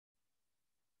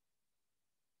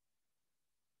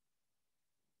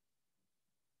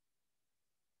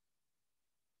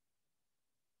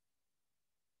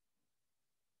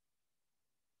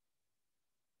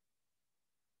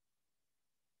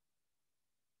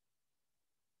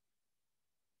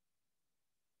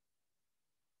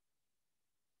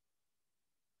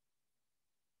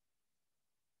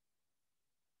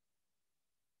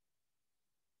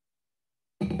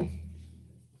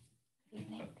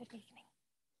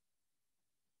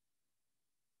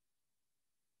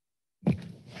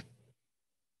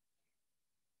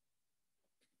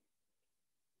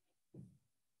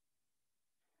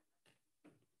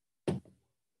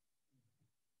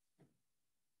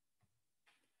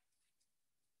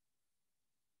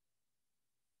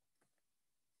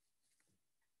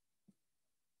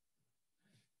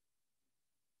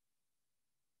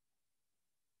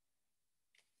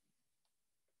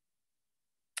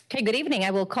Okay, good evening.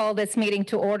 I will call this meeting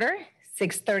to order,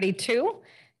 6:32.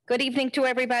 Good evening to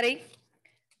everybody.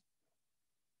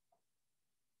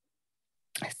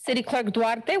 City Clerk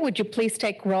Duarte, would you please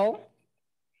take roll?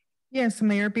 Yes,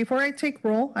 Mayor. Before I take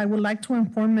roll, I would like to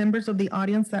inform members of the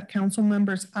audience that Council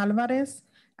Members Alvarez,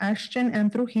 Ashton, and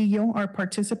Trujillo are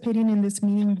participating in this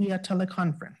meeting via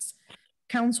teleconference.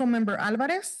 Council Member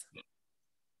Alvarez?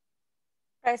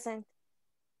 Present.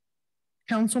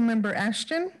 Council Member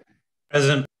Ashton?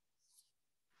 Present.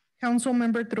 Council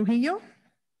Member Trujillo?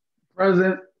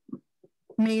 Present.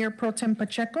 Mayor Pro Tem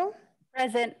Pacheco?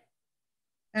 Present.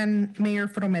 And Mayor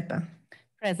Frometa?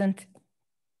 Present.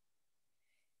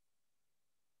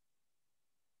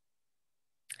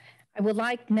 I would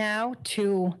like now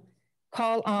to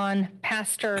call on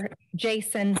Pastor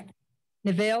Jason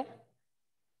Neville.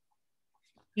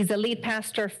 He's the lead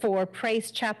pastor for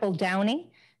Praise Chapel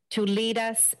Downey to lead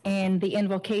us in the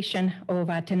invocation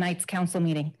of tonight's council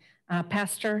meeting.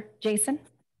 Pastor Jason.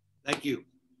 Thank you.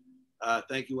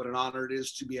 Thank you. What an honor it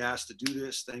is to be asked to do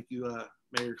this. Thank you,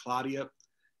 Mayor Claudia,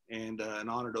 and an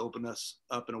honor to open us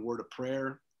up in a word of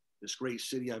prayer. This great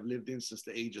city I've lived in since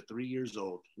the age of 3 years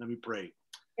old. Let me pray.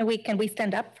 And can we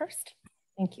stand up first?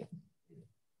 Thank you.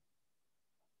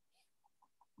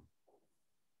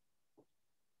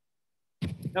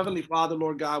 Heavenly Father,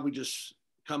 Lord God, we just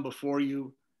come before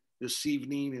you this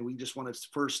evening, and we just want to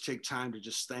first take time to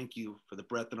just thank you for the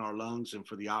breath in our lungs and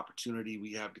for the opportunity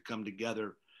we have to come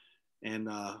together and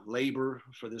labor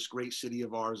for this great city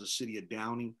of ours, the city of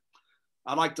Downey.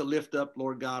 I'd like to lift up,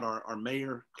 Lord God, our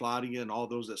mayor, Claudia, and all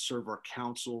those that serve our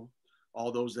council,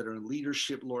 all those that are in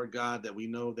leadership, Lord God, that we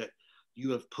know that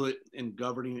you have put in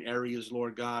governing areas,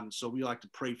 Lord God. And so we like to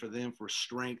pray for them for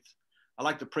strength. I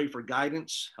like to pray for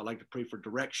guidance. I like to pray for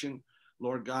direction,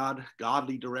 Lord God,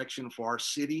 godly direction for our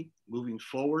city moving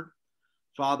forward.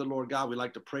 Father, Lord God, we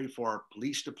like to pray for our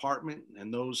police department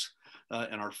and those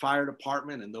and our fire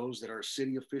department and those that are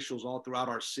city officials all throughout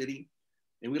our city.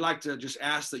 And we like to just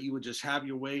ask that you would just have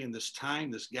your way in this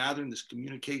time, this gathering, this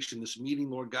communication, this meeting,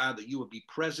 Lord God, that you would be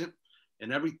present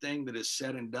in everything that is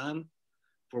said and done.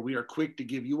 For we are quick to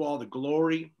give you all the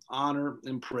glory, honor,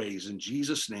 and praise. In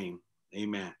Jesus' name,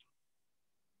 amen.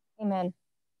 Amen.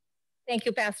 Thank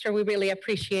you, Pastor. We really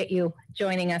appreciate you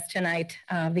joining us tonight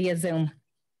via Zoom.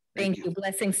 Thank you.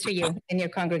 Blessings to you and your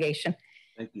congregation.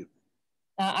 Thank you.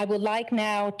 I would like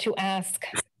now to ask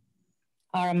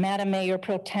our Madam Mayor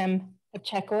Pro Tem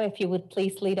Pacheco, if you would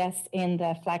please lead us in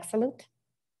the flag salute.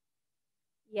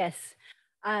 Yes.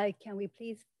 Can we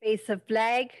please face a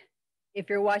flag? If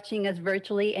you're watching us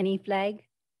virtually, any flag,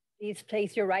 please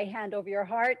place your right hand over your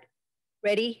heart.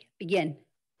 Ready? Begin.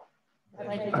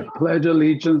 I pledge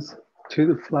allegiance to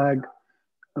the flag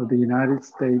of the United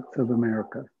States of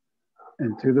America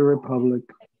and to the republic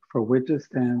for which it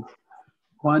stands,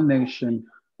 one nation,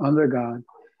 under God,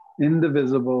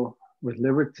 indivisible, with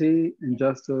liberty and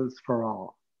justice for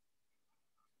all.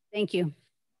 Thank you.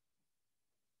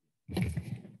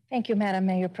 Thank you, Madam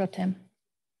Mayor Pro Tem.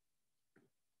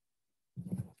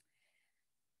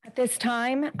 At this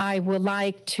time, I would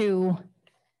like to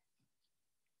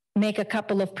make a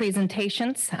couple of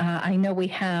presentations. I know we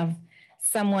have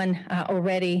someone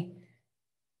already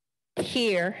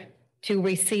here to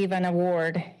receive an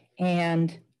award,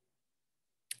 and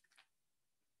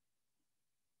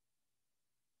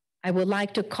I would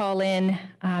like to call in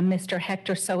Mr.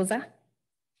 Hector Souza.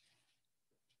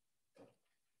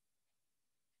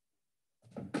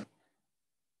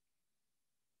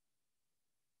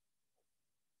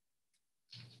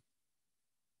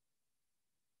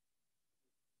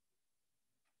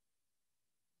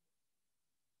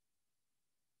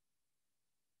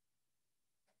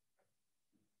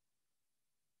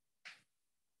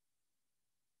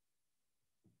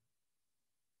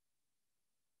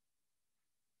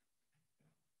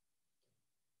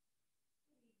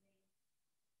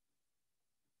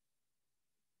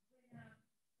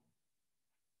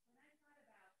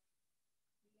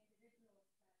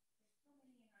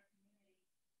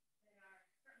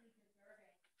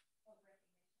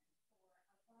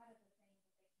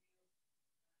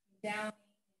 Downey.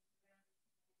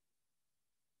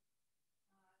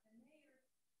 The Mayor's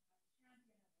Champion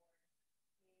Award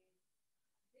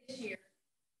is this year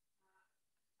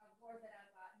award that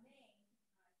I've named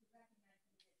to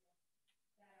recognize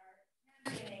individuals that are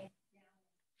championing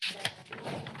Downey.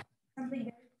 Something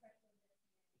very special in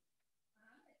this community.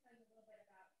 I'm going to tell you a little bit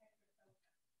about Hector Sosa.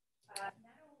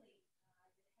 Not only did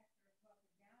Hector grow up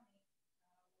in Downey,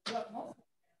 grew up most of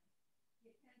them,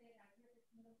 he attended Griffith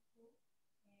Middle School.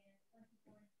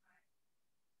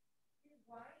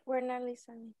 We're not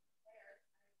listening.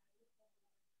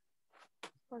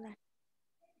 Hold on.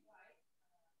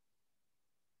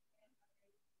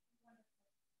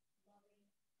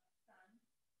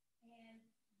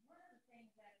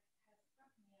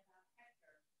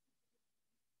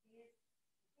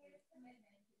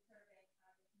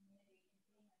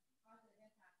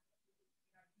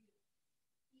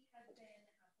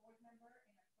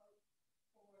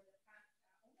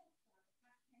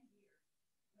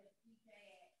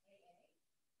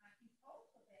 BJAA. He's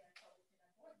also been a coach and a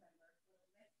board member for the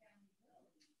West Downey Little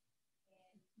League,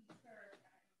 and he served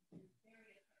in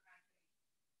various capacities.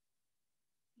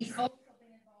 He's also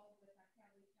been involved with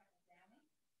Calvary Chapel Downey,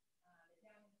 the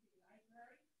Downey City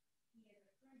Library. He is a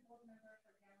current board member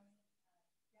for Downey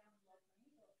Los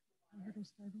Amigos, and he is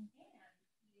the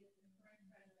current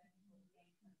president of the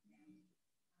Gangsters Downey.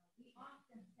 We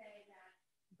often say that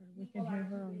We can people hear are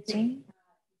her on too Zoom. busy to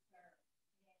serve,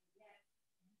 and yet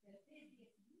the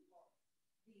busiest people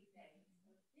these days,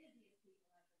 the busiest people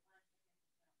are the ones that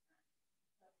get the job done.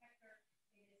 So Hector,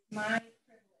 it is my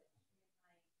privilege and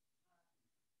my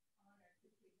honor to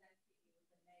present to you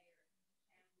the Mayor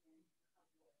Champion Award.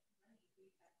 Let me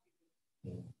read that to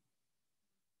you.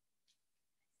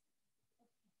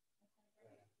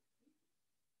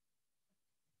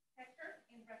 Hector,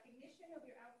 in recognition of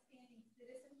your outstanding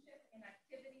citizenship and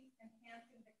activities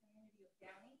enhancing the community of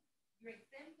Downey, your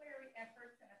exemplary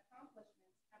efforts and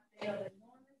accomplishments have been of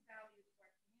enormous value to our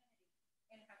community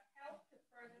and have helped to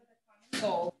further the common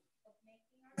goal of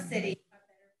making our city a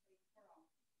better place for all.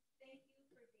 Thank you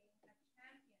for being a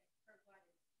champion for what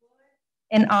is good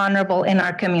and honorable in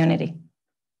our community.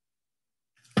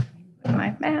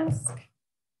 My mask.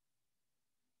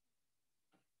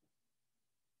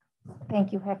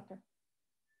 Thank you, Hector. Thank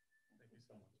you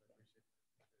so much.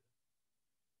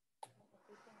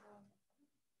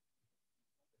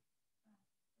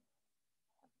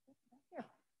 I appreciate it. Here,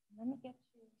 let me get you.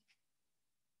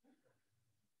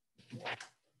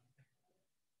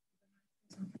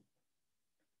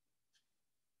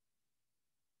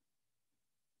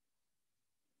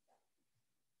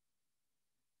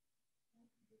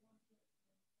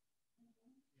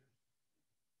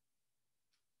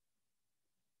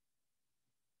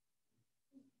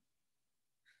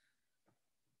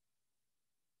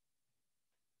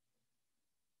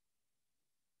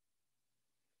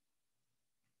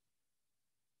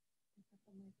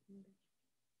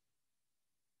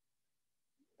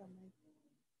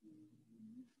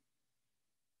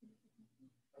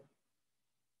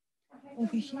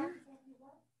 Over here.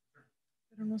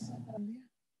 Pero no se entendía.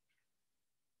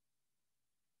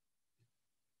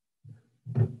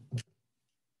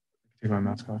 Take my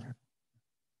mask off here.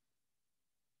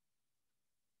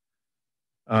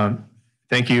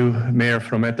 Thank you, Mayor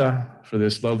Frometa, for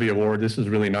this lovely award. This is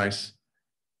really nice.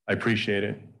 I appreciate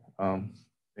it.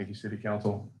 Thank you, City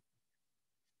Council,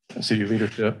 City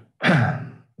leadership.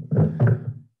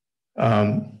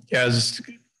 As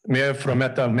Mayor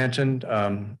Frometa mentioned,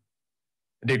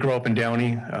 I did grow up in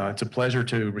Downey. It's a pleasure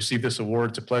to receive this award.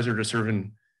 It's a pleasure to serve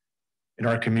in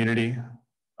our community.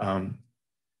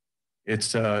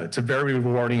 It's a very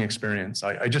rewarding experience.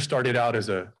 I just started out as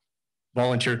a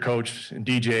volunteer coach and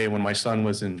DJ when my son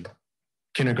was in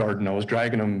kindergarten. I was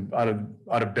dragging him out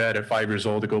of bed at 5 years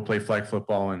old to go play flag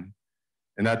football, and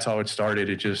that's how it started.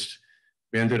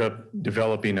 We ended up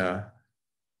developing a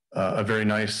very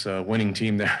nice winning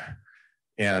team there,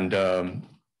 and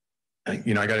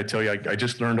you know, I got to tell you, I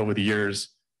just learned over the years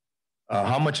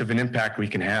how much of an impact we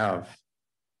can have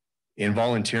in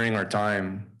volunteering our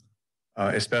time,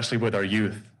 especially with our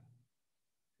youth.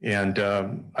 And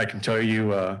I can tell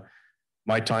you,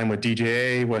 my time with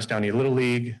DJA, West Downey Little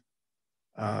League,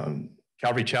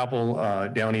 Calvary Chapel,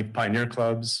 Downey Pioneer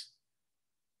Clubs,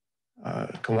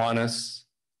 Kiwanis,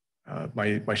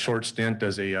 my short stint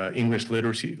as a English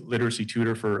literacy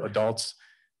tutor for adults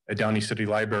at Downey City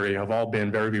Library have all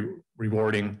been very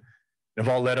rewarding. They've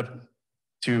all led up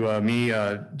to me, you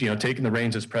know, taking the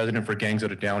reins as president for Gangs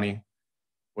Out of Downey,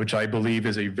 which I believe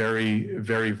is a very,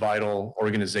 very vital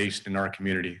organization in our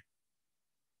community.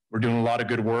 We're doing a lot of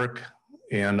good work,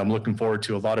 and I'm looking forward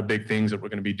to a lot of big things that we're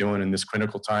going to be doing in this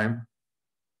critical time.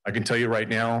 I can tell you right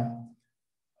now,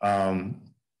 coming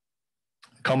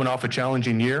off a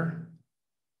challenging year,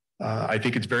 I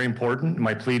think it's very important.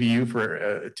 My plea to you,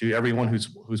 to everyone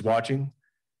who's watching,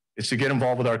 is to get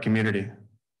involved with our community.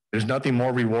 There's nothing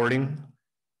more rewarding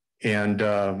and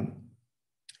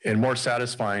more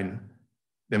satisfying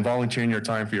than volunteering your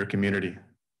time for your community.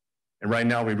 And right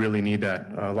now, we really need that.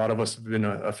 A lot of us have been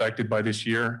affected by this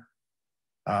year,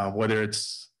 whether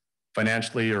it's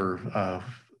financially or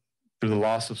through the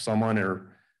loss of someone, or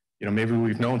you know, maybe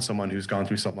we've known someone who's gone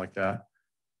through something like that.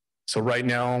 So right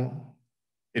now,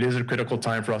 it is a critical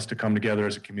time for us to come together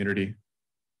as a community.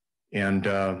 And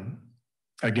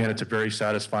again, it's a very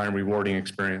satisfying, rewarding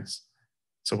experience.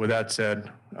 So with that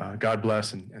said, God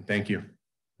bless and thank you.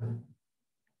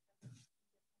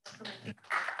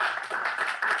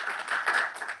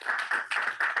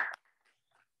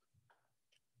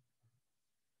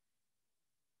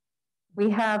 We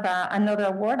have another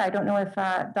award. I don't know if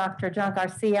Dr. John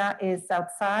Garcia is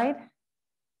outside.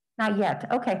 Not yet.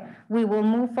 Okay. We will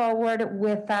move forward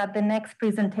with the next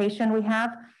presentation we have.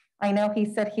 I know he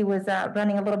said he was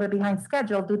running a little bit behind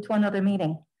schedule due to another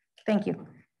meeting. Thank you.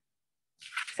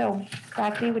 So,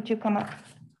 Becky, would you come up?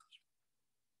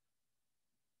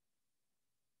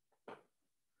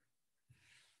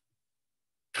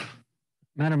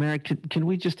 Madam Mayor, can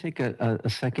we just take a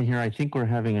second here? I think we're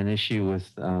having an issue with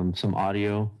some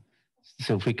audio.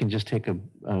 So if we can just take a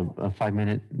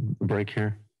 5-minute break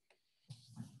here.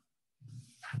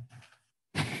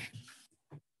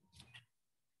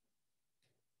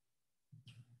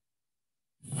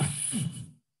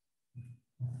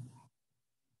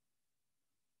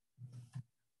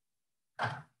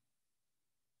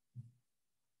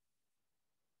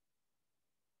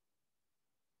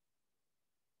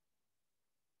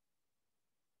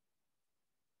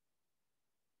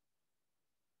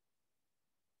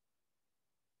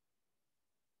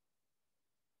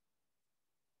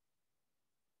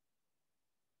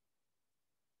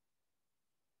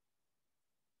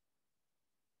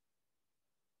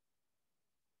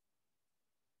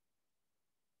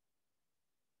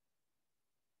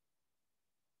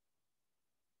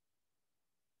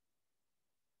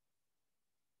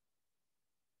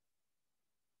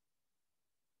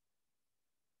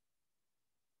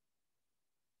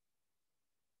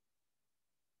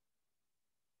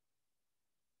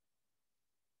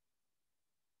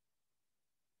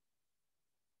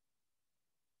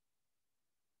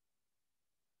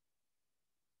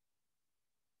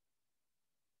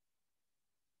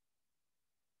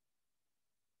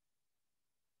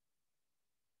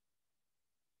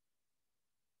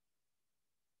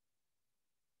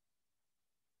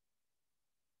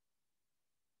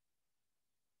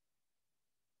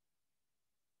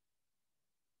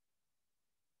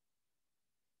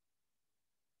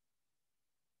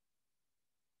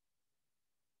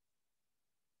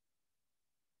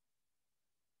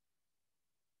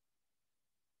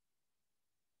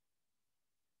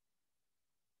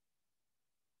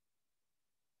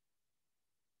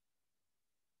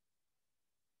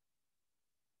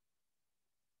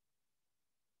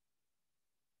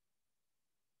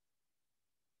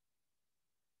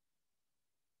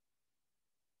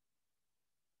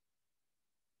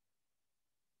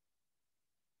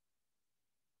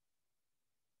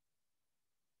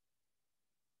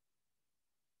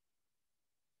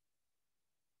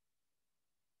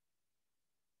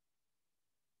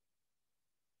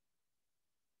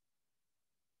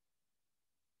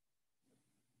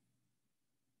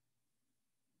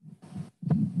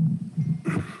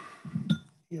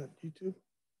 Yeah, YouTube.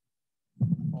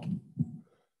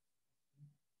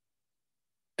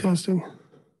 Testing.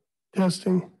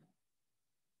 Testing.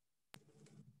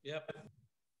 Yep.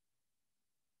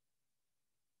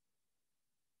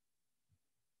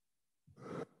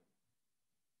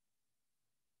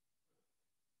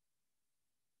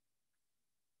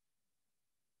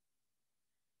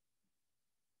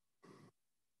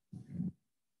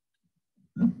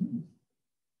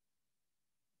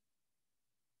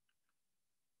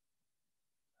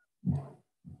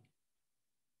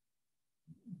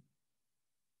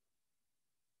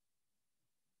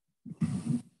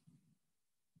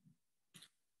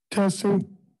 Testing,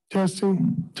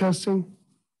 testing, testing.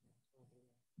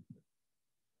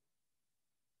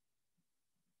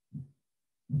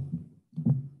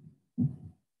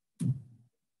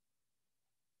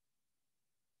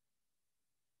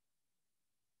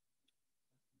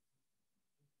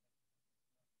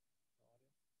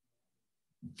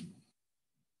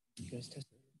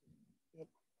 Yep.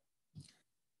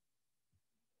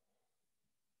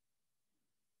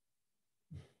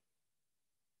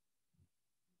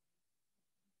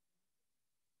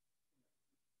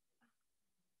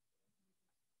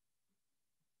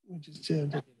 We just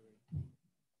did.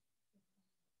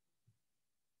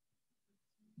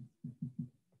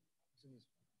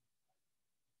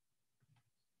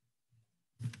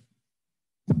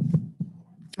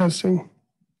 Testing.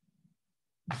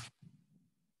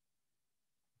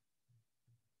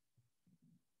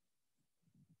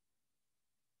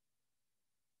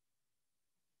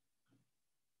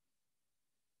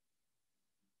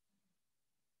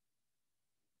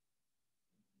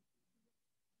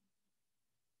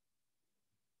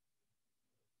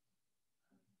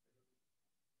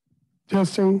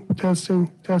 Testing,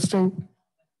 testing, testing.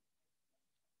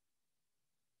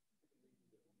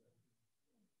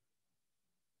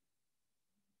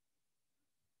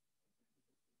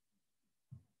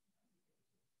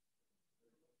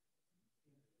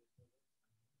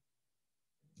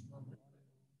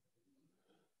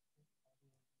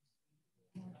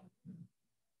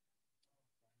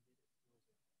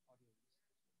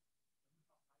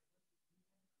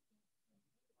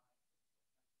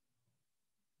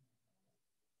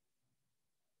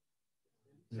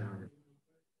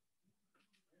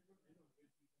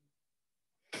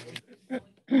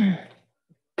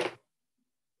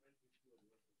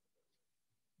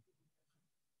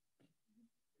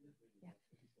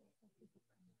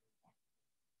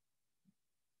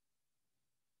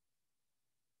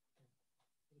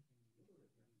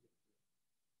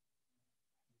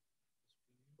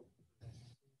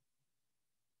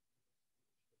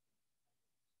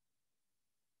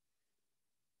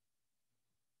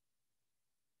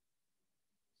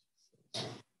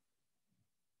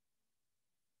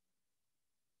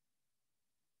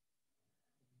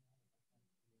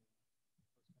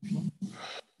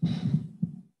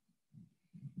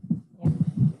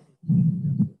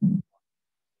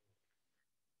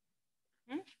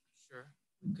 Sure,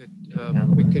 we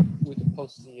could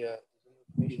post the Zoom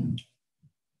information.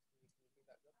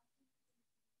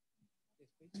 Yes,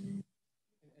 please. And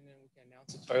then we can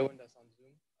announce it to everyone that's on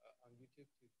Zoom, on YouTube,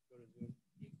 to go to Zoom.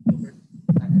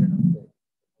 I don't know.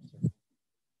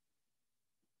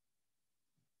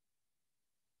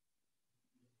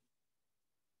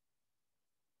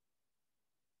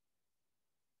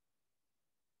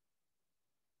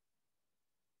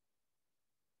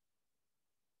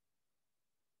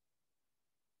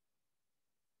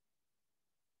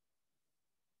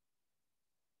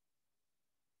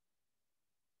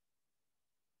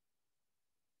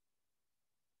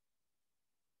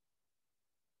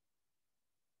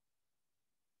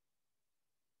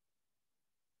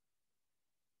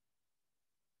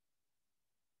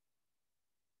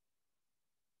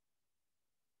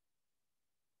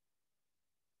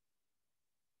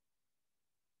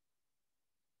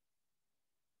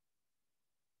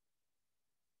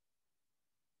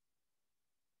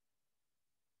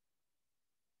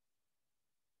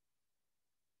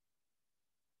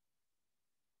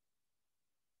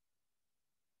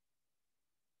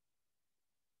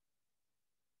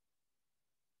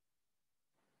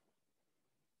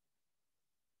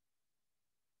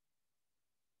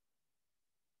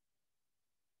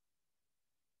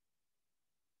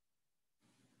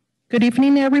 Good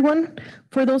evening, everyone.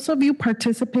 For those of you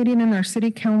participating in our city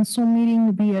council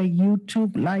meeting via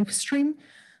YouTube live stream,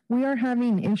 we are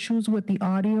having issues with the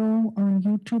audio on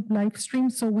YouTube live stream,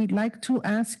 so we'd like to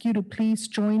ask you to please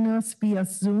join us via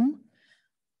Zoom.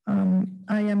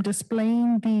 I am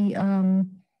displaying the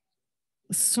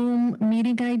Zoom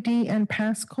meeting ID and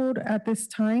passcode at this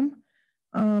time.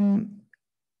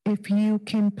 If you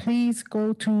can please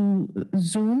go to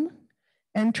Zoom,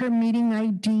 enter meeting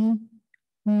ID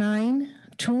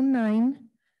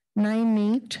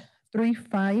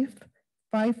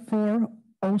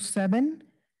 929-9835-5407,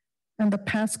 and the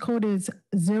passcode is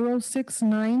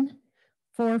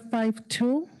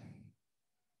 069452.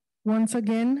 Once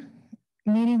again,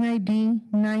 meeting ID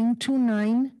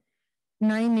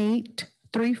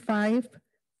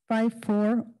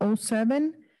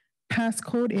 929-9835-5407.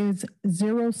 Passcode is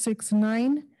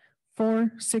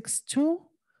 069462.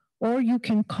 Or you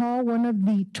can call one of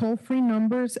the toll-free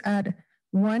numbers at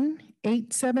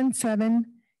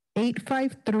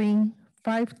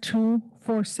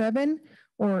 1-877-853-5247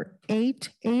 or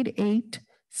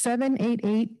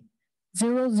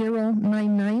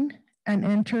 888-788-0099 and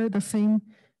enter the same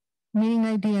meeting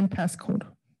ID and passcode.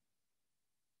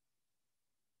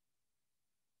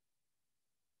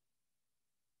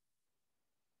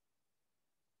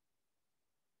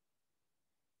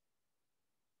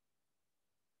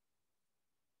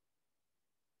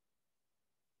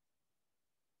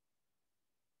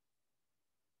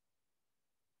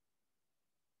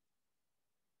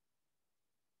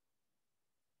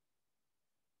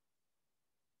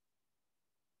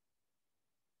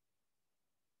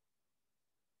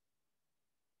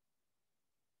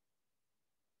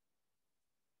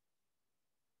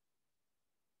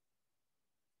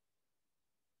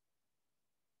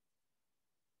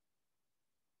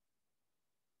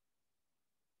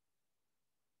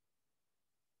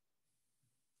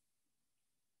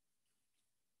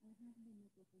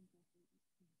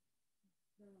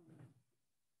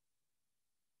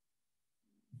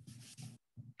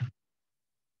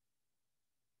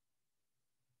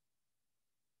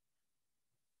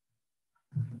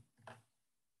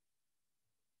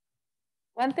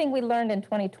 One thing we learned in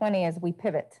 2020 is we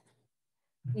pivot.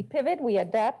 We pivot, we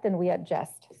adapt, and we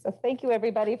adjust. So thank you,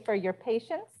 everybody, for your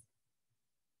patience.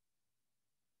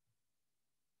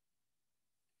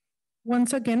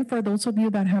 Once again, for those of you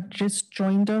that have just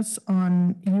joined us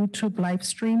on YouTube live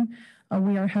stream,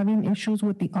 we are having issues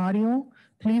with the audio.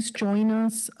 Please join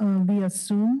us via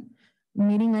Zoom.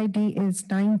 Meeting ID is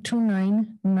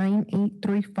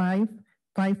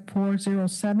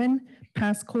 929-9835-5407.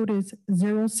 Passcode is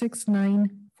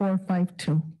 069452.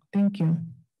 452. Thank you.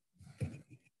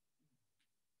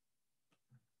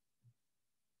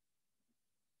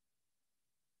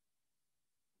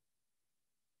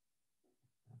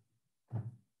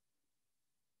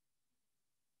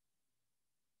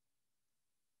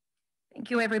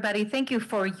 Thank you, everybody. Thank you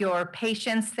for your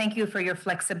patience. Thank you for your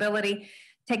flexibility.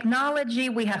 Technology,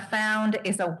 we have found,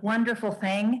 is a wonderful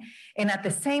thing. And at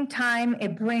the same time,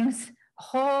 it brings a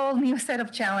whole new set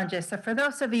of challenges. So for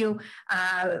those of you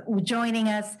joining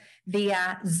us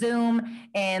via Zoom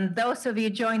and those of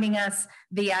you joining us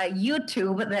via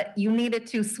YouTube that you needed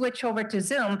to switch over to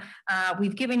Zoom,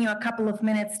 we've given you a couple of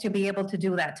minutes to be able to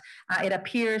do that. It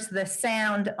appears the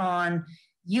sound on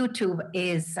YouTube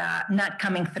is not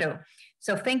coming through.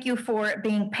 So thank you for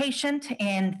being patient,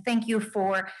 and thank you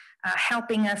for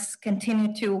helping us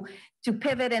continue to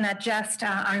pivot and adjust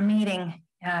our meeting.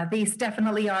 These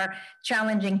definitely are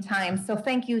challenging times. So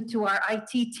thank you to our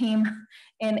IT team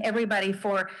and everybody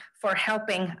for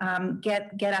helping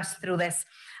get us through this.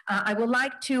 I would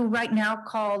like to right now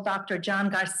call Dr. John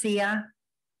Garcia.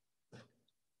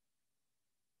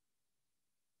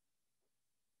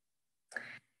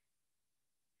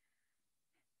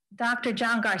 Dr.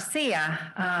 John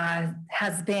Garcia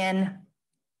has been.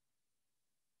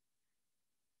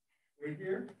 Wait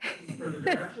here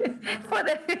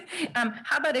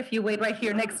how about if you wait right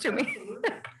here next to me?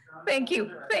 Thank you,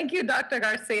 Dr.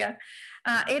 Garcia.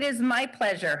 It is my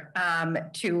pleasure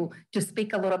to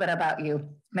speak a little bit about you.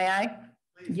 May I?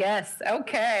 Yes,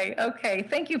 okay.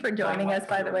 Thank you for joining us,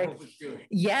 by the way.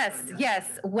 Yes,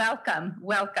 welcome.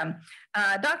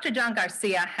 Dr. John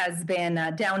Garcia has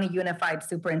been Downey Unified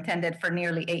Superintendent for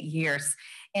nearly 8 years.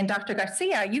 And Dr.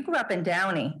 Garcia, you grew up in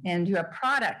Downey, and you're a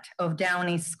product of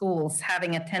Downey schools,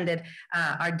 having attended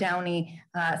our Downey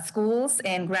schools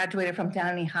and graduated from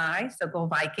Downey High, so go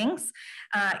Vikings.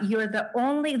 You're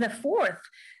the fourth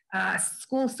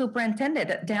school superintendent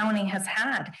that Downey has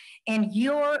had. And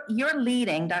you're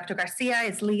leading, Dr. Garcia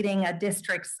is leading a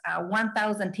district's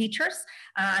 1,000 teachers,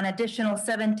 an additional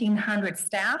 1,700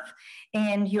 staff,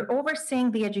 and you're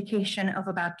overseeing the education of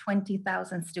about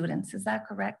 20,000 students. Is that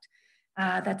correct?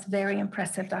 That's very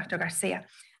impressive, Dr. Garcia.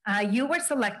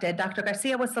 Dr.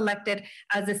 Garcia was selected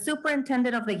as the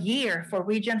Superintendent of the Year for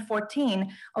Region 14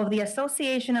 of the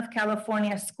Association of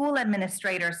California School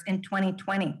Administrators in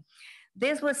 2020.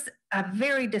 This was a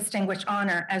very distinguished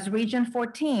honor, as Region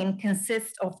 14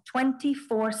 consists of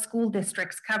 24 school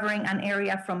districts covering an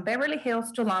area from Beverly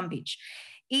Hills to Long Beach.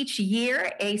 Each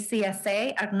year,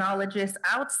 ACSA acknowledges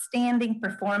outstanding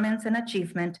performance and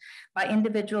achievement by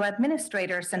individual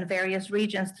administrators in various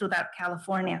regions throughout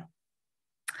California.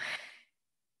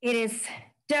 It is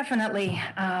definitely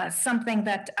something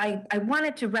that I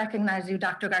wanted to recognize you,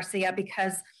 Dr. Garcia,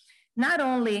 because not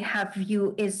only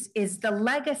is the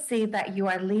legacy that you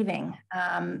are leaving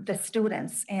the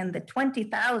students and the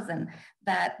 20,000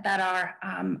 that are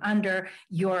under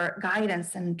your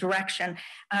guidance and direction.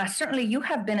 Certainly you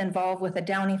have been involved with the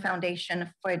Downey Foundation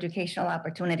for Educational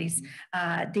Opportunities,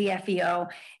 DFEO,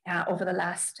 over the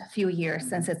last few years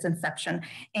since its inception,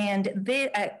 and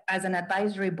as an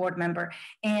advisory board member.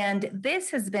 And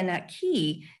this has been a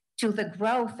key to the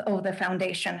growth of the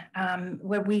foundation,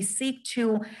 where we seek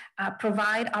to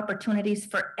provide opportunities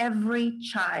for every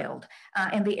child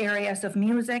in the areas of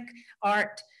music,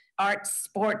 art,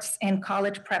 sports, and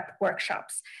college prep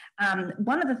workshops.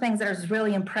 One of the things that is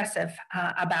really impressive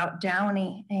about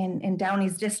Downey and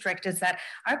Downey's district is that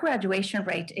our graduation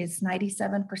rate is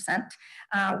 97%,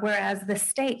 whereas the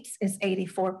state's is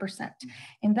 84%.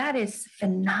 And that is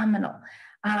phenomenal.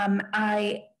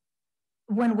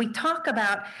 When we talk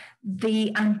about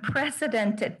the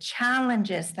unprecedented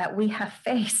challenges that we have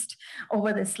faced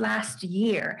over this last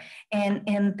year and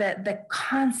the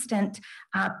constant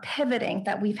pivoting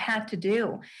that we've had to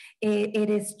do, it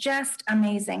is just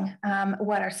amazing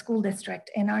what our school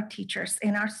district and our teachers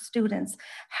and our students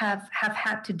have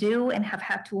had to do and have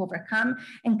had to overcome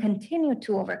and continue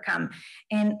to overcome.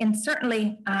 And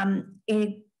certainly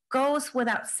it goes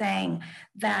without saying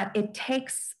that it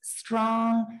takes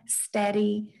strong,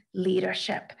 steady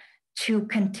leadership to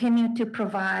continue to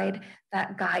provide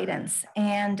that guidance.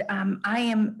 And I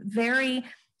am very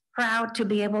proud to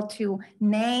be able to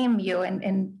name you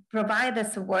and provide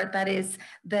this award that is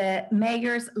the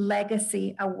Mayor's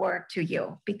Legacy Award to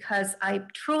you, because I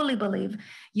truly believe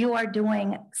you are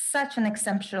doing such an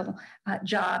exceptional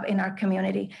job in our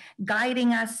community,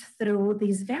 guiding us through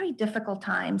these very difficult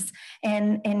times.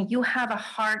 And you have a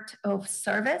heart of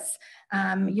service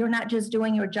You're not just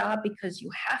doing your job because you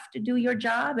have to do your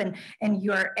job, and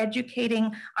you're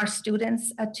educating our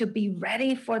students to be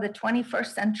ready for the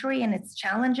 21st century and its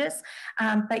challenges,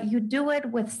 but you do it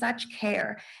with such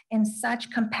care and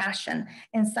such compassion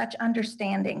and such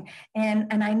understanding.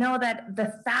 And I know that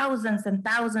the thousands and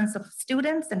thousands of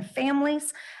students and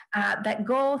families that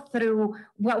go through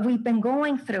what we've been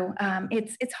going through,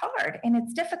 it's hard and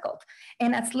it's difficult.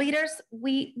 And as leaders,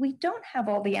 we don't have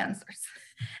all the answers.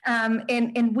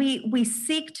 And we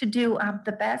seek to do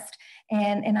the best.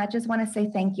 And I just want to say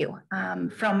thank you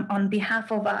on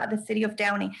behalf of the city of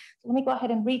Downey. So let me go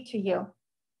ahead and read to you.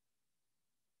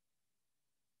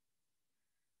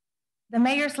 The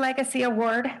Mayor's Legacy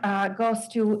Award goes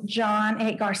to John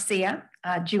A. Garcia,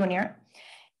 Jr.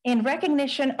 In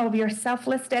recognition of your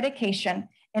selfless dedication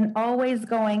and always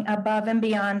going above and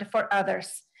beyond for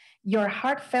others. Your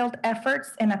heartfelt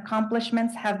efforts and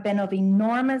accomplishments have been of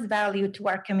enormous value to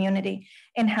our community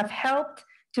and have helped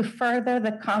to further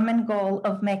the common goal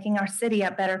of making our city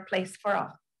a better place for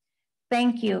all.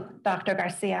 Thank you, Dr.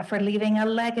 Garcia, for leaving a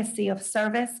legacy of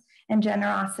service and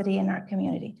generosity in our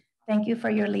community. Thank you for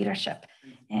your leadership.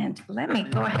 And let me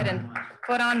go ahead and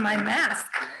put on my mask.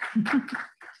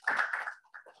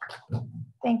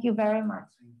 Thank you very much.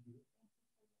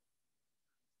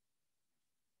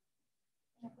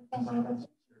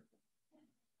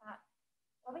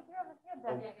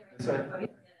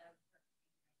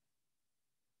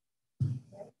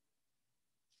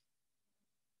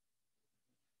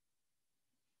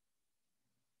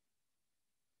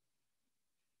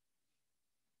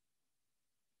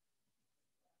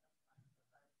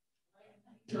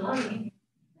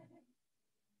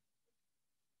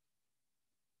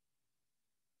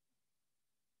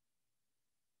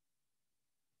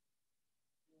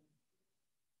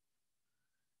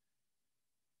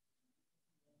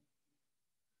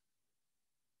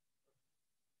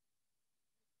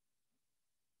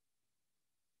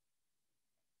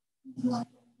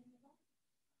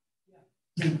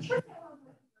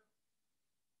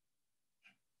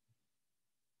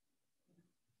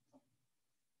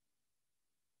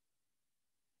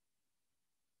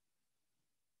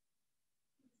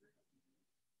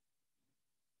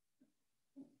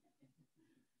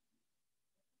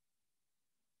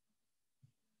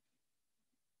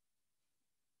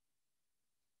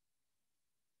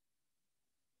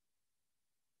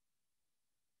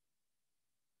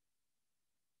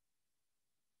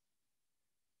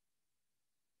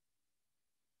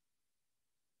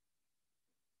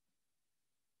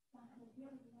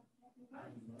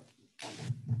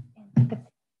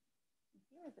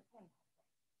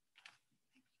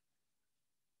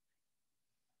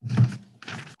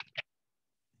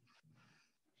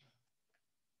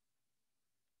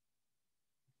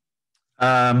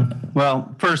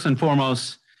 Well, first and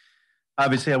foremost,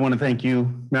 obviously, I want to thank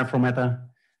you, Mayor Frometa,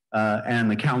 and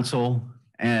the council,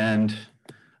 and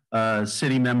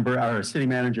city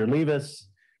manager Levis,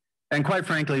 and quite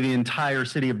frankly, the entire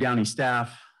city of Downey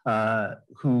staff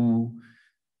who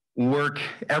work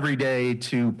every day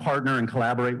to partner and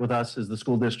collaborate with us as the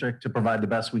school district to provide the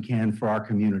best we can for our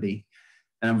community.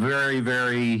 And I'm very,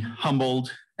 very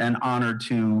humbled and honored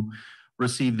to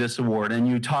receive this award. And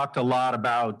you talked a lot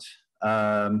about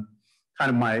kind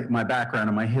of my background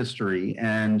and my history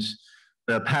and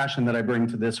the passion that I bring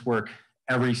to this work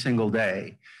every single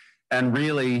day. And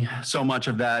really, so much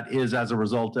of that is as a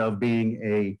result of being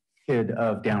a kid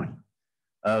of Downey,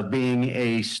 of being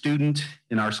a student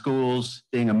in our schools,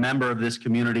 being a member of this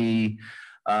community.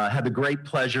 Had the great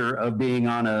pleasure of being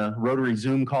on a Rotary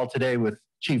Zoom call today with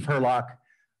Chief Herlock.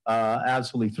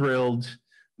 Absolutely thrilled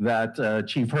that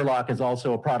Chief Herlock is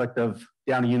also a product of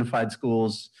Downey Unified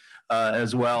Schools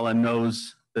as well, and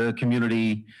knows the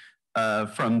community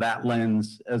from that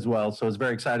lens as well. So I was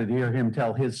very excited to hear him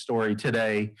tell his story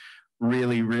today.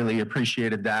 Really, really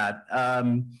appreciated that.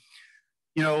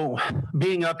 You know,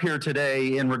 being up here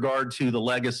today in regard to the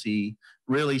legacy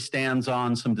really stands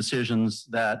on some decisions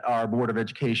that our Board of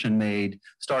Education made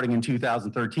starting in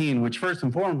 2013, which first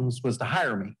and foremost was to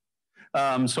hire me.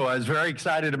 So I was very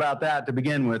excited about that to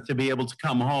begin with, to be able to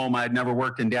come home. I had never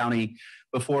worked in Downey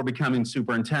before becoming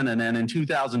superintendent. And in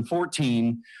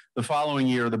 2014, the following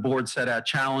year, the board set out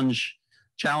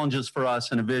challenges for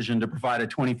us and a vision to provide a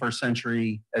 21st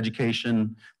century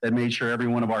education that made sure every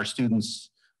one of our students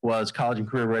was college and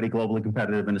career ready, globally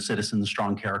competitive, and a citizen of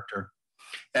strong character.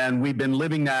 And we've been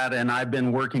living that, and I've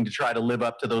been working to try to live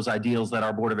up to those ideals that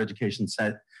our Board of Education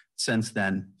set since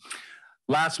then.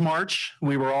 Last March,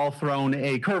 we were all thrown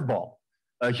a curveball,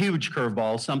 a huge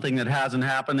curveball, something that hasn't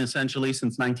happened essentially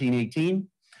since 1918.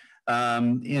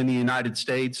 in the United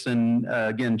States. And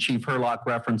again, Chief Herlock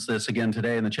referenced this again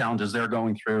today and the challenges they're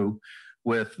going through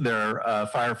with their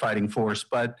firefighting force.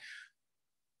 But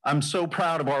I'm so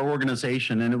proud of our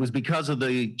organization, and it was because of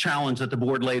the challenge that the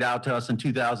board laid out to us in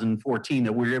 2014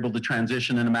 that we were able to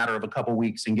transition in a matter of a couple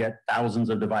weeks and get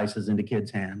thousands of devices into kids'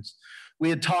 hands.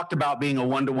 We had talked about being a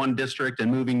one-to-one district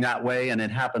and moving that way, and it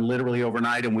happened literally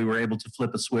overnight, and we were able to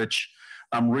flip a switch.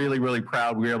 I'm really, really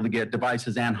proud we were able to get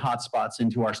devices and hotspots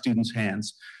into our students'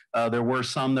 hands. There were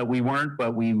some that we weren't,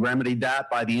 but we remedied that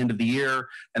by the end of the year.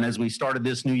 And as we started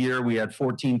this new year, we had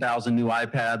 14,000 new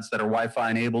iPads that are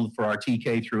Wi-Fi enabled for our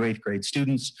TK through 8th grade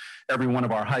students. Every one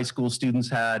of our high school students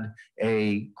had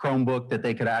a Chromebook that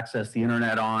they could access the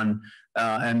internet on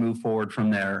and move forward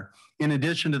from there. In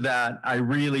addition to that, I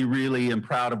really, really am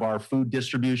proud of our food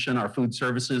distribution, our food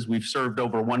services. We've served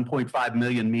over 1.5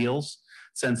 million meals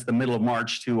since the middle of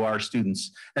March to our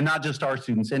students, and not just our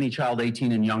students, any child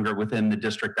 18 and younger within the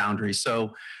district boundaries.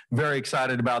 So very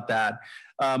excited about that.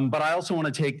 But I also want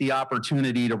to take the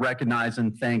opportunity to recognize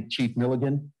and thank Chief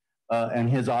Milligan and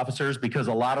his officers, because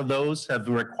a lot of those have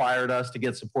required us to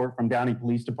get support from Downey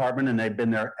Police Department, and they've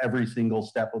been there every single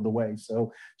step of the way.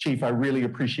 So Chief, I really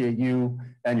appreciate you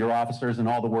and your officers and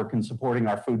all the work in supporting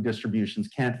our food distributions.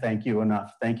 Can't thank you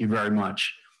enough. Thank you very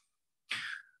much.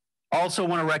 Also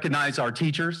want to recognize our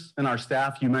teachers and our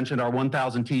staff. You mentioned our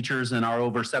 1,000 teachers and our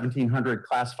over 1,700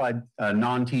 classified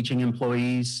non-teaching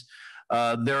employees.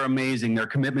 They're amazing. Their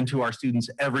commitment to our students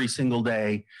every single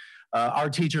day. Our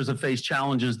teachers have faced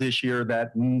challenges this year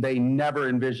that they never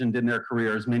envisioned in their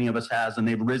careers, many of us has, and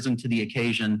they've risen to the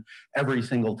occasion every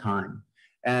single time.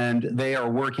 And they are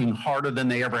working harder than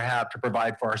they ever have to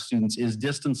provide for our students. Is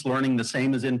distance learning the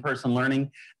same as in-person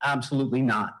learning? Absolutely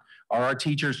not. Are our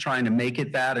teachers trying to make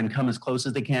it that and come as close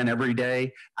as they can every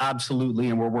day? Absolutely,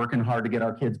 and we're working hard to get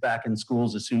our kids back in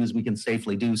schools as soon as we can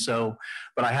safely do so.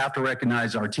 But I have to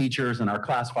recognize our teachers and our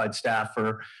classified staff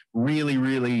for really,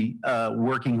 really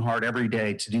working hard every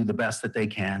day to do the best that they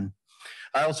can.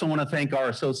 I also want to thank our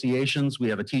associations. We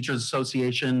have a teachers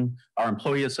association, our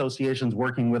employee associations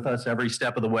working with us every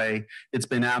step of the way. It's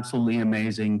been absolutely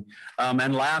amazing.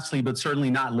 And lastly, but certainly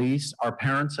not least, our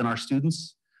parents and our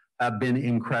students have been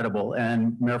incredible.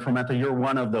 And Mayor Frometa, you're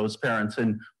one of those parents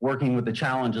and working with the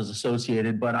challenges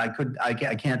associated, but I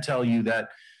can't tell you that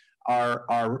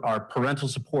our parental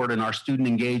support and our student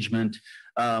engagement,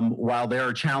 while there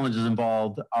are challenges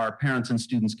involved, our parents and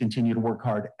students continue to work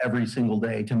hard every single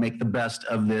day to make the best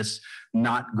of this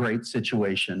not great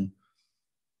situation.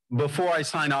 Before I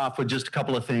sign off with just a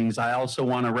couple of things, I also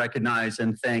want to recognize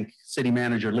and thank City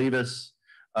Manager Levis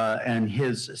and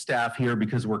his staff here,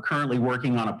 because we're currently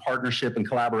working on a partnership and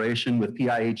collaboration with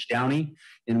PIH Downey,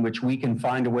 in which we can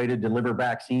find a way to deliver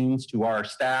vaccines to our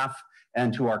staff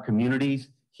and to our communities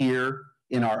here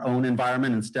in our own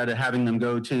environment, instead of having them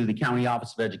go to the County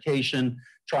Office of Education,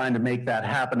 trying to make that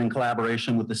happen in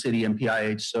collaboration with the city and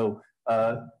PIH. So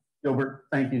Gilbert,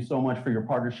 thank you so much for your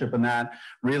partnership in that.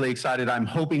 Really excited. I'm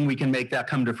hoping we can make that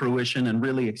come to fruition and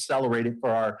really accelerate it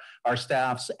for our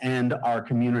staffs and our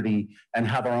community, and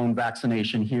have our own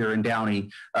vaccination here in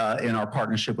Downey in our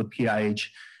partnership with PIH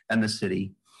and the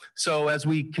city. So as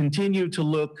we continue to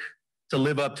look to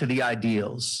live up to the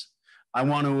ideals, I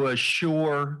want to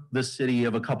assure the city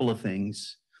of a couple of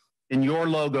things. In your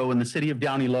logo, in the City of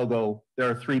Downey logo, there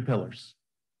are 3 pillars: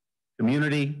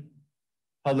 community,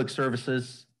 public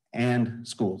services, and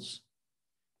schools.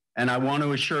 And I want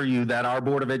to assure you that our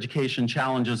Board of Education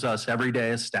challenges us every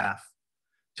day as staff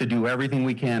to do everything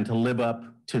we can to live up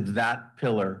to that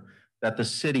pillar that the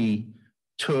city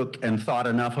took and thought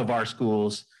enough of our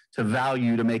schools to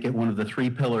value, to make it one of the 3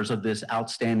 pillars of this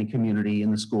outstanding community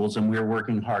in the schools. And we're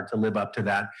working hard to live up to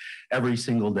that every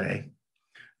single day.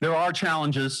 There are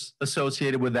challenges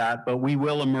associated with that, but we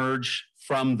will emerge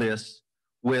from this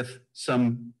with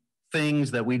some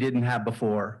things that we didn't have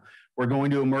before. We're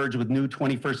going to emerge with new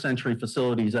 21st century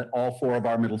facilities at all 4 of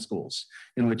our middle schools,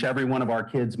 in which every one of our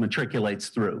kids matriculates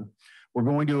through. We're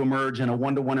going to emerge in a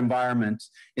one-to-one environment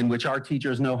in which our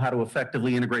teachers know how to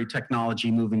effectively integrate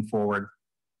technology moving forward.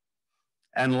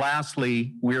 And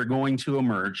lastly, we are going to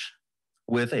emerge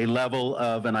with a level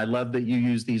of, and I love that you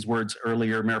used these words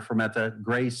earlier, Mayor Frometa,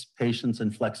 grace, patience,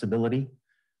 and flexibility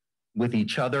with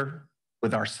each other,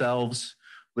 with ourselves,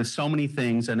 with so many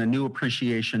things, and a new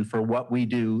appreciation for what we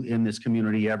do in this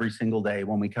community every single day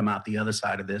when we come out the other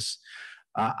side of this.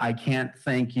 I can't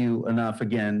thank you enough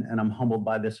again, and I'm humbled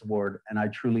by this award, and I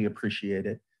truly appreciate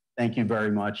it. Thank you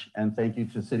very much, and thank you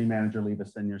to City Manager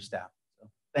Levis and your staff. So,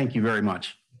 thank you very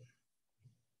much.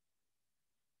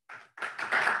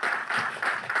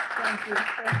 Thank you,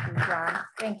 John.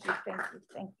 Thank you.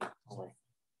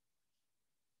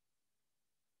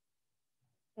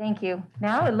 Thank you.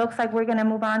 Now it looks like we're going to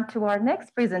move on to our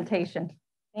next presentation.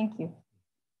 Thank you.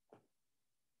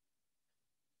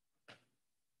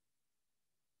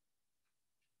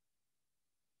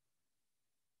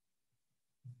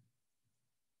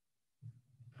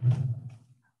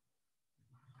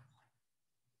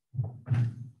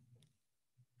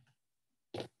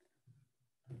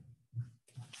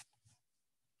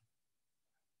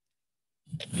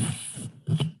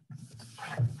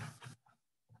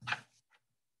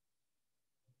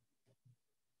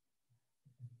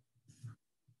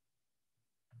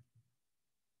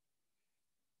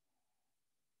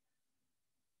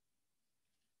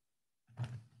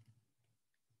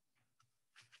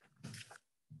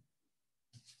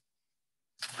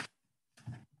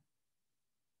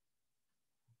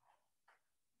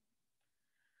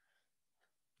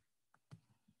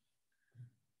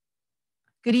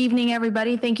 Good evening,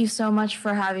 everybody. Thank you so much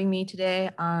for having me today.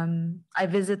 I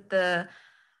visit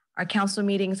our council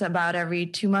meetings about every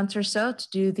 2 months or so to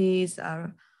do these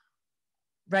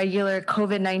regular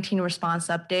COVID-19 response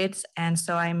updates. And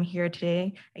so I'm here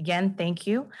today. Again, thank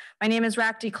you. My name is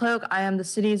Rakti Cloak. I am the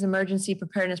city's Emergency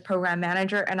Preparedness Program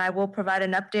Manager, and I will provide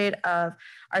an update of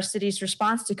our city's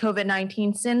response to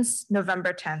COVID-19 since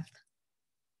November 10th.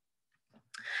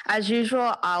 As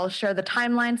usual, I'll share the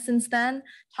timeline since then,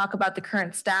 talk about the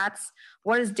current stats,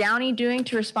 what is Downey doing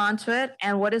to respond to it,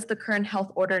 and what is the current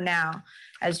health order now.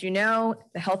 As you know,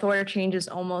 the health order changes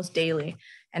almost daily.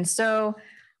 And so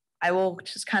I will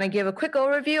just kind of give a quick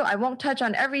overview. I won't touch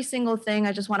on every single thing.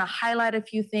 I just want to highlight a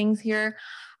few things here.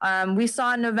 We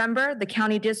saw in November, the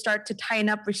county did start to tighten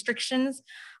up restrictions.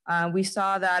 We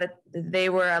saw that they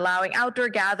were allowing outdoor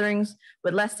gatherings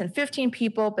with less than 15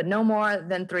 people, but no more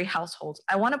than 3 households.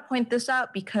 I want to point this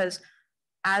out because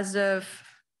as of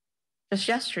just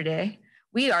yesterday,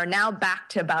 we are now back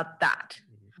to about that.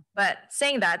 But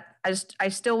saying that, I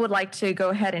still would like to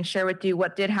go ahead and share with you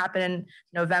what did happen in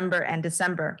November and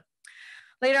December.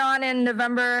 Later on in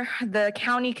November, the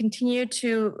county continued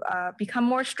to become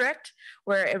more strict,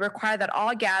 where it required that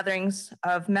all gatherings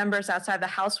of members outside the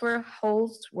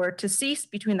households were to cease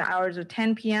between the hours of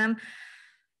 10 p.m.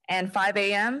 and 5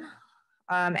 a.m.,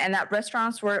 and that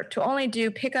restaurants were to only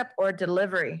do pickup or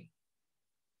delivery.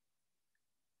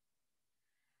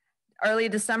 Early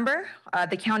December,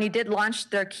 the county did launch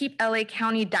their Keep LA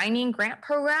County Dining Grant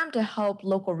Program to help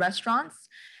local restaurants.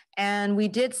 And we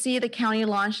did see the county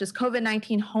launch this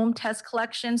COVID-19 home test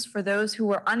collections for those who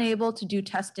were unable to do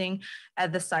testing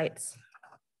at the sites.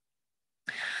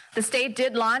 The state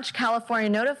did launch California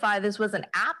Notify. This was an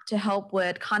app to help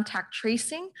with contact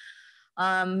tracing.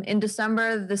 In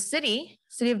December, the city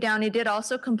of Downey did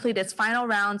also complete its final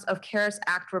rounds of CARES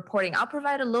Act reporting. I'll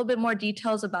provide a little bit more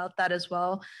details about that as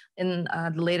well in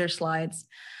the later slides.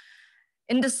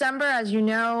 In December, as you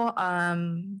know,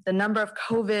 the number of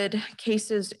COVID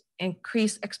cases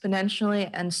increased exponentially,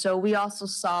 and so we also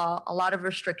saw a lot of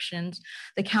restrictions.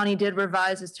 The county did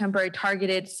revise its temporary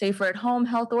targeted safer at home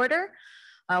health order.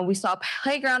 We saw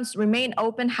playgrounds remain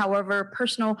open. However,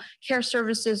 personal care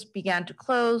services began to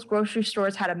close. Grocery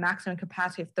stores had a maximum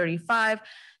capacity of 35.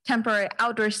 Temporary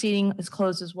outdoor seating is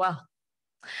closed as well.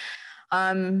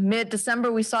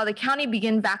 Mid-December, we saw the county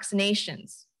begin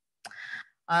vaccinations.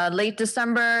 Late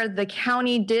December, the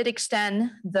county did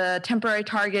extend the temporary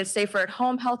target safer at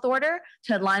home health order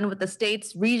to align with the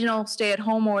state's regional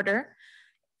stay-at-home order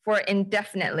for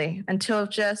indefinitely until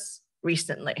just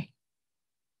recently.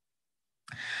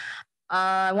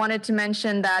 I wanted to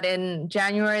mention that in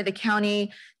January, the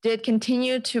county did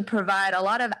continue to provide a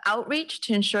lot of outreach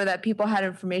to ensure that people had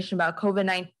information about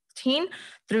COVID-19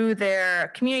 through their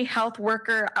community health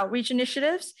worker outreach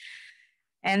initiatives.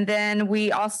 And then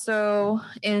we also,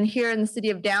 here in the city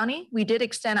of Downey, we did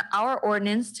extend our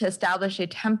ordinance to establish a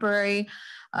temporary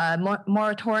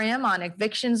moratorium on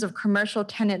evictions of commercial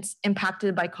tenants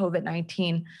impacted by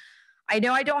COVID-19. I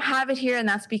know I don't have it here, and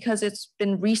that's because it's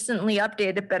been recently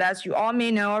updated, but as you all may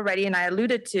know already, and I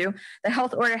alluded to, the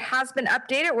health order has been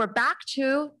updated. We're back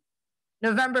to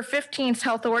November 15th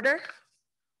health order,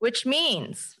 which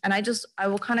means, and I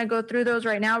will kind of go through those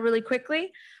right now really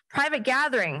quickly. Private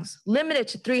gatherings limited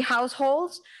to 3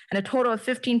 households and a total of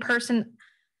 15-person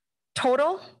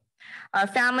total.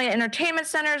 Family entertainment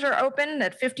centers are open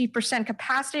at 50%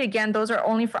 capacity. Again, those are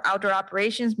only for outdoor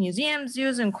operations. Museums,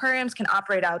 zoos, and aquariums can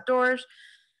operate outdoors.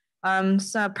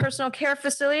 Some personal care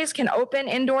facilities can open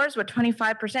indoors with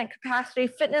 25% capacity.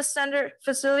 Fitness center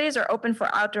facilities are open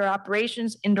for outdoor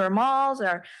operations. Indoor malls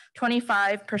are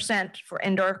 25% for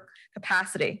indoor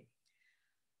capacity.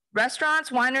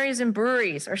 Restaurants, wineries, and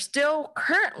breweries are still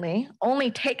currently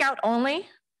only takeout only.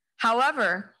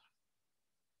 However,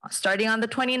 Starting on the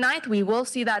 29th, we will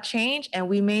see that change and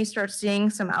we may start seeing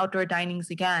some outdoor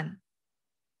dinings again.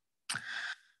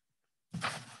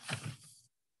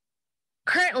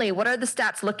 Currently, what are the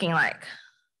stats looking like?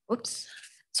 Oops.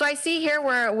 So I see here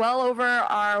we're well over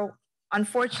our,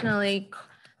 unfortunately,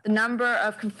 the number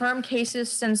of confirmed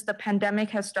cases since the pandemic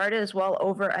has started is well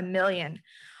over 1 million.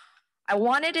 I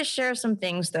wanted to share some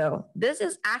things though. This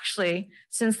is actually,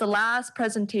 since the last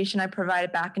presentation I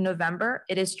provided back in November,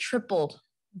 it has tripled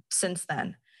since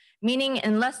then, meaning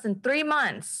in less than 3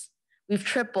 months, we've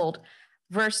tripled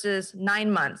versus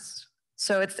 9 months.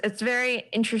 So it's very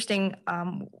interesting,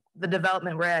 the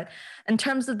development we're at. In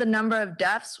terms of the number of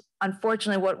deaths,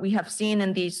 unfortunately, what we have seen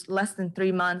in these less than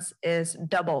 3 months is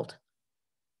doubled.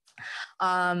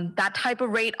 That type of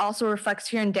rate also reflects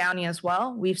here in Downey as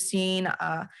well. We've seen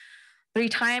 3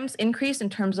 times increase in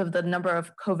terms of the number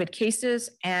of COVID cases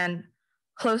and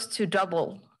close to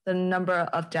double the number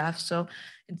of deaths. So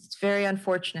it's very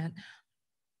unfortunate.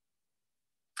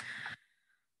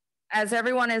 As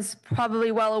everyone is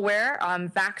probably well aware,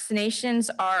 vaccinations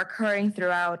are occurring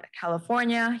throughout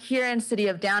California. Here in the city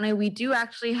of Downey, we do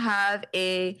actually have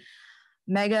a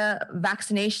mega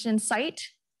vaccination site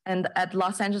and at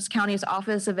Los Angeles County's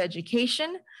Office of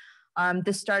Education.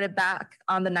 This started back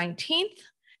on the 19th.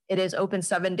 It is open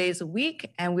 7 days a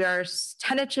week, and we are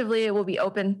tentatively, it will be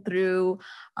open through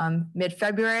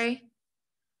mid-February.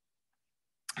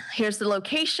 Here's the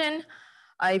location.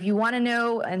 If you want to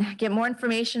know and get more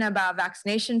information about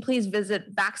vaccination, please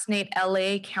visit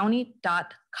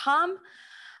vaccinatelacounty.com.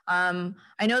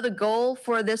 I know the goal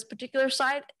for this particular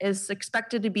site is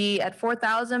expected to be at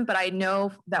 4,000, but I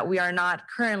know that we are not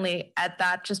currently at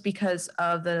that just because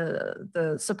of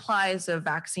the supplies of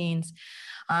vaccines.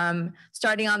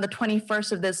 Starting on the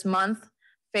 21st of this month,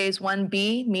 phase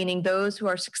 1B, meaning those who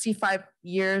are 65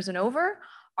 years and over,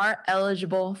 are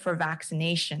eligible for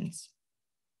vaccinations.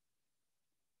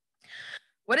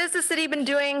 What has the city been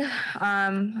doing?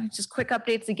 Just quick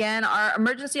updates again. Our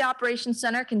Emergency Operations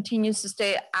Center continues to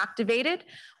stay activated.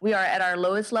 We are at our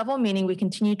lowest level, meaning we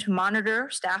continue to monitor.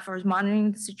 Staff are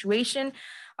monitoring the situation.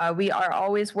 We are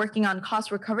always working on cost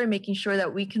recovery, making sure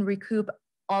that we can recoup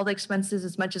all the expenses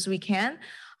as much as we can.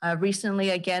 Recently,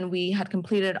 again, we had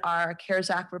completed our CARES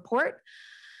Act report.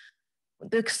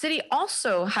 The city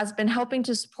also has been helping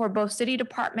to support both city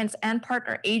departments and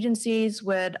partner agencies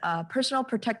with personal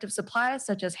protective supplies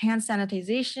such as hand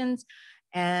sanitizations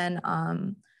and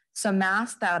some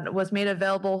masks that was made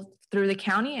available through the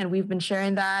county. And we've been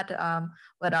sharing that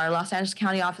with our Los Angeles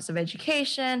County Office of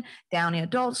Education, Downey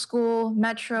Adult School,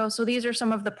 Metro. So these are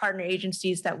some of the partner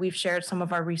agencies that we've shared some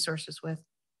of our resources with.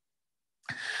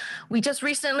 We just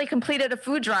recently completed a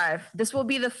food drive. This will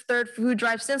be the 3rd food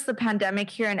drive since the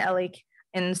pandemic here in LA,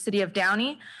 in the city of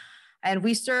Downey. And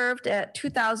we served at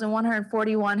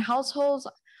 2,141 households.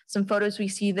 Some photos we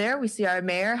see there. We see our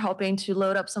mayor helping to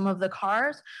load up some of the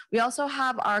cars. We also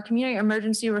have our community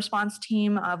emergency response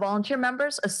team volunteer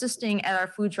members assisting at our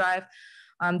food drive.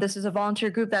 This is a volunteer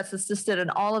group that's assisted in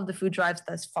all of the food drives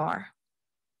thus far.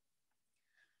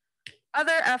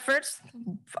 Other efforts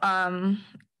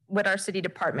with our city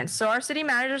departments. So our city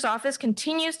manager's office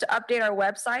continues to update our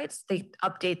websites. They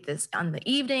update this on the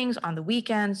evenings, on the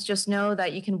weekends. Just know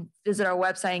that you can visit our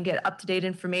website and get up-to-date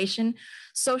information.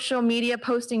 Social media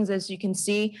postings, as you can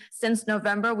see, since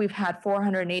November, we've had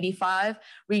 485,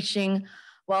 reaching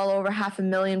well over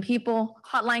 500,000 people.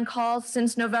 Hotline calls,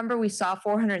 since November, we saw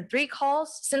 403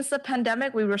 calls. Since the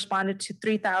pandemic, we responded to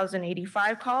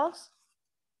 3,085 calls.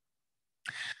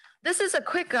 This is a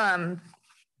quick pie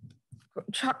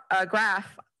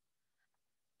graph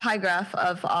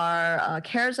of our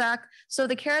CARES Act. So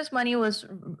the CARES money was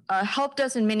helped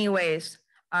us in many ways.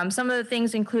 Some of the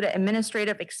things included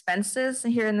administrative expenses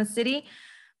here in the city,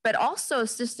 but also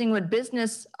assisting with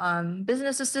business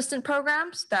assistant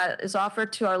programs that is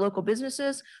offered to our local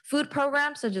businesses, food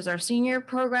programs such as our senior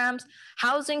programs,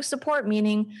 housing support,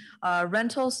 meaning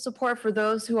rental support for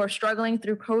those who are struggling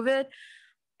through COVID,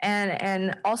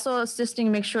 and also assisting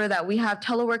to make sure that we have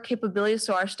telework capabilities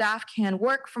so our staff can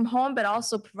work from home, but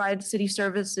also provide city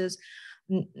services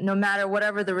no matter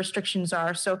whatever the restrictions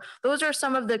are. So those are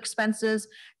some of the expenses,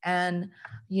 and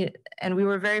we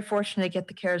were very fortunate to get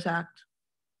the CARES Act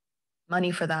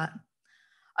money for that.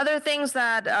 Other things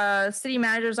that city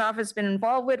manager's office has been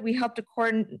involved with,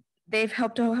 they've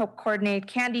helped to coordinate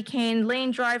candy cane,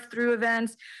 lane drive-through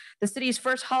events, the city's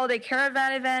first holiday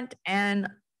caravan event, and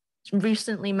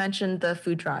recently mentioned the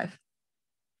food drive.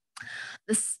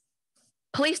 This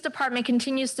police department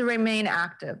continues to remain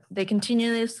active. They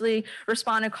continuously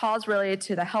respond to calls related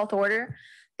to the health order.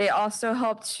 They also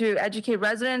help to educate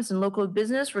residents and local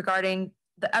business regarding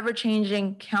the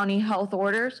ever-changing county health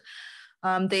orders.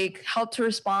 They help to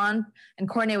respond and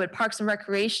coordinate with Parks and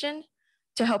Recreation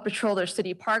to help patrol their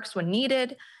city parks when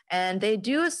needed. And they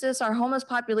do assist our homeless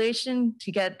population to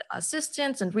get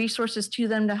assistance and resources to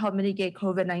them to help mitigate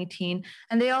COVID-19.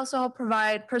 And they also help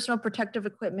provide personal protective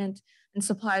equipment and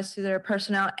supplies to their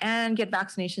personnel and get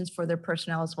vaccinations for their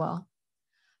personnel as well.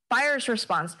 Fire's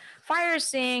response. Fire is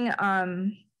seeing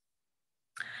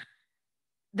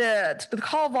the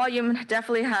call volume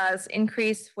definitely has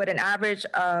increased with an average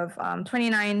of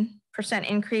 29%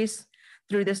 increase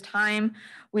through this time.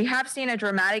 We have seen a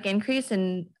dramatic increase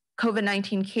in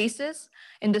COVID-19 cases.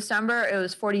 In December, it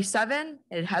was 47.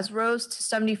 It has rose to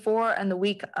 74 in the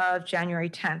week of January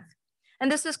 10th. And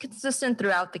this is consistent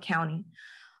throughout the county.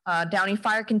 Downey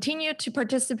Fire continued to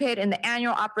participate in the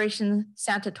annual Operation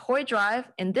Santa Toy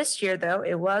Drive. And this year, though,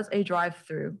 it was a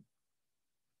drive-through.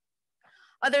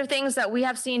 Other things that we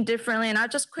have seen differently, and I'll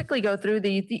just quickly go through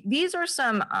these are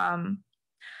some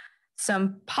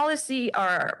policy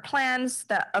or plans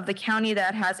of the county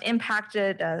that has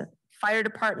impacted fire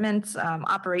department's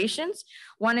operations.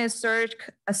 One is surge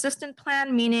assistant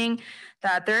plan, meaning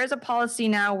that there is a policy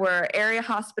now where area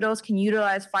hospitals can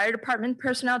utilize fire department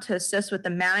personnel to assist with the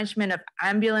management of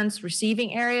ambulance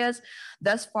receiving areas.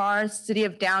 Thus far, City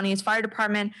of Downey's fire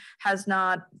department has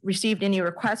not received any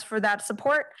requests for that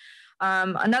support.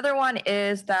 Another one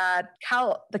is that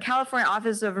the California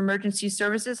Office of Emergency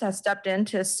Services has stepped in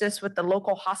to assist with the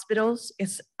local hospitals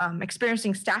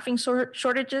experiencing staffing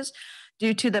shortages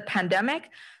due to the pandemic.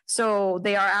 So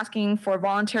they are asking for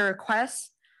volunteer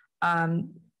requests.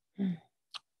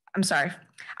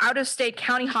 Out-of-state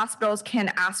county hospitals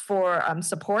can ask for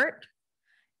support.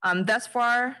 Thus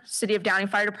far, City of Downey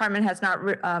Fire Department has not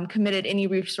committed any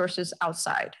resources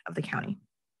outside of the county.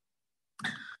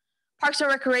 Parks and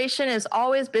Recreation is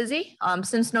always busy.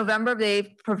 Since November,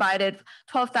 they've provided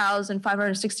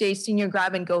 12,568 senior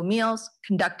grab and go meals,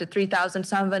 conducted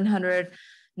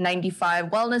 3,795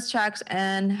 wellness checks,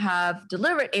 and have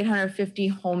delivered 850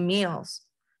 home meals.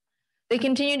 They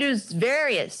continue to do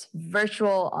various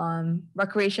virtual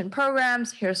recreation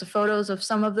programs. Here's the photos of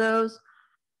some of those.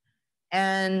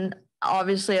 And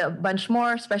obviously a bunch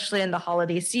more, especially in the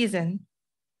holiday season.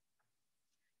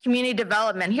 Community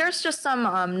development. Here's just some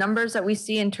numbers that we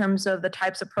see in terms of the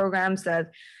types of programs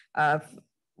that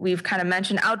we've kind of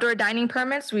mentioned. Outdoor dining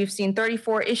permits, we've seen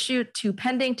 34 issued to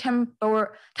pending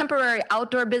temporary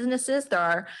outdoor businesses. There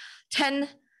are 10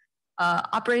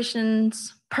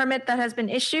 operations permit that has been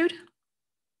issued.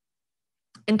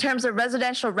 In terms of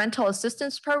residential rental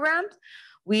assistance programs,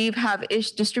 we have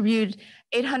distributed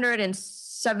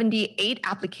 878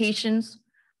 applications,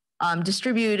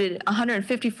 distributed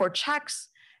 154 checks,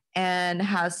 and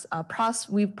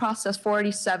we've processed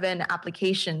 47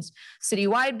 applications.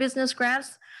 Citywide business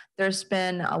grants, there's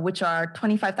been, which are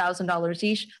 $25,000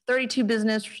 each, 32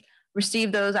 business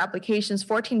received those applications,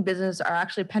 14 business are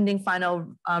actually pending final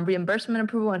reimbursement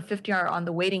approval, and 50 are on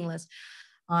the waiting list.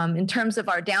 In terms of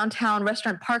our downtown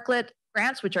restaurant parklet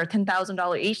grants, which are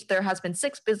 $10,000 each, there has been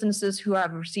 6 businesses who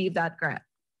have received that grant.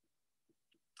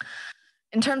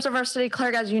 In terms of our city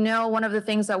clerk, as you know, one of the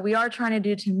things that we are trying to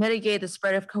do to mitigate the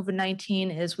spread of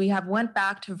COVID-19 is we have went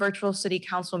back to virtual city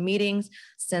council meetings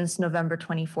since November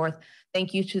 24th.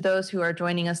 Thank you to those who are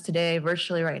joining us today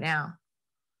virtually right now.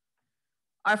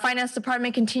 Our finance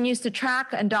department continues to track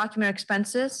and document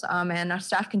expenses, and our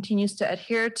staff continues to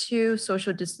adhere to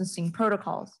social distancing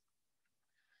protocols.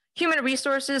 Human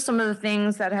resources, some of the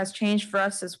things that has changed for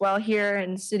us as well here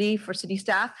in the city for city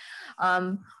staff.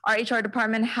 Our HR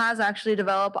department has actually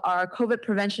developed our COVID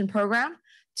prevention program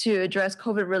to address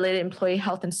COVID-related employee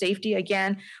health and safety.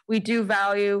 Again, we do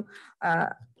value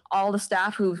all the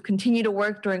staff who continue to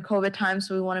work during COVID times,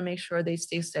 so we want to make sure they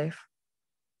stay safe.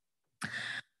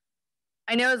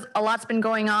 I know a lot's been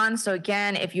going on, so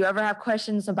again, if you ever have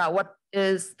questions about what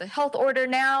is the health order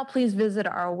now, please visit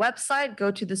our website,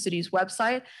 go to the city's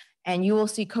website, and you will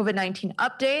see COVID-19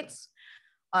 updates.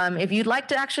 If you'd like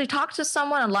to actually talk to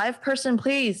someone, a live person,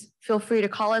 please feel free to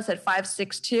call us at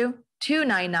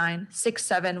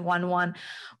 562-299-6711.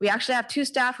 We actually have 2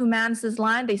 staff who mans this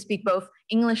line. They speak both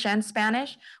English and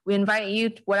Spanish. We invite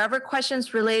you, whatever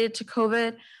questions related to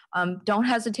COVID, don't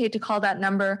hesitate to call that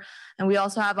number. And we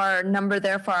also have our number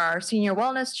there for our senior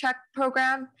wellness check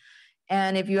program.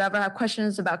 And if you ever have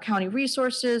questions about county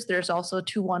resources, there's also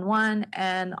 211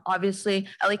 and obviously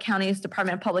LA County's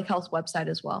Department of Public Health website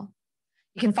as well.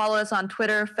 You can follow us on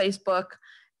Twitter, Facebook,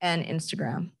 and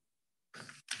Instagram.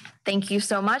 Thank you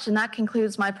so much. And that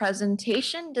concludes my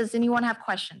presentation. Does anyone have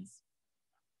questions?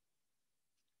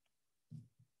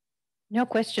 No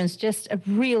questions, just a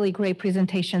really great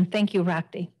presentation. Thank you,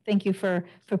 Rakti. Thank you for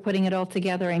putting it all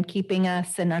together and keeping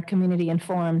us and our community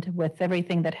informed with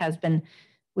everything that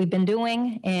we've been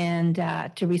doing and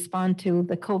to respond to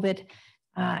the COVID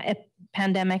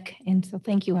pandemic. And so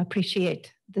thank you, I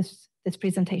appreciate this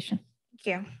presentation.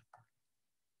 Thank you.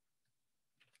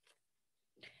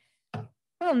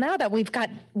 Well, now that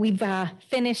we've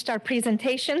finished our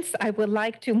presentations, I would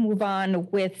like to move on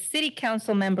with City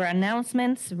Council member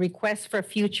announcements, requests for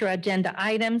future agenda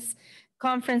items,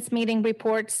 conference meeting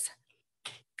reports,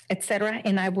 etc.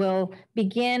 And I will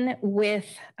begin with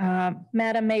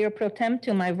Madam Mayor Pro Tem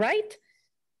to my right.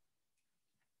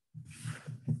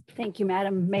 Thank you,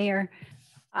 Madam Mayor.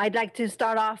 I'd like to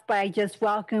start off by just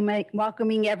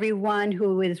welcoming everyone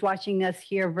who is watching us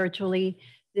here virtually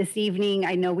this evening.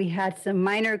 I know we had some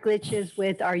minor glitches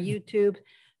with our YouTube,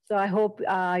 so I hope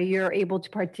you're able to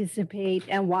participate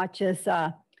and watch us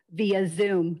via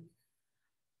Zoom.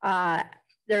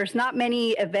 There's not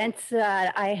many events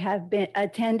that I have been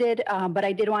attended, but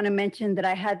I did want to mention that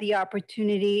I had the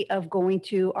opportunity of going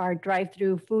to our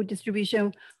drive-through food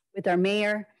distribution with our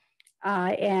mayor.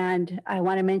 And I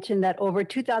want to mention that over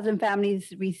 2,000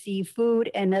 families receive food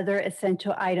and other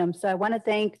essential items. So I want to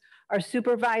thank our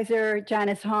supervisor,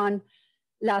 Janice Hahn,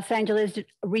 Los Angeles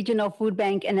Regional Food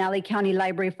Bank, and LA County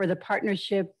Library for the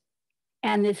partnership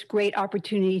and this great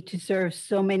opportunity to serve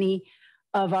so many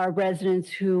of our residents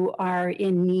who are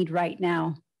in need right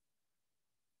now.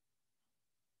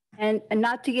 And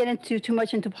not to get into too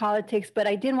much into politics, but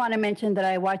I did want to mention that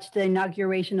I watched the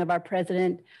inauguration of our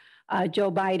president,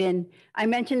 Joe Biden. I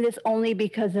mention this only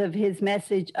because of his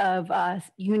message of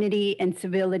unity and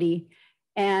civility.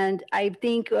 And I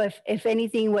think if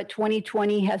anything, what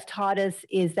 2020 has taught us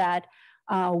is that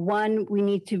one, we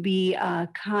need to be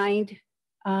kind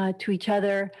to each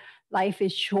other. Life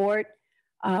is short.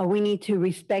 We need to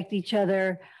respect each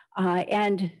other.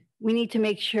 And we need to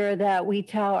make sure that we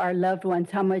tell our loved ones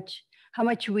how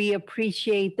much we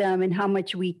appreciate them and how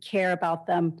much we care about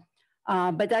them.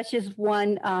 But that's just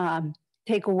one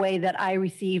takeaway that I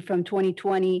received from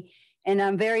 2020. And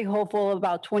I'm very hopeful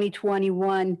about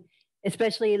 2021,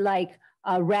 especially like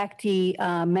Rakti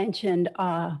mentioned,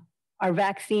 our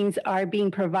vaccines are being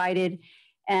provided,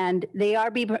 and they are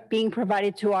being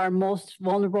provided to our most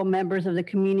vulnerable members of the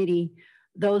community,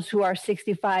 those who are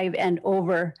 65 and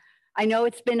over. I know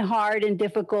it's been hard and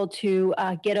difficult to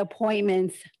get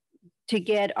appointments to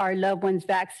get our loved ones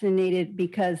vaccinated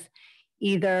because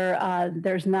either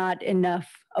there's not enough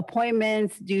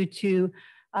appointments due to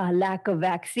lack of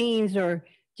vaccines or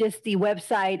just the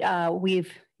website.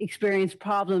 We've experienced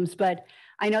problems, but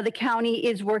I know the county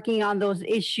is working on those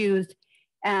issues,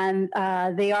 and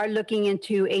they are looking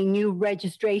into a new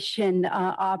registration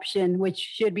option, which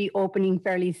should be opening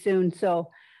fairly soon. So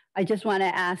I just want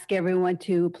to ask everyone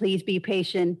to please be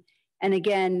patient. And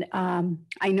again,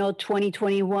 I know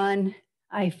 2021,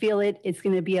 I feel it's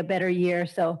going to be a better year.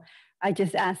 So I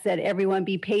just ask that everyone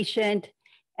be patient.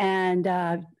 And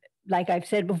like I've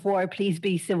said before, please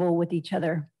be civil with each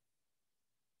other.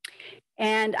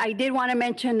 And I did want to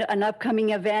mention an upcoming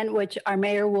event, which our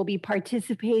mayor will be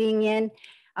participating in.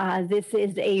 This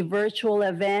is a virtual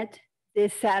event.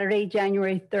 This Saturday,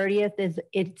 January 30th,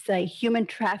 it's a human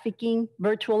trafficking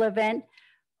virtual event,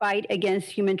 Fight Against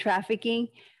Human Trafficking.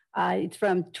 It's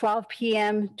from 12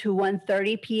 p.m. to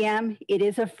 1:30 p.m. It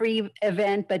is a free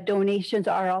event, but donations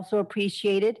are also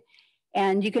appreciated.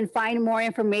 And you can find more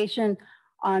information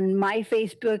on my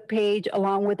Facebook page,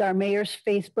 along with our mayor's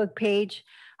Facebook page.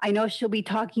 I know she'll be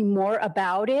talking more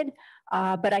about it,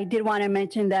 but I did want to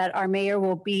mention that our mayor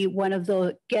will be one of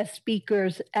the guest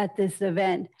speakers at this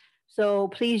event. So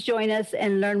please join us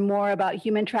and learn more about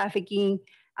human trafficking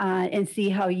and see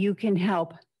how you can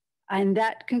help. And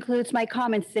that concludes my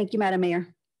comments. Thank you, Madam Mayor.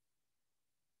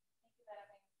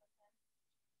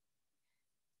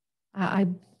 I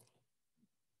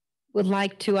would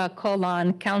like to call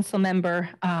on Council Member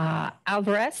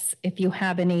Alvarez if you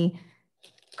have any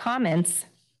comments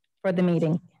for the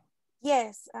meeting.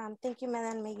 Yes, thank you,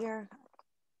 Madam Mayor.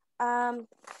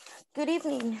 Good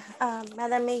evening,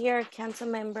 Madam Mayor, council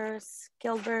members,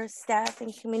 Gilbert, staff,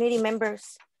 and community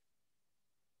members.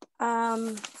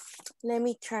 Let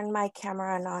me turn my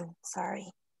camera on,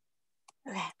 sorry.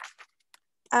 Okay.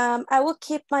 I will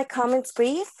keep my comments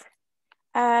brief.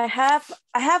 I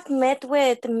have met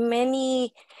with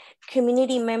many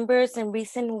community members in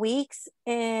recent weeks,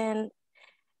 and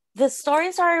the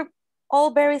stories are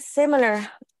all very similar.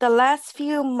 The last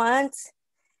few months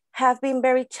have been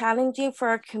very challenging for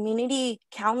our community.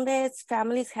 Countless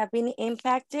families have been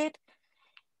impacted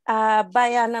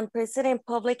by an unprecedented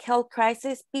public health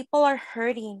crisis. People are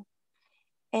hurting.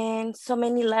 and so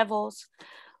many levels.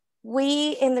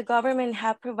 We in the government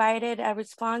have provided a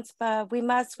response, but we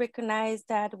must recognize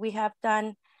that we have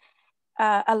done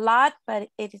a lot, but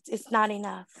it's not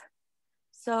enough.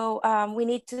 So we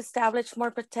need to establish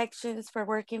more protections for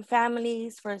working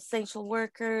families, for essential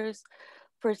workers,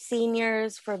 for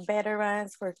seniors, for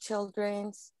veterans, for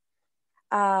children,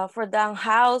 for the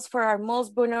unhoused, for our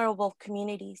most vulnerable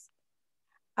communities.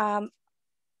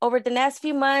 Over the next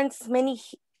few months, many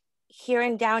here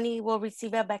in Downey will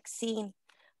receive a vaccine,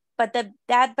 but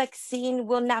that vaccine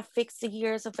will not fix the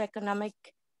years of economic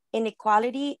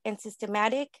inequality and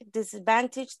systematic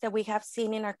disadvantage that we have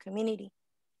seen in our community.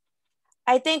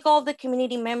 I thank all the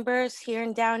community members here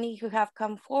in Downey who have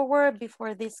come forward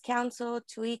before this council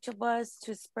to each of us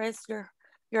to express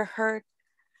your hurt.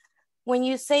 When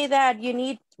you say that you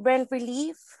need rent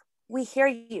relief, we hear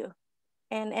you,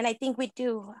 and I think we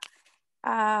do.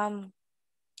 When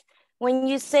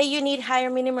you say you need higher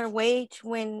minimum wage,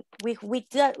 when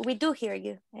we do hear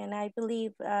you, and I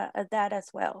believe that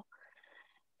as well.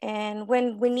 And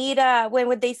when we need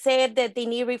when they say that they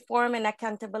need reform and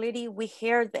accountability, we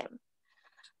hear them.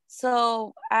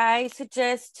 So I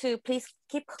suggest to please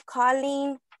keep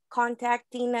calling,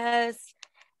 contacting us.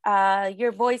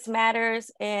 Your voice matters,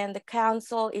 and the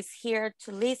council is here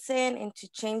to listen and to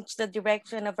change the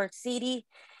direction of our city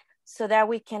so that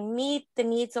we can meet the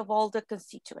needs of all the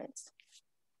constituents.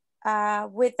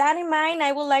 With that in mind,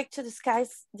 I would like to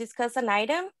discuss an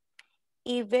item.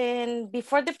 Even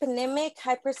before the pandemic,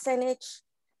 high percentage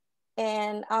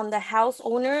and on the house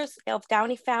owners of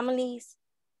Downey families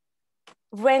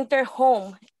rent their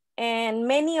home, and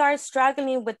many are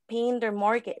struggling with paying their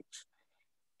mortgage.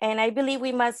 And I believe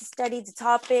we must study the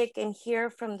topic and hear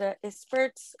from the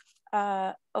experts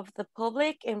of the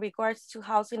public in regards to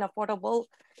housing affordable.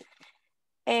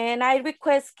 And I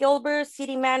request Gilbert,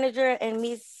 City Manager, and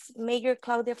Ms. Mayor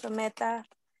Claudia Frometa,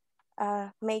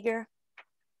 Mayor,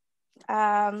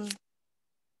 that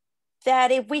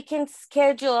if we can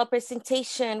schedule a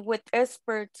presentation with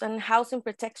experts on housing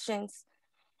protections,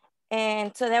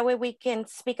 and so that way we can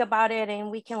speak about it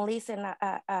and we can listen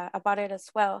about it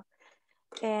as well.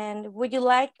 And would you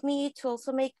like me to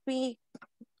also make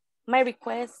my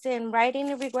request in writing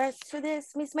in regards to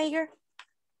this, Ms. Mayor?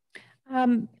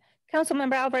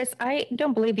 Councilmember Alvarez, I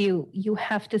don't believe you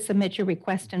have to submit your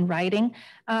request in writing.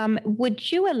 Would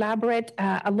you elaborate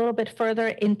a little bit further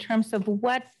in terms of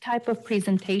what type of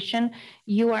presentation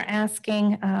you are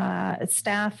asking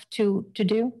staff to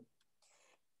do?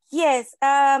 Yes,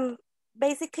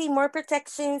 basically more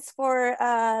protections for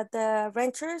the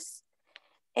renters,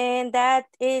 and that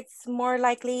it's more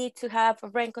likely to have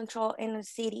rent control in the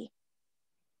city.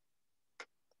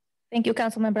 Thank you,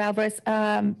 Councilmember Alvarez.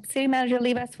 City Manager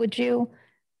Livas, would you?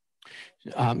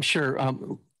 Sure.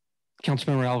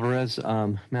 Councilmember Alvarez,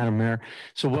 Madam Mayor.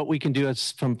 So what we can do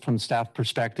is from staff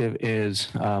perspective is,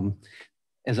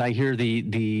 as I hear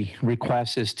the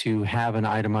request is to have an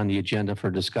item on the agenda for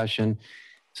discussion.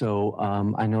 So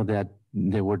I know that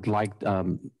they would like,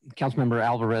 Councilmember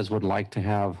Alvarez would like to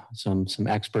have some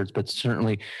experts, but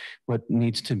certainly what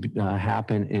needs to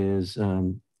happen is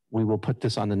we will put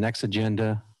this on the next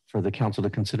agenda for the council to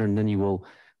consider, and then you will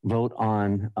vote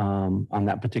on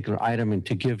that particular item and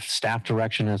to give staff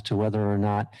direction as to whether or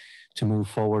not to move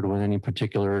forward with any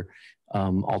particular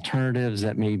alternatives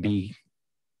that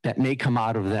may come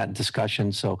out of that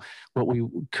discussion. So what we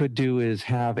could do is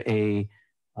have a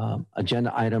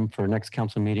agenda item for next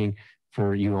council meeting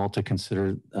for you all to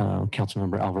consider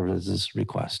Councilmember Alvarez's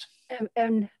request.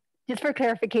 And just for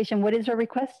clarification, what is your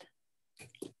request?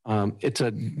 It's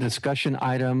a discussion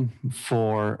item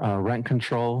for rent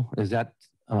control. Is that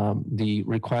the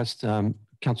request,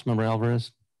 Councilmember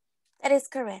Alvarez? That is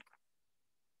correct.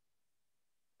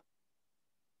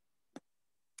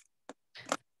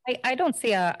 I don't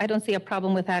see a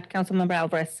problem with that, Councilmember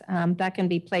Alvarez. That can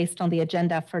be placed on the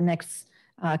agenda for next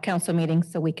council meeting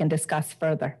so we can discuss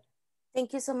further.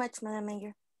 Thank you so much, Madam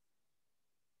Mayor.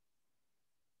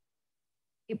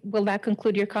 Will that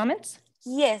conclude your comments?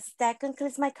 Yes, that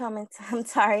concludes my comments. I'm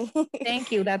sorry.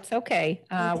 Thank you. That's okay.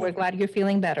 We're glad you're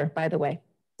feeling better, by the way.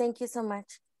 Thank you so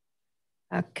much.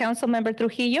 Councilmember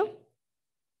Trujillo.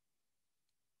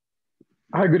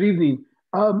 Hi, good evening.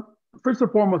 First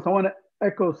and foremost, I want to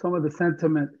echo some of the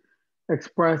sentiment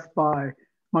expressed by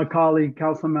my colleague,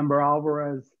 Councilmember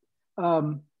Alvarez.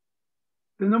 The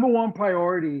number one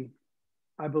priority,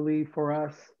 I believe, for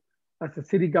us as a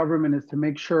city government is to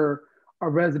make sure our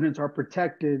residents are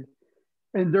protected.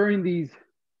 And during these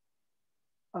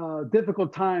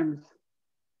difficult times,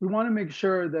 we want to make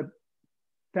sure that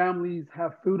families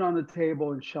have food on the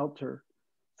table and shelter.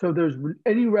 So if there's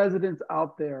any residents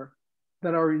out there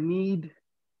that are in need,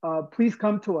 please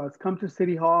come to us. Come to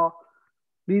City Hall.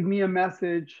 Leave me a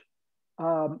message.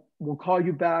 We'll call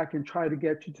you back and try to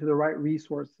get you to the right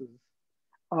resources.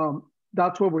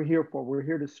 That's what we're here for. We're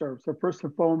here to serve. So first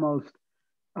and foremost,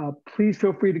 please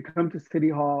feel free to come to City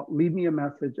Hall. Leave me a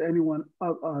message, anyone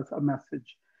of us a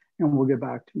message, and we'll get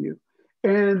back to you.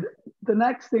 And the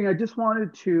next thing, I just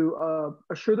wanted to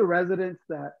assure the residents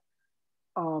that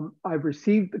I've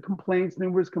received the complaints,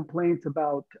 numerous complaints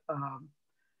about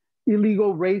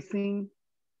illegal racing,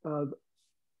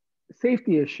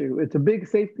 safety issue. It's a big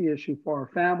safety issue for our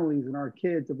families and our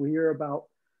kids. If we hear about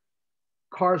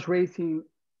cars racing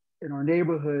in our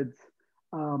neighborhoods,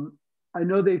 I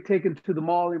know they've taken to the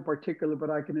mall in particular, but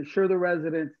I can assure the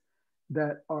residents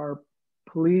that our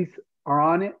police are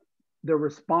on it. They're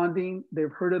responding.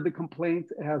 They've heard of the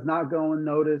complaints. It has not gone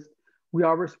unnoticed. We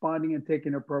are responding and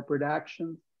taking appropriate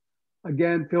actions.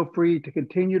 Again, feel free to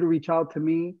continue to reach out to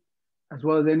me, as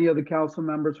well as any other council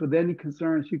members with any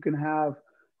concerns you can have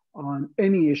on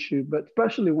any issue, but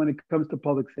especially when it comes to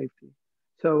public safety.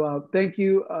 So thank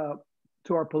you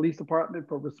to our police department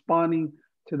for responding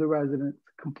to the residents'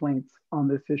 complaints on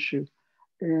this issue.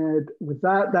 And with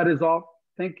that, that is all.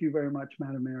 Thank you very much,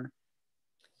 Madam Mayor.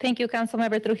 Thank you,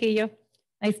 Councilmember Trujillo.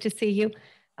 Nice to see you.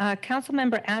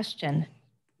 Councilmember Ashton.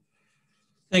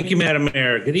 Thank you, Madam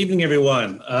Mayor. Good evening,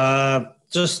 everyone.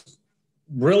 Just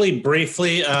really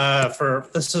briefly,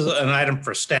 this is an item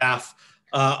for staff.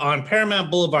 On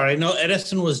Paramount Boulevard, I know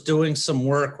Edison was doing some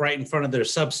work right in front of their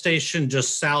substation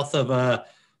just south of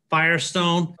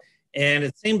Firestone. And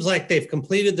it seems like they've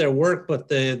completed their work, but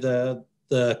the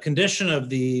condition of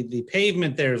the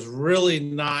pavement there is really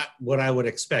not what I would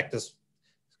expect,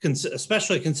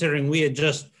 especially considering we had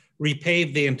just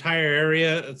repaved the entire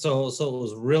area. So it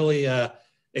was really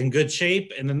in good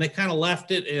shape. And then they kind of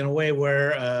left it in a way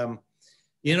where,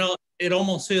 you know, it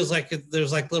almost feels like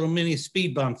there's like little mini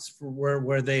speed bumps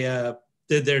where they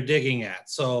did their digging at.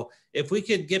 So if we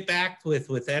could get back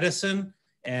with Edison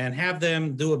and have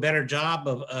them do a better job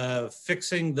of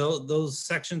fixing those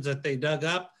sections that they dug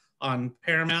up on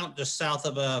Paramount, just south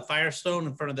of Firestone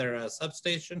in front of their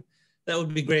substation, that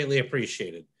would be greatly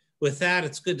appreciated. With that,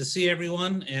 it's good to see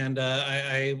everyone. And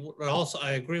I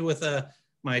agree with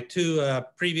my two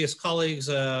previous colleagues,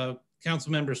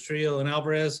 Council Members Trillo and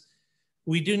Alvarez.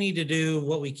 We do need to do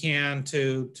what we can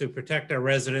to protect our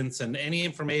residents, and any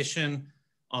information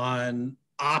on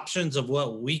options of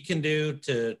what we can do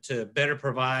to better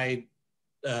provide,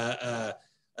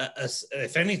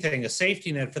 if anything, a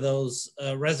safety net for those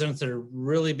residents that are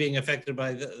really being affected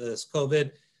by this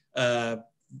COVID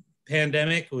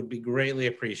pandemic would be greatly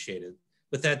appreciated.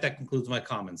 With that, that concludes my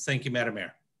comments. Thank you, Madam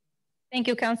Mayor. Thank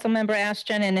you, Councilmember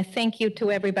Ashton, and thank you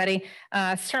to everybody.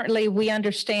 Certainly, we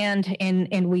understand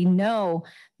and we know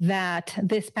that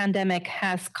this pandemic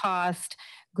has caused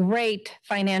great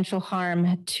financial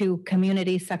harm to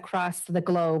communities across the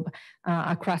globe,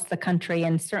 across the country,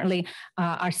 and certainly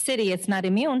our city is not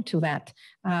immune to that.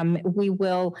 We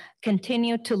will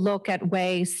continue to look at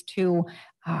ways to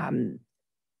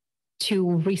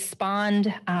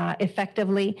respond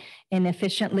effectively and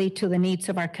efficiently to the needs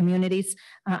of our communities,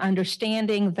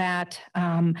 understanding that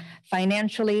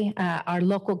financially our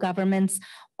local governments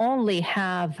only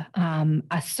have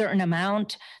a certain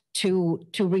amount to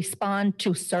respond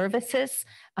to services.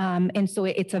 And so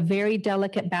it's a very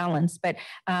delicate balance, but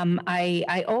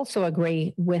I also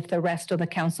agree with the rest of the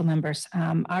council members.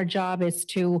 Our job is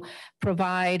to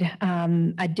provide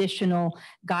additional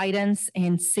guidance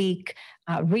and seek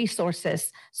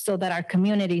resources so that our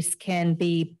communities can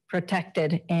be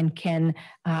protected and can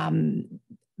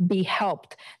be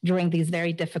helped during these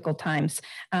very difficult times.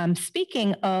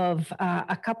 Speaking of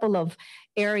a couple of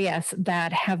areas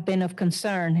that have been of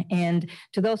concern, and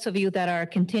to those of you that are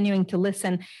continuing to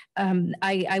listen,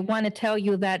 I want to tell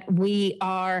you that we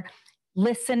are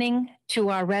listening to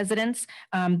our residents.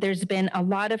 There's been a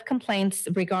lot of complaints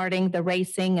regarding the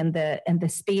racing and the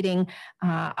speeding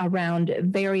around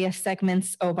various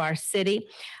segments of our city.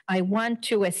 I want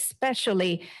to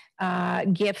especially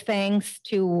give thanks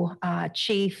to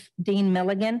Chief Dean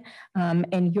Milligan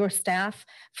and your staff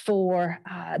for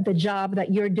the job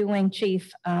that you're doing,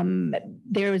 Chief.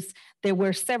 There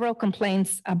were several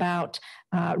complaints about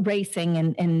racing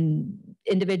and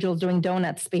individuals doing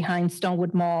donuts behind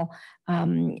Stonewood Mall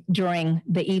during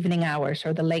the evening hours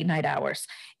or the late night hours.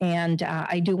 And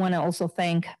I do want to also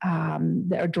thank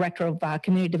the Director of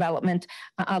Community Development,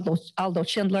 Aldo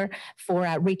Schindler, for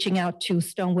reaching out to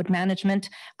Stonewood Management.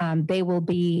 They will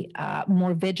be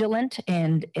more vigilant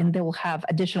and they will have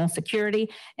additional security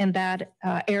in that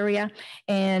area.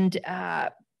 And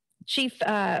Chief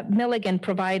Milligan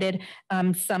provided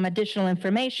some additional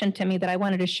information to me that I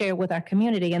wanted to share with our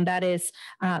community, and that is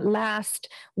last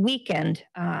weekend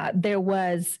there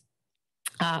was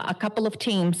a couple of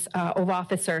teams of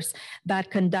officers that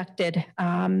conducted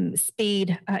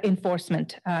speed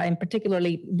enforcement, in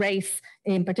particularly racing,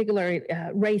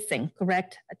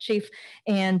 correct, Chief?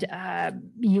 And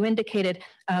you indicated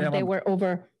there were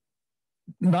over.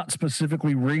 Not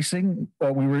specifically racing,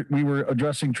 but we were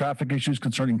addressing traffic issues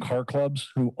concerning car clubs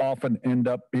who often end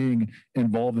up being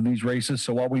involved in these races.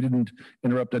 So while we didn't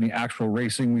interrupt any actual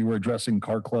racing, we were addressing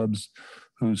car clubs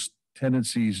whose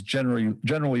tendencies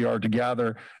generally are to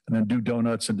gather and then do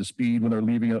donuts and to speed when they're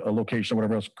leaving a location or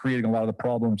whatever else, creating a lot of the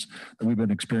problems that we've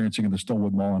been experiencing in the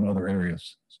Stonewood Mall and other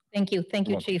areas. Thank you,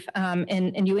 Chief.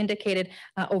 And you indicated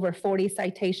over 40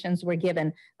 citations were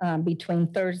given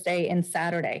between Thursday and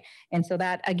Saturday. And so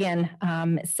that, again,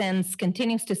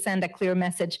 continues to send a clear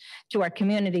message to our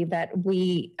community that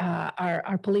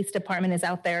our police department is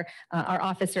out there. Our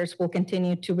officers will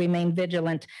continue to remain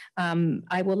vigilant.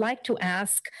 I would like to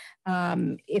ask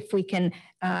if we can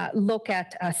look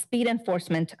at speed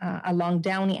enforcement along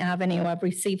Downey Avenue. I've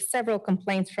received several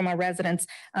complaints from our residents.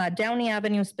 Downey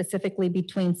Avenue, specifically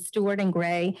between Stewart and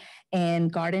Gray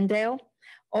and Gardendale.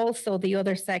 Also, the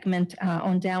other segment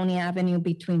on Downey Avenue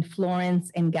between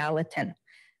Florence and Gallatin.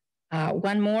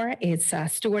 One more is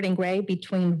Stewart and Gray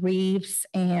between Reeves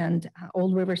and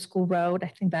Old River School Road.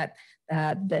 I think that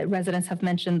the residents have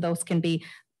mentioned those can be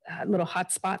little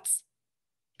hot spots.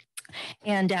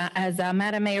 And as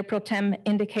Madam Mayor Pro Tem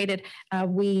indicated,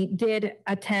 we did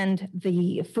attend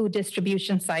the food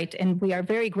distribution site, and we are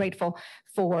very grateful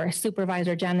for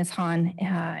Supervisor Janice Hahn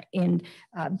in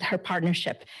her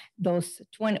partnership. Those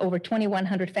over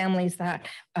 2,100 families that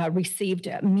received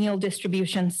meal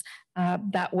distributions.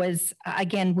 That was,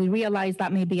 again, we realize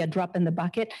that may be a drop in the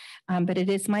bucket, but it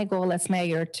is my goal as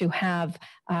mayor to have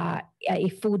a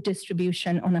food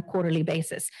distribution on a quarterly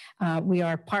basis. We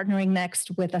are partnering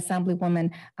next with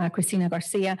Assemblywoman Cristina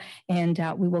Garcia, and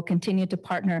we will continue to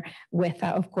partner with,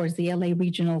 of course, the LA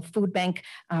Regional Food Bank.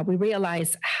 We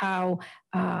realize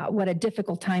what a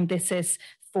difficult time this is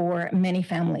for many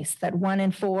families, that 1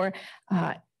 in 4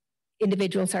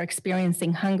 individuals are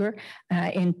experiencing hunger,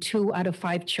 and 2 out of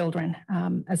 5 children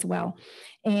as well.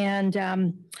 And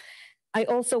I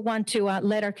also want to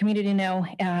let our community know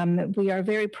we are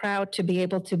very proud to be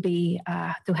able to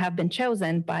have been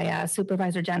chosen by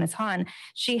Supervisor Janice Hahn.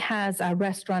 She has a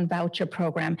restaurant voucher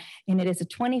program, and it is a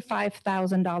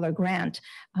 $25,000 grant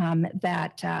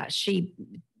that she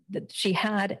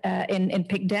had in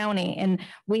Pick Downey, and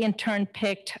we in turn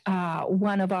picked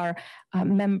one of our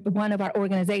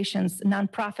organizations,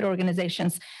 nonprofit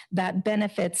organizations that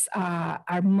benefits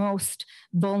our most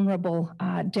vulnerable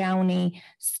Downey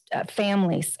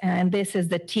families, and this is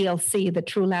the TLC, the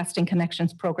True Lasting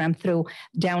Connections program through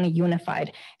Downey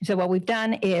Unified. So what we've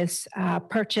done is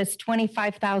purchase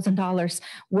 $25,000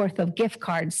 worth of gift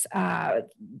cards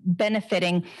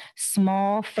benefiting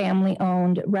small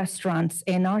family-owned restaurants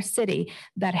in our city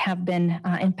that have been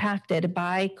impacted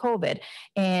by COVID.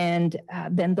 And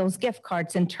then those gift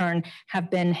cards in turn have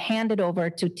been handed over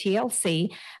to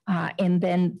TLC, and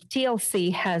then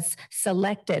TLC has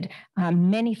selected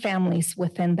many families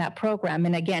within that program.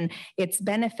 And again, it's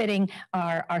benefiting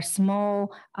our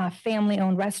small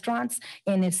family-owned restaurants,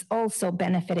 and it's also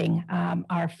benefiting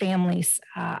our families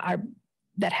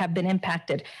that have been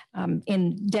impacted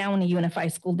in Downey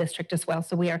Unified School District as well.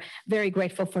 So we are very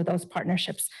grateful for those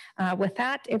partnerships. With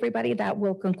that, everybody, that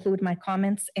will conclude my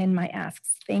comments and my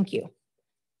asks. Thank you.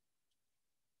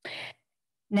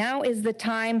 Now is the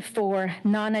time for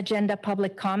non-agenda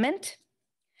public comment.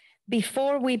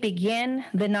 Before we begin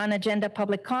the non-agenda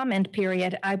public comment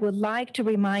period, I would like to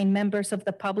remind members of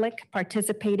the public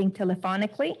participating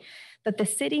telephonically that the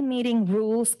city meeting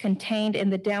rules contained in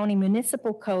the Downey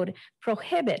Municipal Code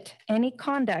prohibit any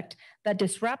conduct that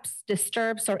disrupts,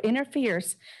 disturbs, or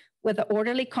interferes with the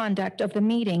orderly conduct of the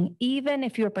meeting, even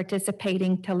if you're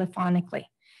participating telephonically.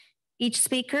 Each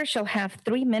speaker shall have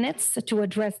 3 minutes to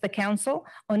address the council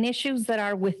on issues that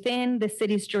are within the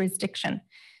city's jurisdiction.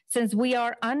 Since we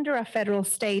are under a federal,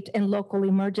 state, and local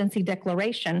emergency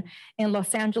declaration in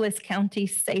Los Angeles County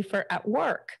Safer at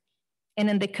Work, and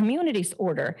in the community's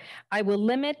order, I will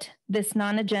limit this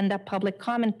non-agenda public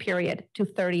comment period to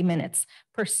 30 minutes,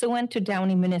 pursuant to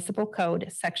Downey Municipal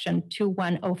Code, Section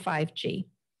 2105G.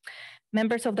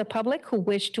 Members of the public who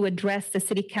wish to address the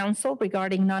City Council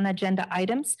regarding non-agenda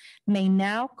items may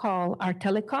now call our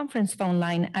teleconference phone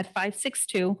line at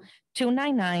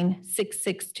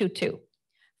 562-299-6622.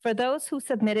 For those who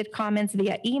submitted comments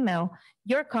via email,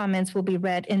 your comments will be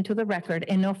read into the record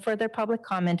and no further public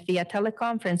comment via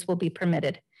teleconference will be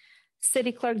permitted.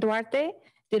 City Clerk Duarte,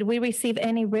 did we receive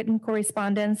any written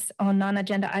correspondence on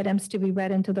non-agenda items to be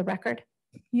read into the record?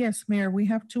 Yes, Mayor, we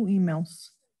have 2 emails.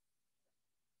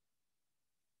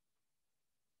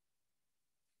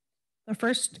 The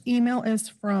first email is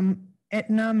from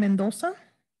Etna Mendoza.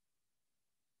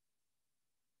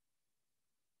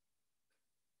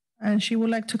 And she would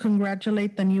like to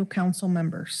congratulate the new council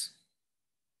members.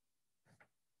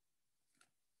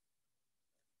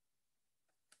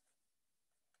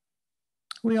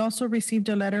 We also received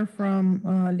a letter from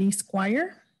Lee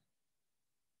Squire.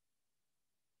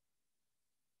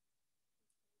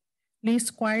 Lee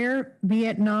Squire,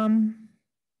 Vietnam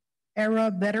era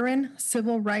veteran,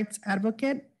 civil rights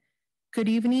advocate. Good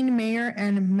evening, Mayor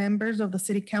and members of the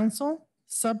City Council.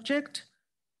 Subject,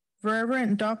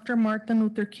 Reverend Dr. Martin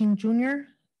Luther King Jr.,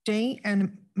 Day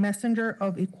and Messenger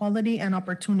of Equality and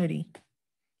Opportunity.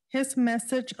 His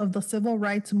message of the civil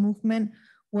rights movement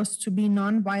was to be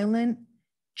nonviolent,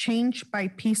 changed by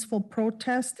peaceful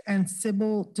protest and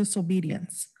civil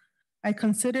disobedience. I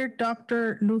consider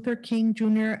Dr. Luther King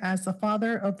Jr. as the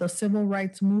father of the civil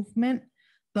rights movement,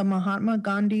 the Mahatma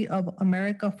Gandhi of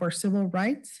America for civil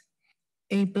rights,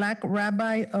 a Black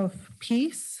rabbi of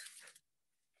peace.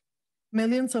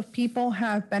 Millions of people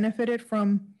have benefited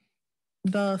from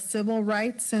the civil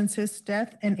rights since his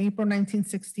death in April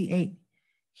 1968.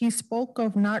 He spoke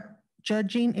of not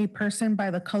judging a person by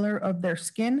the color of their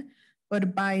skin,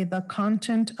 but by the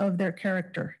content of their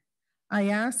character. I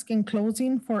ask in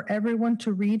closing for everyone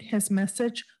to read his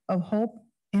message of hope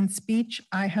in speech,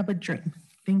 I Have a Dream.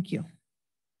 Thank you.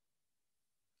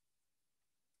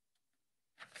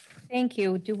 Thank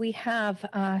you. Do we have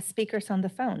speakers on the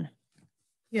phone?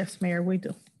 Yes, Mayor, we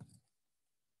do.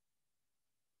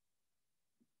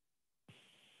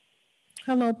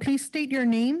 Hello, please state your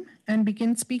name and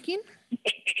begin speaking.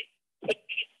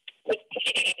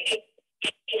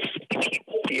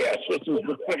 Yes, this is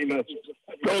the famous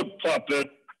goat puppet,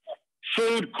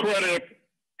 food critic,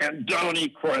 and Downey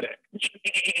critic.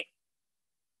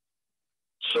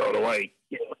 So do I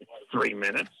get 3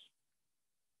 minutes?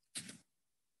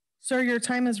 Sir, your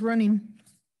time is running.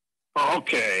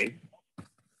 Okay.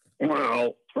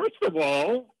 Well, first of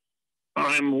all,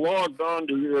 I'm logged on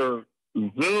to your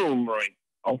Zoom right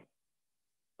now.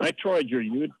 I tried your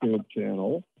YouTube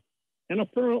channel, and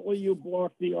apparently you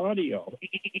blocked the audio.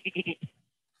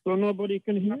 So nobody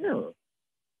can hear.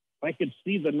 I could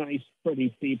see the nice, pretty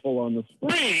people on the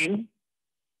screen,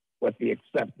 with the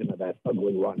exception of that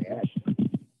ugly Ron Ashton.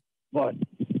 But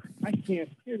I can't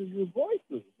hear your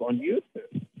voices on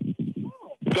YouTube.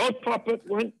 Oh, Goat Puppet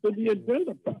went to the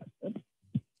agenda packet.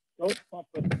 Goat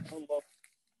Puppet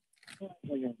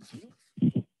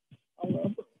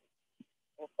however,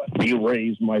 you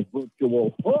raise my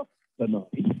virtual hook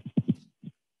tonight.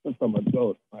 Since I'm a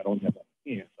goat, I don't have a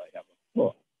hand, I have a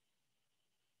hook.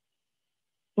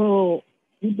 So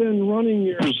you've been running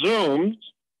your Zooms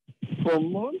for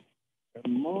months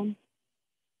and months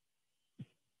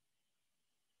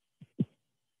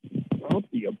without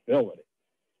the ability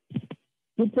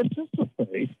to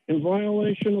participate in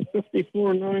violation of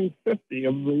 54.950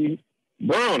 of the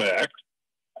Brown Act.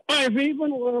 I've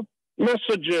even left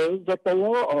messages at the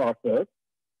law office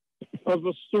of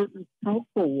a certain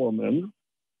councilwoman.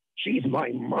 She's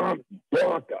my mom,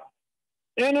 Blanca.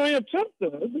 And I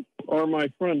attempted, or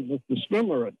my friend Mr.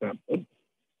 Schindler attempted,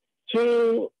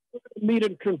 to meet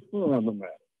and confer on the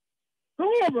matter.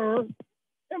 However,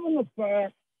 given the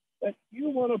fact that you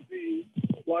want to be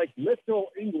like Mitchell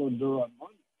Englander on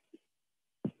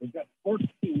Monday, we got 14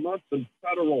 months in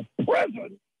federal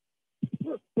prison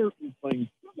for certain things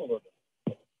similar to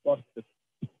this. But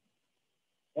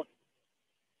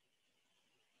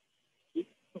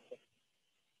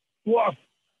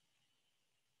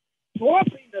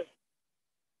fluffiness.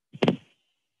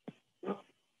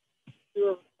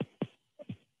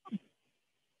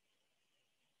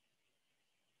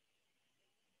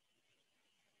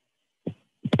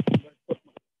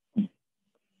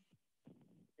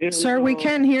 Sir, we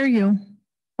can't hear you.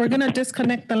 We're going to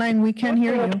disconnect the line. We can't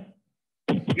hear you.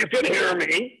 You can hear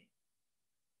me.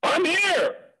 I'm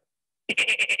here.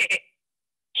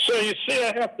 So you see,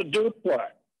 I have to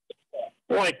duplex.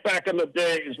 Like back in the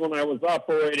days when I was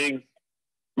operating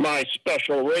my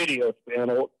special radio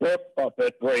channel, Goat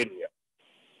Puppet Radio.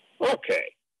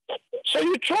 Okay. So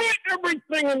you try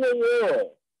everything in the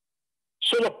world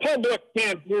so the public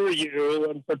can't hear you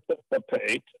and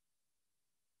participate.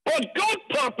 But Goat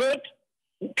Puppet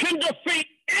can defeat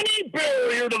any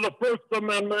barrier to the First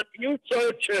Amendment you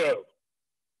so choose.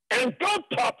 And Good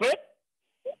Puppet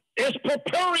is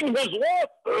preparing his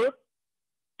lawsuit,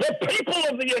 the people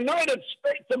of the United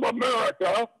States of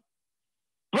America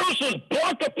versus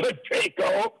Blanca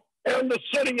Pacheco and the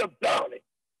city of Downey.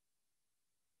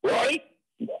 Right?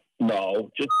 No,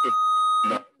 just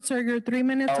no. Sir, your 3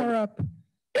 minutes are up.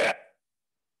 Yeah.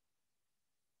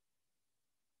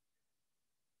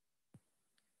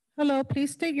 Hello,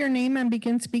 please state your name and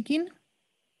begin speaking.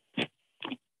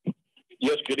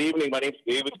 Yes, good evening. My name is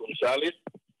David Gonzalez.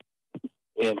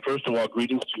 And first of all,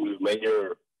 greetings to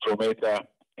Mayor Prometa,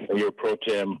 Mayor Pro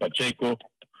Tem Pacheco,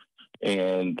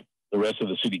 and the rest of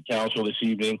the City Council this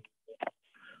evening.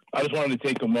 I just wanted to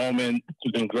take a moment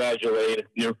to congratulate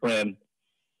dear friend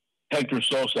Hector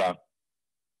Sosa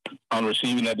on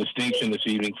receiving that distinction this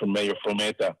evening from Mayor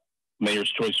Prometa,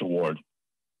 Mayor's Choice Award.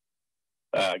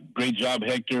 Great job,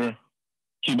 Hector.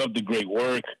 Keep up the great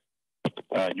work.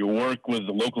 Your work with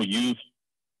the local youth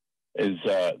is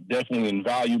definitely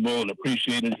invaluable and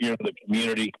appreciated here in the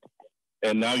community.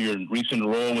 And now your recent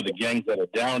role with the gangs out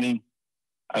of Downey,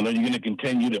 I know you're going to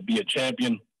continue to be a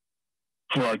champion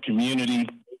for our community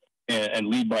and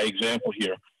lead by example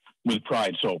here with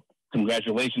pride. So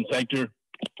congratulations, Hector.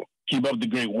 Keep up the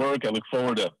great work. I look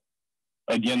forward to,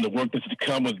 again, the work that's to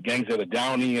come with gangs out of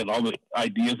Downey and all the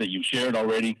ideas that you shared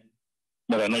already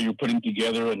that I know you're putting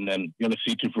together and then going to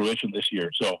see to fruition this year.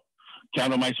 So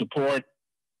count on my support.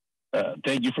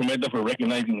 Thank you, Prometa, for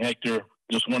recognizing Hector,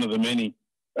 just one of the many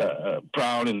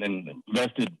proud and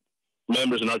invested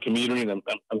members in our community, and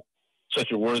I'm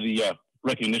such a worthy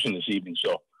recognition this evening.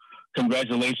 So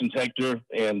congratulations, Hector,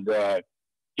 and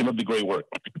keep up the great work.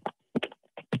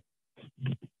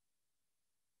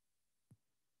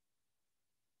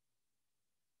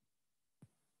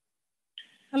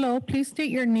 Hello, please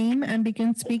state your name and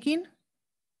begin speaking.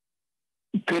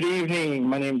 Good evening.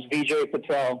 My name is Vijay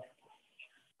Patel.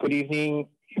 Good evening,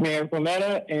 Mayor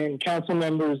Prometa and council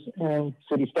members and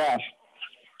city staff.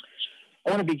 I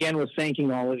want to begin with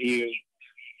thanking all of you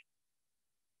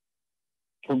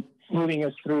for moving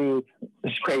us through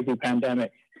this crazy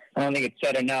pandemic. I don't think it's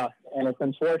said enough, and it's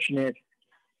unfortunate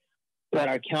that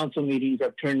our council meetings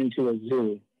have turned into a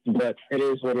zoo, but it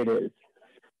is what it is.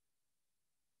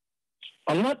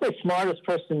 I'm not the smartest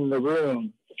person in the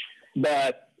room,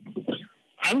 but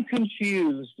I'm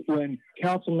confused when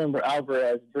Councilmember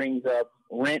Alvarez brings up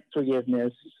rent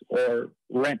forgiveness or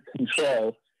rent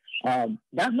control.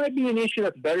 That might be an issue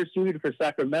that's better suited for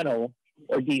Sacramento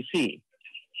or DC.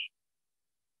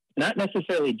 Not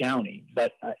necessarily Downey,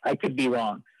 but I could be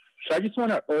wrong. So I just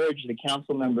want to urge the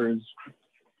council members,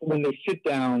 when they sit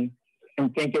down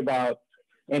and think about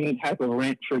any type of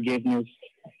rent forgiveness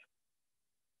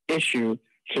issue,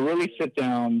 to really sit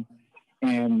down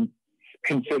and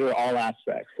consider all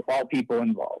aspects, all people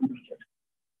involved.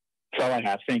 That's all I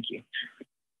have. Thank you.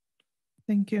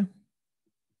 Thank you.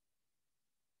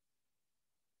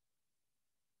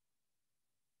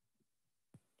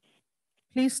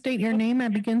 Please state your name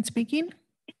and begin speaking.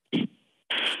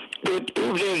 Good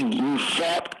evening, you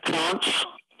fat cunts.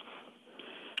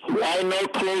 Why no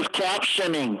closed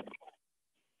captioning?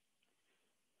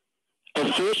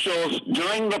 Officials,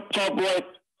 during the public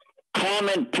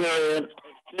comment period,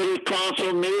 city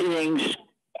council meetings,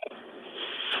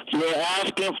 you're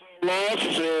asking for a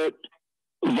lawsuit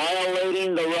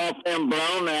violating the Ralph M.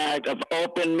 Brown Act of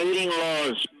open meeting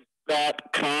laws,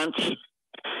 fat cunts.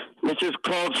 This is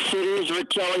called City's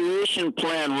Retaliation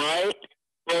Plan, right?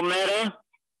 Prometa?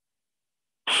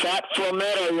 Fat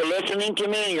Prometa, are you listening to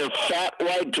me in your fat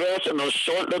white dress and those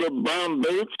short little brown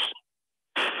boots?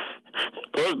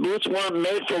 Those boots weren't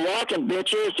made for walking,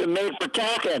 bitches. They're made for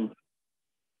talking.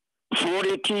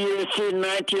 42 USC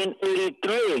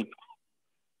 1983.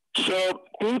 So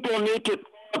people need to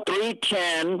call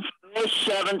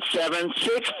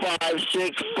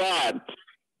 310-477-6565.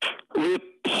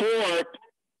 Report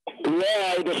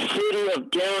why the city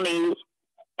of Downey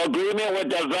agreement with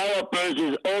developers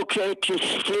is okay to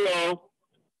steal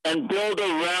and build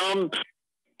around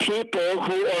people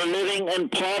who are living in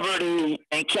poverty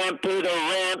and can't pay the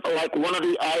rent, like one of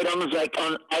the items, like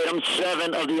on item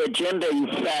 7 of the agenda, you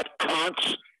fat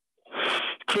cunts.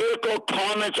 Critical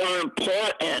comments are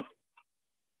important.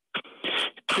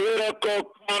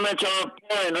 Critical comments are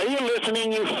important. Are you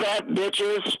listening, you fat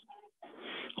bitches?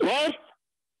 What?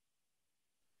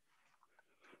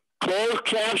 Closed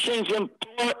captions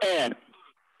important.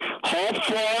 How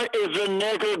far is the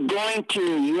nigger going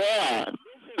to? Yeah.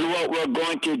 This is what we're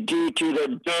going to do to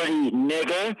the dirty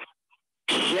nigger.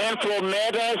 Send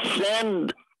Prometa,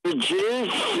 send the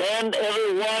Jews, send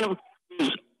everyone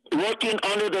who's working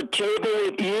under the table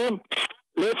with you.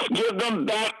 Let's give them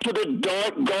back to the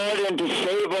dark garden to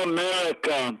save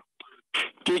America.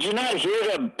 Did you not hear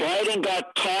that Biden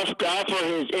got tossed out for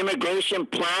his immigration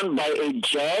plan by a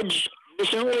judge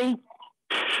recently?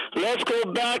 Let's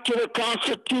go back to the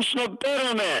constitutional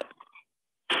betterment.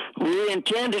 We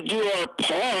intend to do our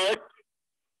part.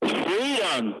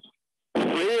 Freedom.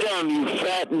 Freedom, you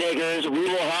fat niggers. We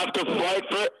will have to fight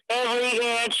for every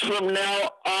inch from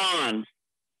now on.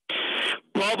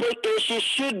 Public issues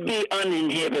should be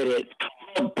uninhibited,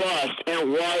 robust,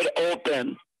 and wide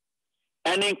open,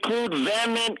 and include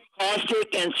vehement,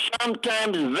 caustic, and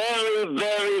sometimes very,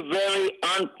 very, very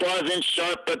unpleasant,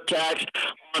 sharp attacks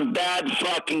on bad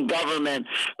fucking government,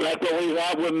 like what we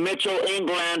have with Mitchell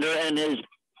Englander and his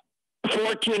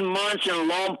 14 months in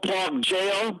Lone Park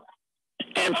jail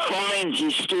and fines, you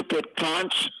stupid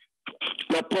cunts.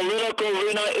 The political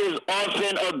arena is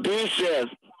often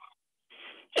abusive,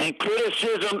 and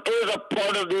criticism is a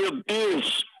part of the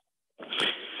abuse.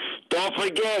 Don't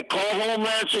forget, call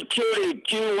Homeland Security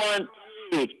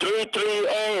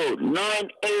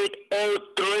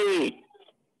 213-330-9803.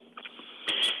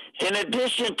 In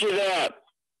addition to that,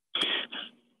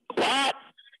 what?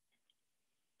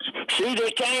 See,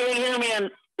 they can't even hear me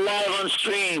live on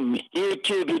stream.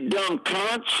 YouTube, you dumb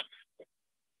cunts.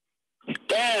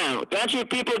 Damn, don't you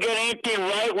people get anything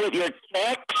right with your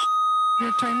text?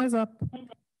 Your time is up.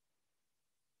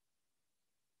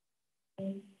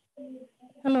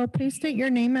 Hello, please state your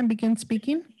name and begin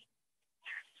speaking.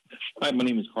 Hi, my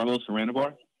name is Carlos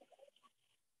Arandabar.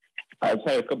 I just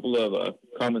had a couple of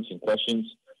comments and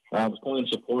questions. I was calling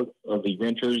in support of the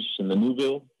renters in the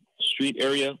Newville Street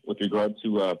area with regard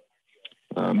to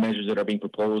measures that are being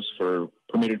proposed for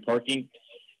permitted parking.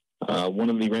 One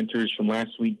of the renters from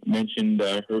last week mentioned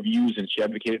her views, and she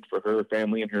advocated for her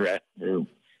family and her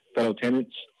fellow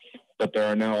tenants. But there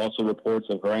are now also reports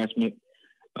of harassment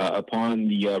upon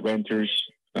the renters,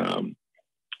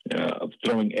 of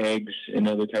throwing eggs and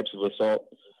other types of assault.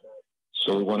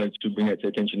 So we wanted to bring that to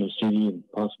the attention of the city and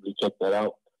possibly check that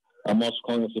out. I'm also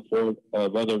calling in support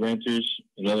of other renters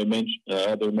and other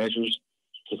measures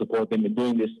to support them in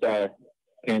doing this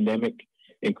pandemic,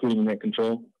 including rent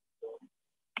control.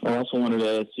 I also wanted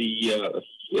to see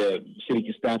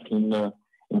city staff can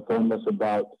inform us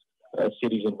about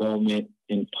city's involvement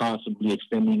in possibly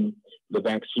extending the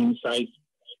vaccine site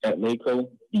at LACO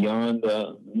beyond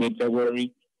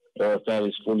mid-February, or if that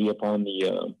is fully upon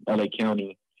the LA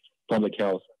County Public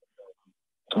Health.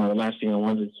 Last thing I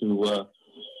wanted to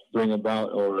bring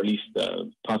about, or at least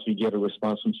possibly get a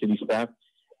response from city staff,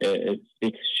 if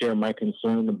they could share my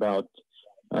concern about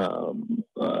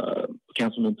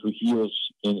Councilman Trujillo's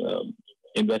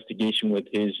investigation with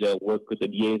his work with the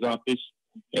DA's office,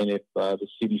 and if the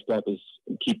city staff is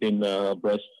keeping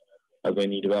abreast of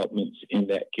any developments in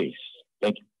that case.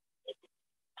 Thank you.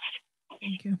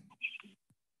 Thank you.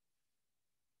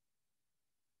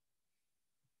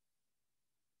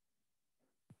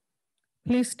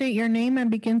 Please state your name and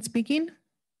begin speaking.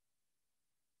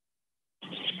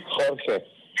 Jorge.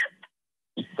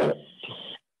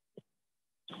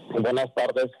 Buenas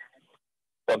tardes,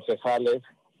 concejales.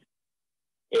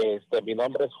 Mi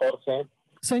nombre es Jorge.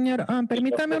 Señor,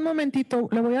 permítame un momentito,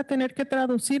 le voy a tener que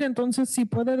traducir, entonces si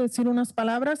puede decir unas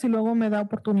palabras y luego me da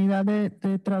oportunidad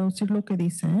de traducir lo que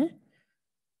dice, ¿eh?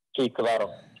 Sí, claro.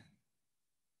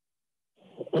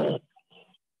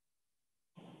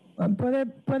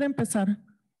 Puede empezar.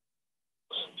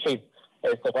 Sí,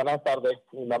 buenas tardes,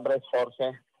 mi nombre es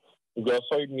Jorge. Yo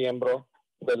soy miembro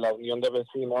de la Unión de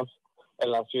Vecinos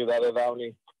en la ciudad de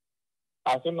Downey.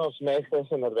 Hace unos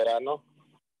meses, en el verano,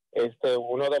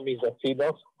 uno de mis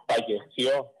vecinos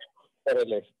falleció por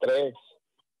el estrés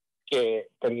que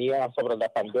tenía sobre la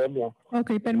pandemia.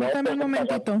 Okay, permítame un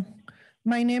momentito.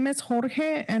 My name is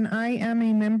Jorge, and I am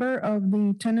a member of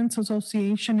the Tenants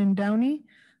Association in Downey.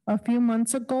 A few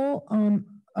months ago,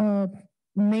 a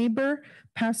neighbor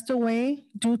passed away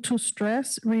due to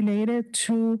stress related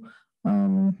to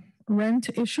rent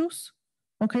issues.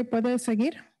 Okay, ¿puede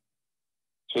seguir?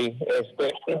 Sí,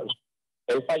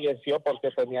 él falleció porque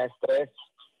tenía estrés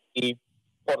y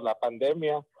por la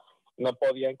pandemia no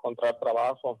podía encontrar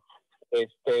trabajo.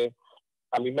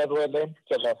 A mí me duele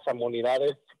que las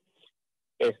comunidades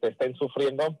estén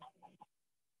sufriendo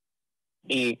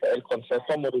y el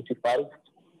Consejo Municipal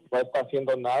no está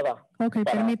haciendo nada. Okay,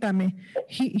 permítame.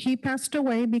 He passed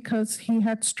away because he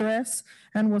had stress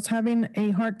and was having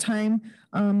a hard time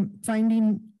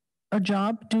finding a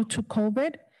job due to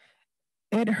COVID.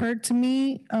 It hurts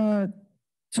me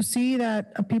to see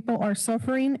that people are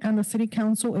suffering and the city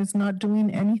council is not doing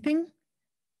anything.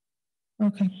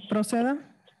 Okay, proceda.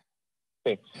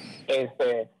 Sí.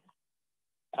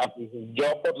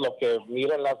 Yo por lo que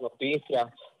miro en las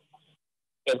noticias,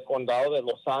 el condado de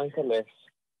Los Ángeles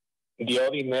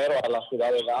dio dinero a la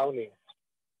ciudad de Downey.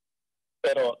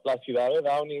 Pero la ciudad de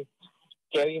Downey,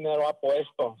 ¿qué dinero ha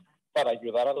puesto para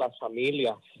ayudar a las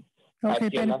familias Okay,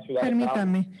 aquí en la ciudad de Downey?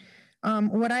 permítame.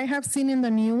 What I have seen in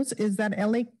the news is that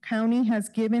LA County has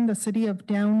given the city of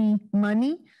Downey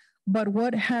money, but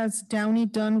what has Downey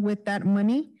done with that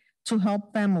money to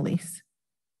help families?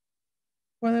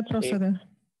 Puede proceder.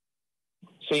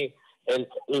 Sí,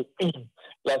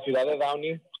 la ciudad de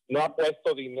Downey no ha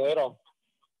puesto dinero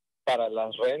para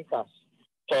las rentas,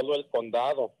 solo el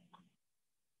condado.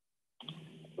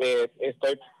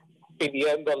 Estoy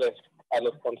pidiéndoles a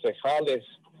los concejales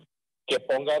que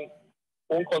pongan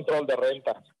un control de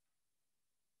rentas.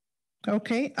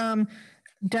 Okay,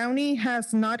 Downey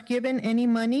has not given any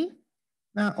money,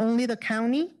 only the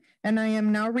county, and I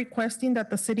am now requesting that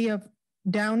the city of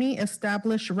Downey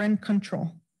establish rent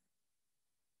control.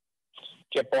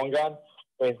 Que pongan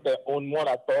un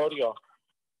moratorio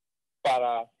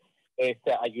para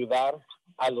ayudar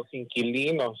a los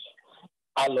inquilinos,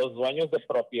 a los dueños de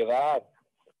propiedad,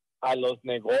 a los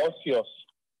negocios,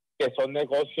 que son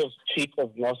negocios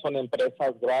chicos, no son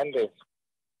empresas grandes.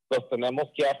 Los tenemos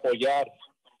que apoyar.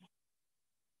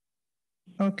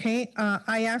 Okay,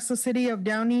 I asked the city of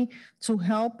Downey to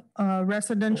help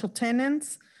residential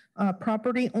tenants,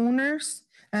 property owners,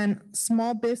 and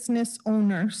small business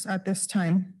owners at this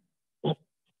time.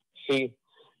 Sí,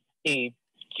 y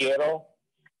quiero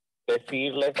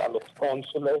decirles a los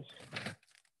cónsules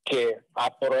que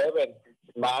aprueben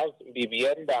más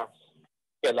viviendas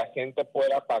que la gente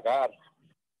pueda pagar,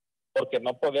 porque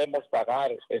no podemos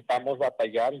pagar, estamos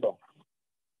batallando.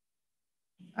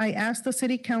 I asked the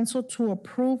city council to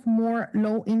approve more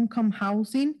low-income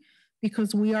housing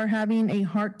because we are having a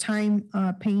hard time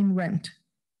paying rent.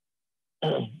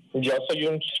 Yo soy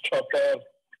un chofer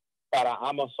para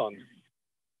Amazon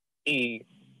y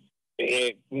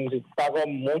pago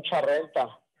mucha renta,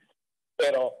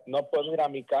 pero no puedo ir a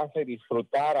mi casa y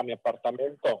disfrutar a mi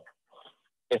apartamento.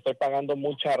 Estoy pagando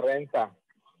mucha renta.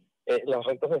 Las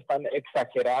rentas están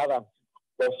exageradas.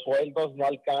 Los sueldos no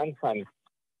alcanzan.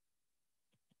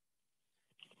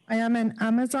 I am an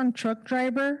Amazon truck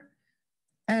driver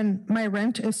and my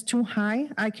rent is too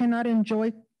high. I cannot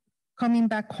enjoy coming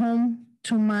back home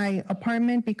to my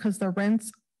apartment because the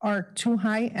rents are too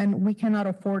high and we cannot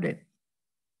afford it.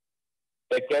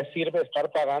 ¿De qué sirve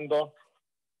estar pagando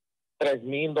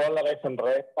 $3,000 en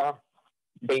renta,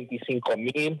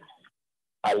 $25,000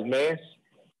 al mes,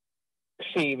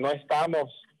 si no estamos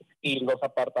y los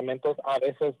apartamentos a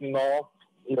veces no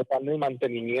le dan el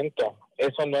mantenimiento?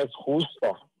 Eso no es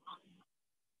justo.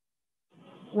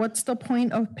 What's the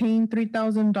point of paying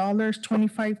 $3,000,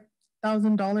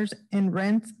 $25,000 in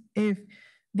rent if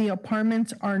the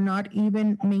apartments are not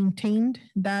even maintained?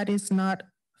 That is not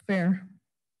fair.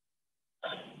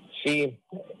 Sí,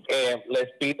 les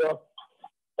pido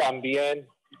también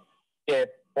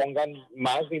que pongan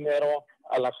más dinero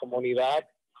a la comunidad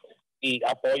y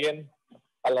apoyen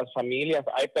a las familias.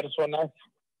 Hay personas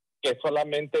que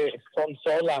solamente son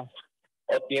solas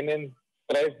o tienen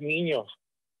 3 niños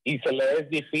y se les es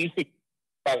difícil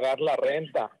pagar la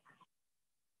renta.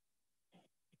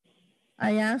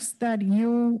 I ask that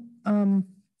you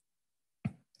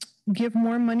give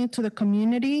more money to the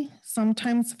community.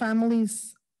 Sometimes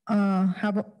families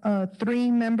have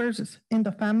 3 members in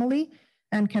the family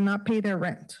and cannot pay their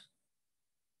rent.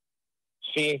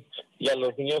 Sí, y a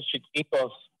los niños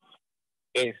chiquitos,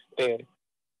 y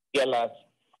a los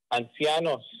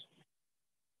ancianos,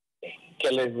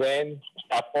 que les den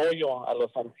apoyo a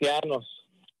los ancianos.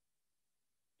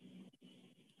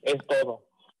 Es todo.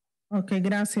 Okay,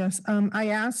 gracias. I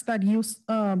ask that you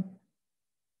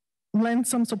lend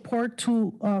some support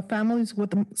to families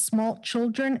with small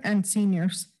children and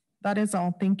seniors. That is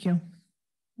all. Thank you.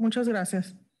 Muchas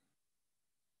gracias.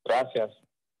 Gracias.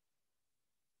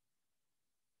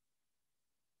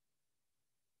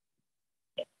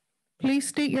 Please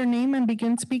state your name and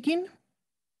begin speaking.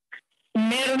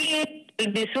 Merly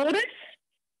Alvisures.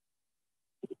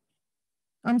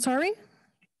 I'm sorry?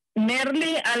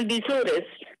 Merly Alvisures.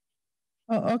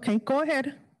 Oh, okay, go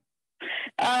ahead.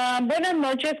 Buenas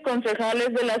noches,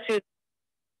 concejales de la ciudad.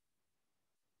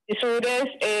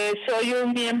 Soy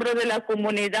un miembro de la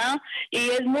comunidad y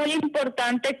es muy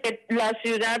importante que la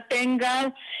ciudad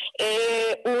tenga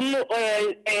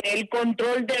el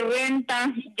control de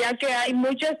renta, ya que hay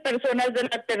muchas personas de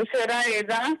la tercera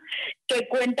edad que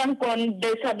cuentan con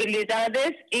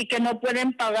deshabilidades y que no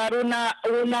pueden pagar una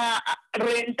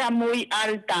renta muy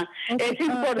alta. Okay, Es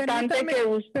importante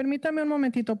permítame un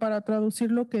momentito para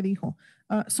traducir lo que dijo.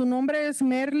 Su nombre es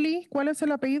Merly. ¿Cuál es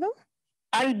el apellido?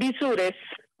 Alvisures.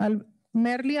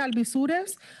 Merly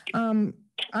Alvisures.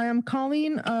 I am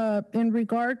calling in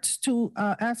regards to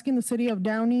asking the city of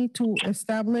Downey to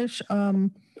establish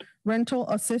rental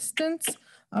assistance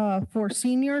for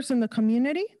seniors in the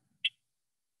community.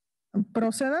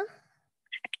 Proceda.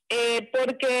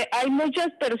 Porque hay muchas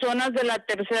personas de la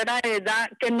tercera edad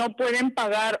que no pueden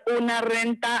pagar una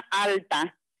renta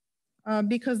alta.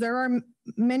 Because there are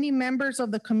many members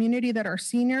of the community that are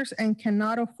seniors and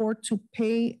cannot afford to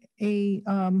pay a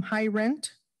high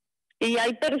rent. Y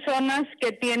hay personas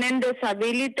que tienen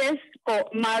disabilities,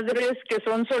 madres que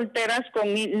son solteras con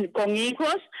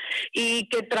hijos y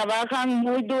que trabajan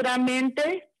muy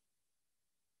duramente.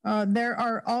 There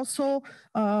are also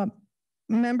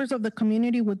members of the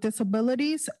community with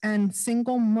disabilities and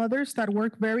single mothers that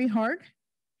work very hard.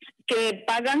 Que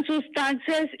pagan sus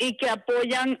taxes y que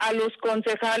apoyan a los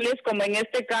concejales, como en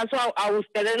este caso a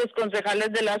ustedes los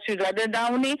concejales de la ciudad de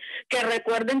Downey, que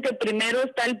recuerden que primero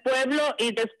está el pueblo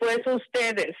y después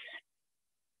ustedes.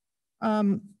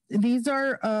 These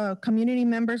are community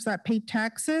members that pay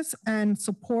taxes and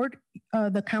support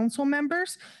the council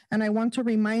members. And I want to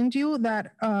remind you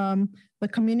that the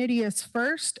community is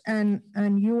first and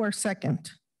you are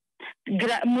second.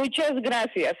 Muchas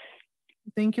gracias.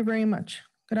 Thank you very much.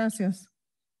 Gracias.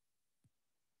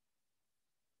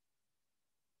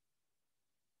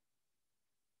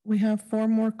 We have 4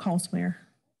 more calls, Mayor.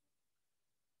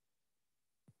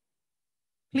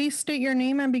 Please state your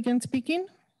name and begin speaking.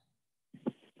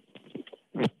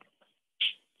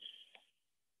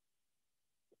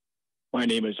 My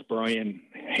name is Brian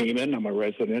Heyman. I'm a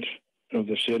resident of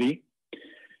the city.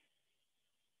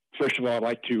 First of all, I'd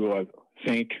like to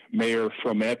thank Mayor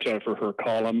Frometa for her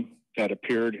column that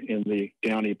appeared in the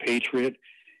Downey Patriot,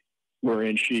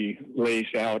 wherein she lays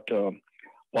out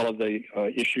all of the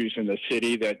issues in the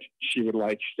city that she would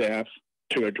like staff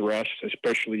to address,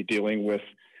 especially dealing with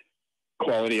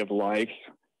quality of life,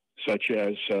 such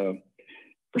as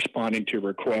responding to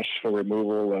requests for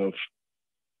removal of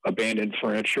abandoned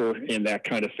furniture and that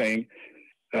kind of thing.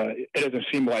 It doesn't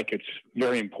seem like it's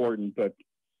very important, but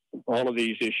all of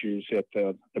these issues that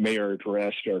the mayor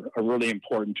addressed are really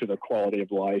important to the quality of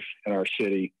life in our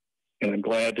city. And I'm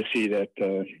glad to see that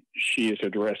she is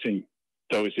addressing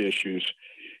those issues.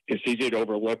 It's easy to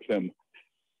overlook them,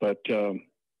 but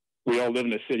we all live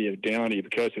in the city of Downey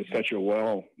because it's such a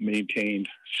well-maintained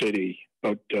city,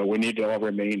 but we need to all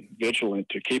remain vigilant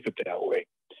to keep it that way.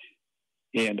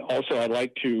 And also, I'd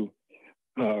like to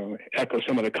echo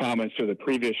some of the comments of the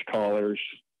previous callers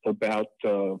about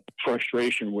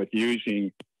frustration with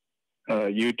using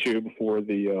YouTube for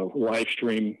the live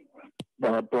stream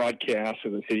broadcast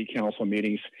of the city council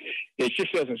meetings. It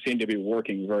just doesn't seem to be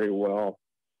working very well.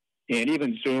 And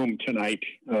even Zoom tonight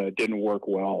didn't work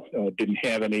well, didn't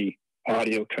have any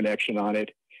audio connection on it.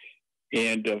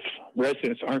 And if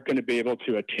residents aren't going to be able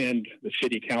to attend the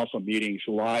city council meetings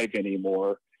live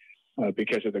anymore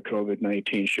because of the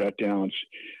COVID-19 shutdowns,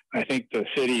 I think the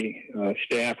city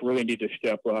staff really need to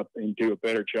step up and do a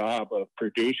better job of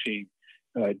producing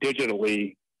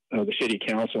digitally the city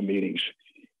council meetings.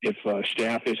 If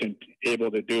staff isn't able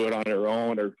to do it on their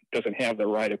own or doesn't have the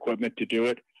right equipment to do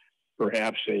it,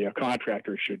 perhaps a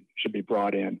contractor should be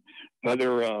brought in.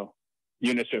 Other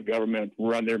units of government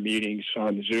run their meetings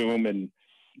on Zoom and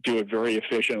do it very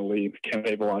efficiently,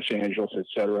 County of Los Angeles, et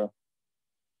cetera.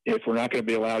 If we're not going to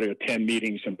be allowed to attend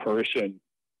meetings in person,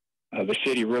 the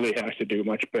city really has to do a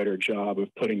much better job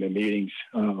of putting the meetings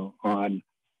on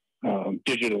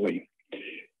digitally.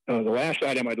 The last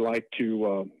item I'd like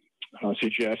to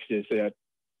suggest is that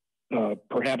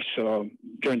perhaps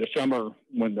during the summer,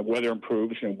 when the weather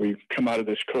improves and we've come out of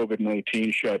this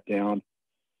COVID-19 shutdown,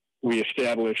 we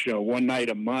establish one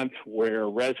night a month where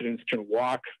residents can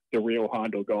walk the Rio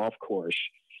Hondo golf course.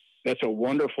 That's a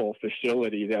wonderful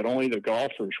facility that only the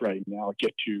golfers right now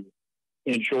get to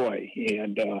enjoy.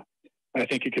 And I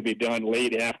think it could be done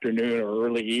late afternoon or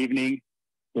early evening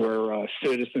where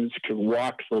citizens could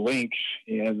walk the links.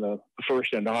 And the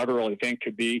first inaugural event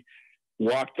could be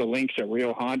walk the links at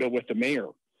Rio Hondo with the mayor.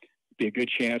 It'd be a good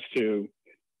chance to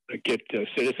get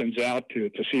citizens out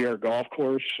to see our golf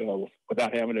course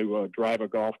without having to drive a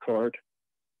golf cart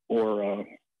or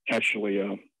actually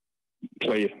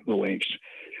play the links.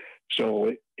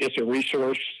 So it's a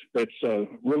resource that's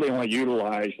really only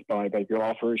utilized by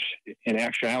golfers. In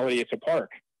actuality, it's a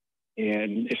park,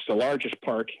 and it's the largest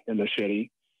park in the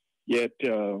city, yet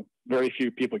very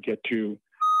few people get to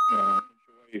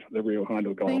enjoy the Rio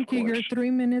Hondo golf course. Thank you. Your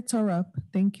 3 minutes are up.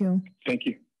 Thank you. Thank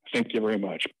you. Thank you very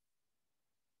much.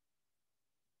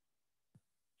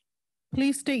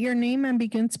 Please state your name and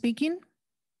begin speaking.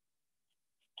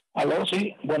 Aló,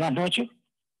 sí, buenas noches.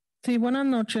 Sí, buenas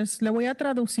noches. Le voy a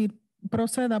traducir.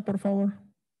 Proceda, por favor.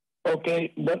 Ok,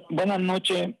 buenas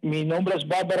noches. Mi nombre es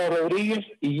Bárbara Rodríguez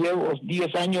y llevo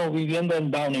 10 años viviendo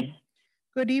en Downey.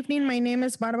 Good evening. My name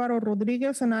is Bárbara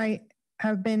Rodriguez and I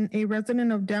have been a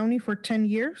resident of Downey for 10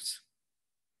 years.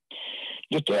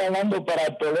 Yo estoy hablando para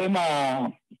el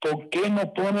problema, ¿por qué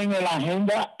no ponen en la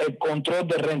agenda el control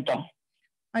de renta?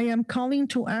 I am calling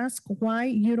to ask why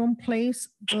you don't place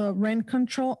the rent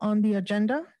control on the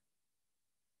agenda.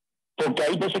 Porque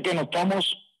hay veces que nos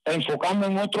estamos enfocando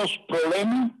en otros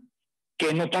problemas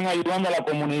que no están ayudando a la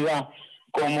comunidad,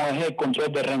 como es el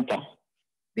control de renta.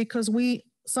 Because we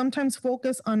sometimes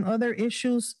focus on other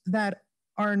issues that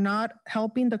are not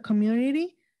helping the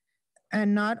community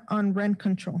and not on rent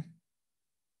control.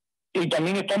 Y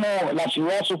también la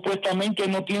ciudad supuestamente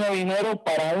no tiene dinero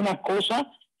para unas cosas,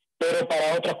 pero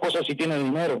para otras cosas sí tiene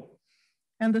dinero.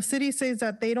 And the city says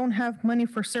that they don't have money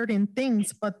for certain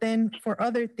things, but then for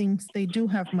other things, they do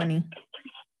have money.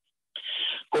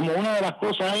 Como una de las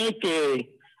cosas es que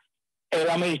el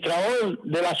administrador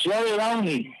de la ciudad de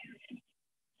Downey.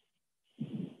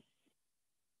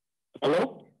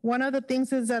 ¿Aló? One of the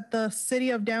things is that the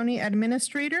city of Downey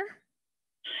administrator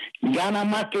gana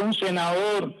más que un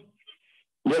senador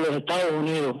de los Estados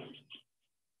Unidos.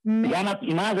 Gana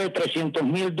más de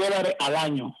 $300,000 al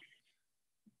año.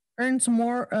 Earns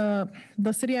more,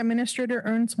 the city administrator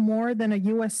earns more than a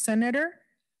U.S. senator.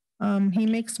 He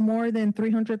makes more than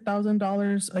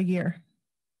 $300,000 a year.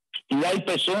 Y hay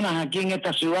personas aquí en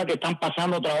esta ciudad que están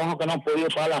pasando trabajo que no han podido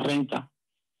pagar la renta.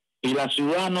 Y la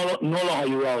ciudad no los ha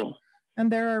ayudado. And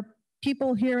there are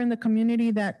people here in the community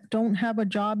that don't have a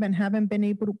job and haven't been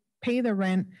able to pay the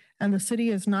rent, and the city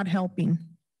is not helping.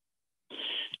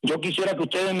 Yo quisiera que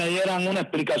ustedes me dieran una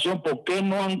explicación por qué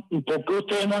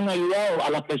ustedes no han ayudado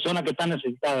a las personas que están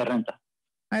necesitadas de renta.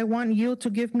 I want you to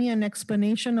give me an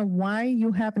explanation of why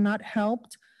you have not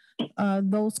helped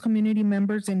those community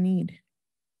members in need.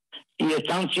 Y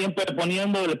están siempre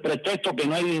poniendo el pretexto que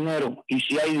no hay dinero, y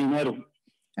si hay dinero.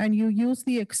 And you use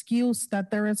the excuse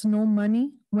that there is no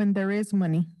money when there is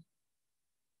money.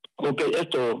 Ok,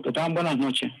 esto, que tengan buenas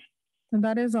noches. And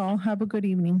that is all. Have a good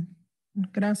evening.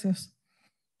 Gracias.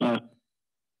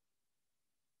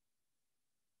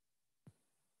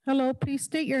 Hello, please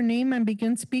state your name and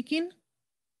begin speaking.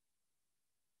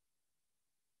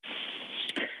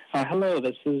 Hello,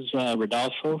 this is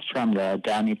Rodolfo from the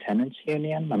Downey Tenants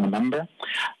Union. I'm a member.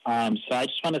 So I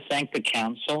just want to thank the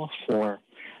council for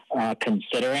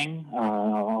considering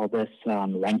all this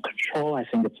rent control. I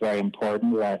think it's very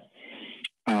important that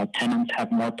tenants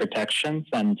have more protections,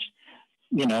 and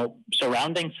you know,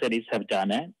 surrounding cities have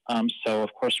done it. So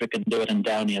of course we can do it in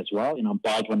Downey as well. You know,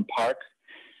 Baldwin Park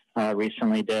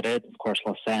recently did it. Of course,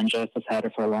 Los Angeles has had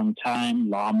it for a long time,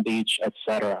 Long Beach,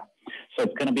 etc. So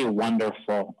it's going to be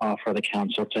wonderful for the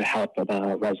council to help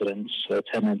the residents,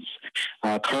 tenants,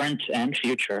 current and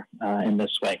future, in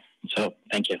this way. So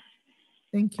thank you.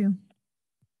 Thank you.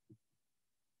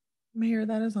 Mayor,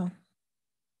 that is all.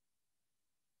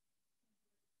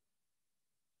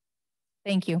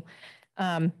 Thank you.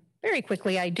 Very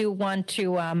quickly, I do want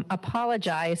to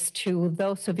apologize to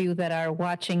those of you that are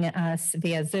watching us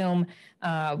via Zoom.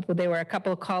 There were a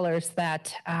couple of callers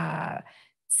that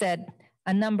said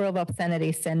a number of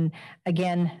obscenities. And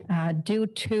again, due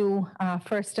to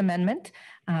First Amendment,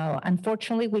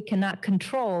 unfortunately, we cannot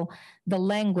control the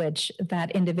language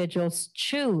that individuals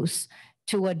choose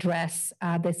to address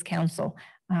this council.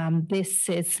 This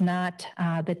is not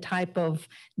the type of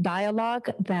dialogue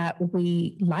that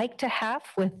we like to have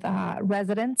with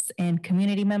residents and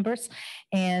community members.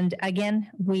 And again,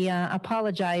 we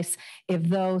apologize if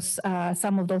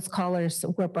some of those callers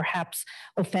were perhaps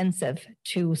offensive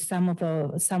to some of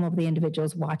the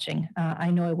individuals watching.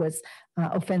 I know it was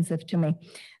offensive to me.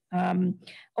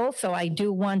 Also, I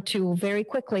do want to very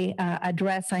quickly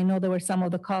address, I know there were some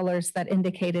of the callers that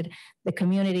indicated the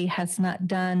community has not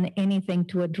done anything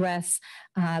to address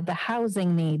the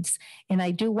housing needs. And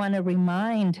I do want to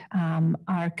remind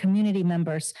our community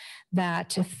members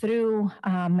that through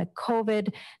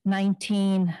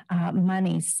COVID-19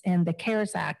 monies and the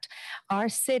CARES Act, our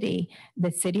city,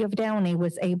 the city of Downey,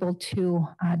 was able to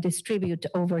distribute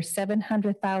over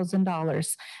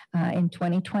 $700,000 in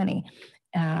 2020.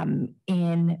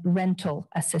 In rental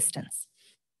assistance.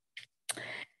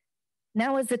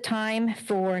 Now is the time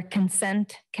for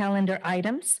consent calendar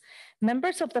items.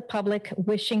 Members of the public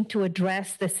wishing to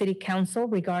address the City Council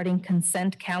regarding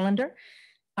consent calendar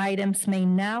items may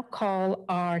now call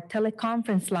our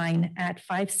teleconference line at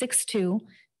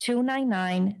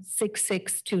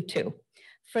 562-299-6622.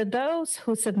 For those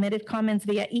who submitted comments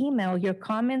via email, your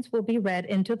comments will be read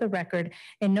into the record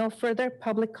and no further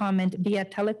public comment via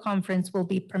teleconference will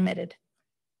be permitted.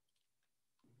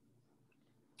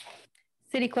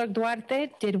 City Clerk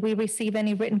Duarte, did we receive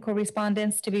any written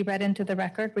correspondence to be read into the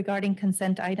record regarding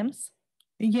consent items?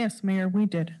 Yes, Mayor, we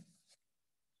did.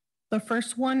 The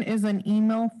first one is an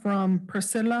email from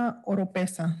Priscilla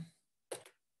Oropesa.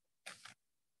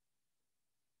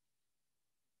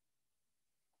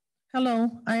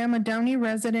 Hello, I am a Downey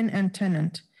resident and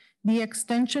tenant. The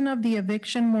extension of the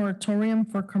eviction moratorium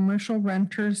for commercial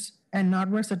renters and not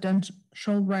residential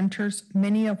renters,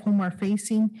 many of whom are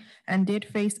facing and did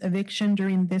face eviction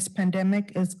during this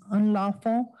pandemic, is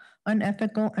unlawful,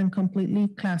 unethical, and completely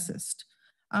classist.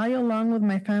 I, along with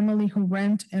my family who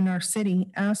rent in our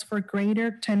city, ask for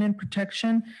greater tenant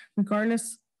protection,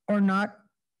 regardless or not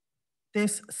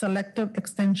this selective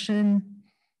extension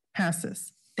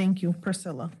passes. Thank you,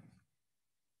 Priscilla.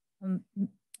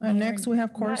 Next, we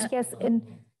have Yes,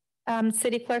 and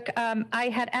City Clerk, I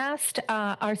had asked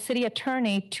our city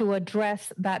attorney to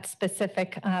address that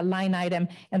specific line item,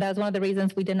 and that was one of the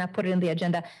reasons we did not put it in the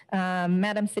agenda.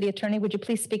 Madam City Attorney, would you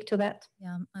please speak to that?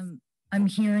 Yeah, I'm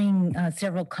hearing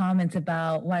several comments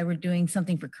about why we're doing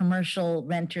something for commercial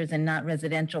renters and not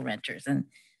residential renters. And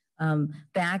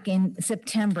back in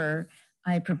September,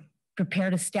 I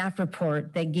prepared a staff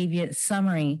report that gave you a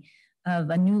summary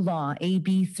of a new law,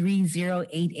 AB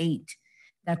 3088.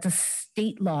 That's a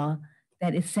state law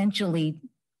that essentially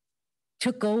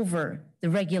took over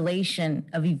the regulation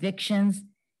of evictions,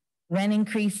 rent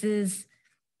increases,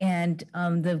 and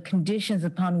the conditions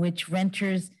upon which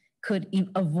renters could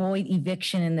avoid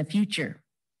eviction in the future.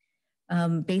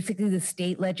 Basically, the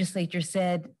state legislature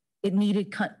said it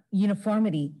needed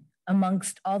uniformity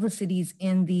amongst all the cities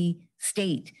in the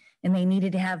state, and they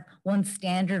needed to have one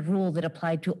standard rule that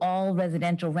applied to all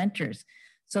residential renters.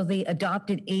 So they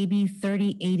adopted AB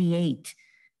 3088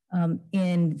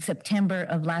 in September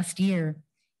of last year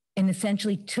and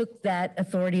essentially took that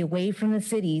authority away from the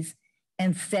cities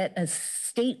and set a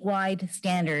statewide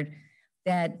standard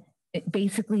that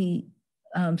basically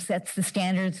sets the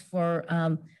standards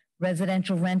for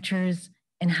residential renters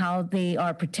and how they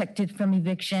are protected from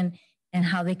eviction and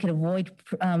how they could avoid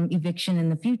eviction in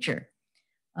the future.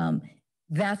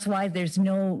 That's why there's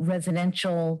no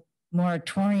residential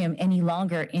moratorium any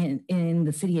longer in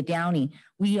the city of Downey.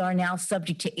 We are now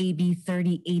subject to AB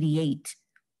 3088.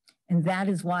 And that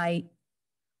is why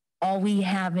all we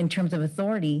have in terms of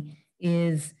authority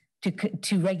is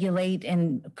to regulate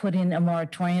and put in a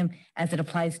moratorium as it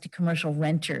applies to commercial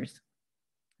renters.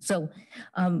 So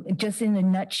just in a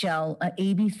nutshell,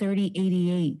 AB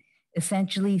 3088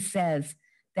 essentially says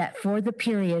that for the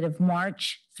period of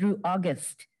March through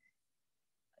August,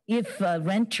 if a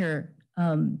renter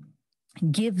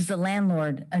gives the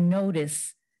landlord a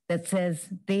notice that says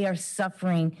they are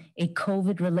suffering a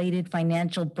COVID-related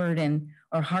financial burden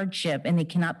or hardship and they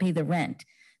cannot pay the rent,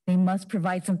 they must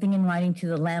provide something in writing to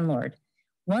the landlord.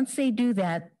 Once they do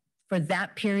that, for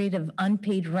that period of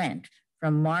unpaid rent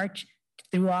from March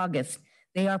through August,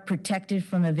 they are protected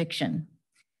from eviction.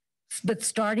 But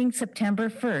starting September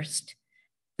 1st,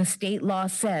 the state law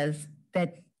says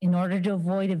that in order to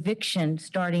avoid eviction,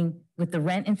 starting with the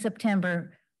rent in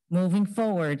September, moving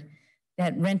forward,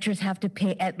 that renters have to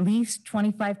pay at least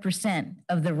 25%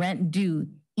 of the rent due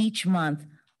each month,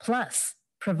 plus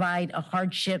provide a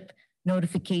hardship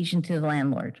notification to the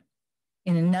landlord.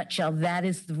 In a nutshell, that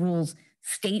is the rules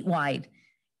statewide,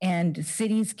 and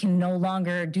cities can no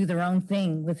longer do their own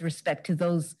thing with respect to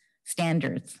those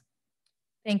standards.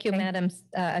 Thank you, Madam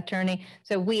Attorney.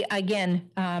 So we, again,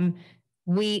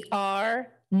 we are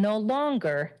no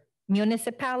longer,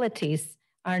 municipalities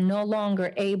are no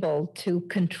longer able to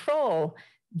control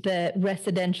the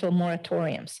residential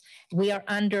moratoriums. We are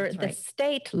under the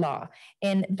state law.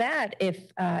 And that, if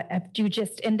you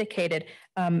just indicated,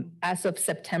 as of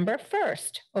September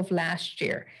 1st of last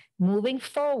year, moving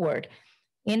forward,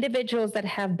 individuals that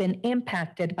have been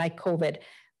impacted by COVID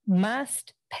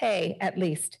must pay at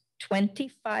least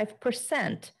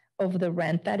 25% of the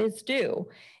rent that is due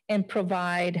and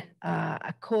provide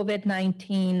a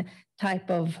COVID-19 type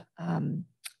of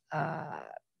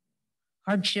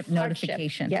hardship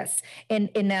notification. Yes. And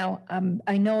now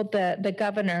I know the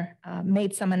governor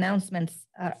made some announcements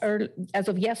as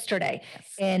of yesterday,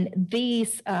 and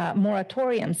these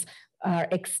moratoriums are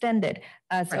extended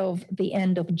as of the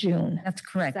end of June. That's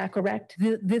correct. Is that correct?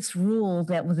 This rule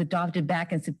that was adopted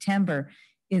back in September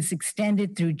is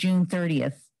extended through June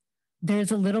 30th.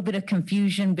 There's a little bit of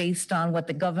confusion based on what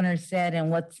the governor said and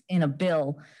what's in a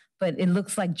bill, but it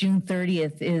looks like June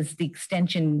 30th is the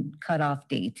extension cutoff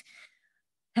date.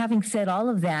 having said all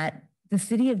of that, the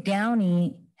city of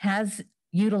Downey has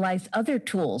utilized other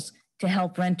tools to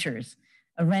help renters,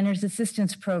 a renter's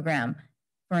assistance program,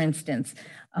 for instance.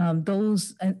 And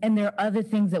there are other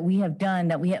things that we have done,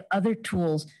 that we have other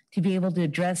tools to be able to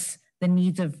address the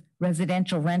needs of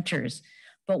residential renters.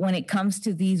 But when it comes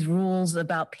to these rules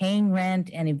about paying rent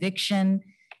and eviction,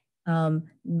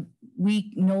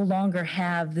 we no longer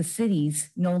have, the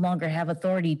cities no longer have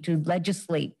authority to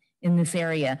legislate in this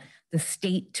area. The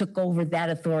state took over that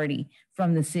authority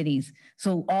from the cities.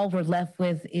 So all we're left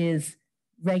with is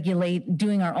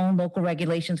doing our own local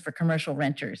regulations for commercial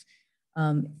renters.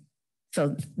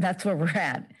 So that's where we're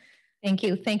at. Thank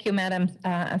you. Thank you, Madam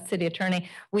City Attorney.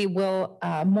 We will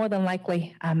more than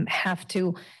likely have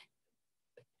to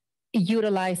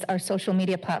utilize our social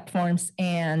media platforms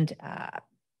and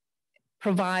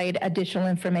provide additional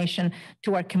information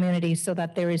to our community so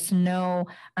that there is no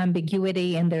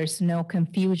ambiguity and there's no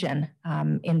confusion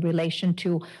in relation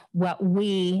to what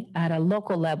we at a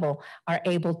local level are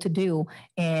able to do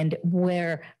and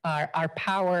where our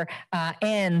power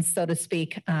ends, so to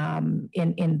speak,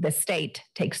 in the state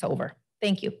takes over.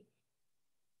 Thank you.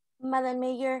 Madam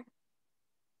Mayor.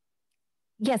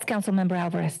 Yes, Councilmember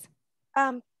Alvarez.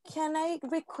 Can I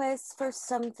request for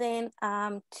something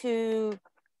to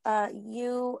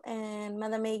you and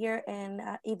Madam Mayor and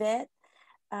Yvette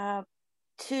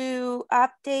to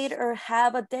update or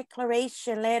have a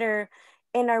declaration letter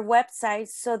in our website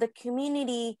so the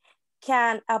community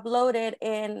can upload it,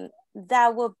 and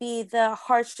that will be the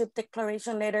hardship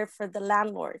declaration letter for the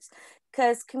landlords,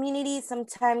 because communities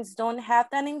sometimes don't have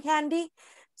that in handy.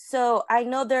 So I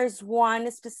know there's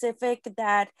one specific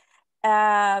that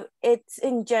it's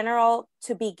in general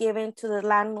to be given to the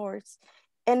landlords.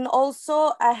 And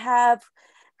also I have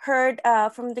heard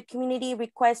from the community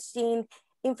requesting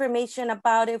information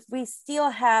about if we still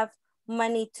have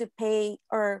money to pay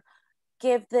or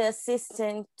give the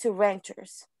assistance to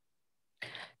renters.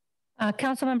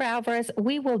 Councilmember Alvarez,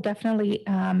 we will definitely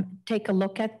take a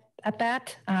look at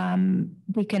that.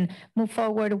 We can move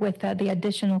forward with the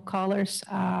additional callers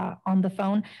on the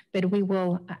phone, but we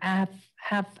will have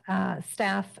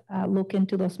staff look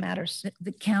into those matters.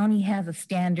 The county has a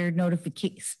standard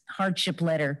notification hardship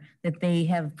letter that they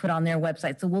have put on their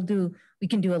website. So we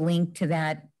can do a link to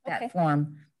that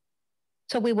form.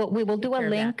 So we will do a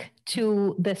link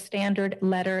to the standard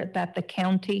letter that the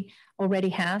county already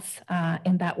has.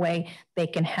 In that way, they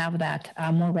can have that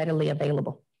more readily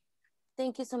available.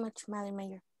 Thank you so much, Madam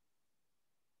Mayor.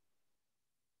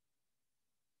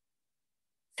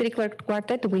 City Clerk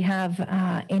Duarte, do we have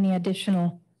any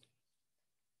additional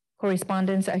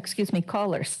correspondence,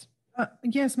 callers?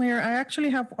 Yes, Mayor, I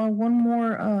actually have one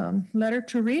more letter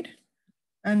to read,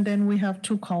 and then we have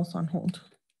 2 calls on hold.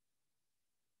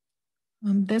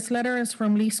 This letter is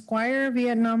from Lee Squire,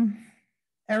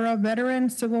 Vietnam-era veteran,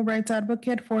 civil rights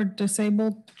advocate for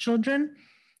disabled children.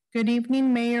 Good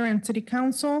evening, Mayor and City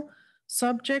Council.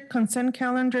 Subject, consent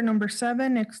calendar number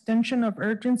 7, extension of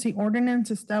urgency ordinance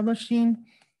establishing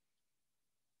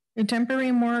a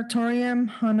temporary moratorium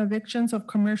on evictions of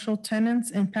commercial tenants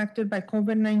impacted by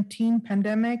COVID-19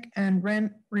 pandemic and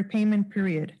rent repayment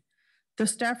period. The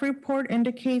staff report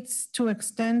indicates to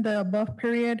extend the above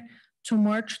period to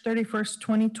March 31st,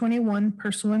 2021,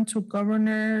 pursuant to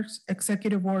Governor's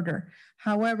executive order.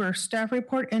 However, staff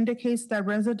report indicates that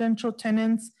residential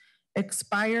tenants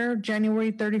expire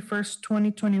January 31st,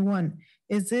 2021.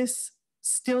 Is this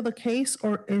still the case,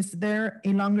 or is there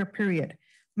a longer period?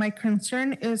 My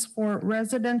concern is for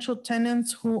residential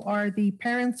tenants who are the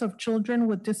parents of children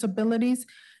with disabilities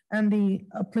and the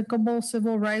applicable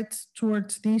civil rights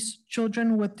towards these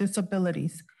children with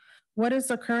disabilities. What is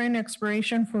the current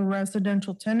expiration for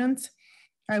residential tenants?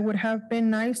 I would have been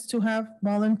nice to have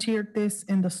volunteered this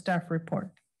in the staff report.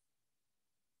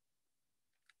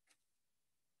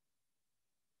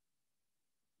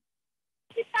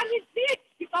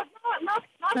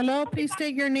 Hello, please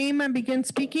state your name and begin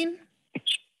speaking.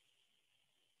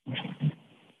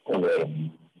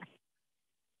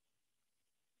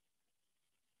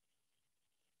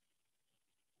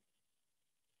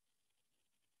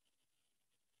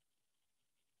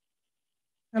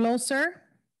 Hello, sir.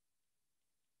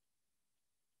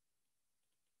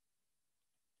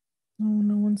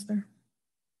 No one's there.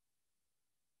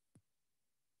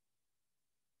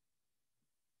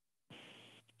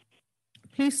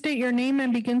 Please state your name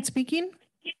and begin speaking.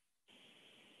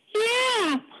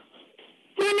 Yeah,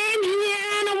 my name's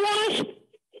Leanna Wallace.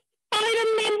 Item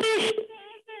number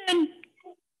 7.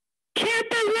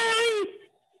 Temporary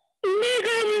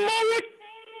nigger moratorium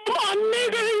on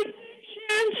nigger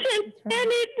evictions and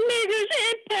any niggers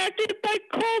impacted by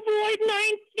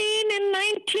COVID-19 and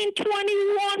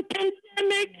 2021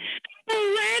 pandemic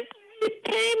rent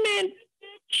repayment.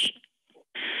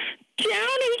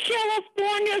 Downey,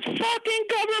 California's fucking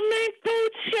government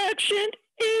code section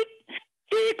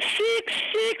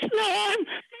 8666. No, I made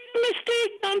a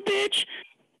mistake, dumb bitch.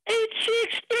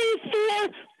 8634.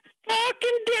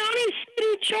 Fucking Downey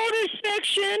City Charter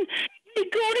section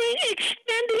regarding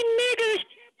extending niggers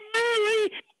temporarily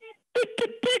with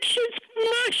depictions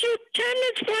commercial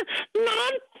tenants for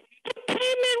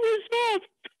non-payment results.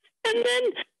 And then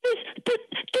there's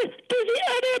the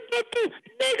other about the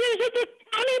niggers of the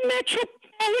county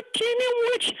metropolitan, in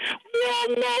which we all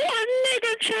know our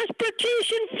nigger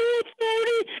transportation food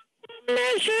authority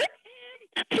measure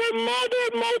for mother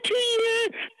multi-year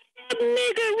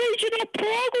nigger regional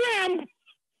program.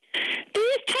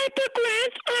 These type of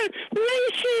grants are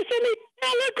racist and they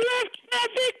telegraph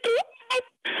traffic throughout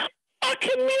our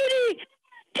community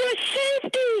for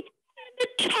safety in the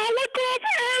telegraph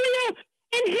area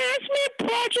enhancement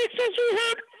projects, as we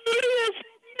heard earlier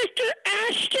from Mr.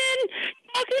 Ashton,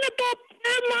 talking about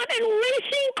Paramount and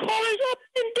racing cars up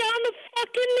and down the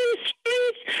fucking new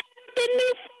streets with the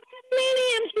new fucking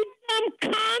mediums, you dumb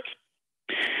cunts.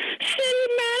 City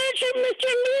manager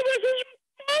Mr. Lewis is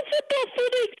responsible for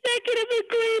the executive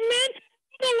agreement,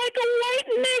 but like a white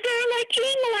nigger like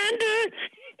Englander,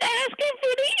 he's asking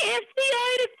for the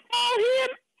FBI to call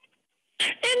him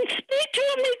and speak to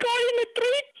him regarding the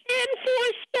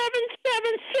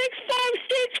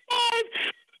 310-477-6565,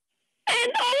 and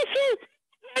also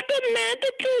recommend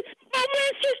that the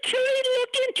Homeland Security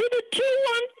look into the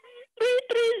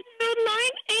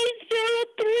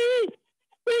 213309803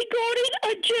 regarding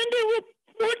agenda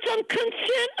reports on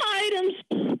consent items,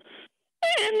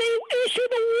 and they issue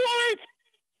the warrants.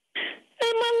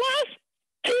 And my last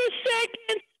 2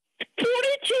 seconds,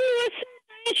 42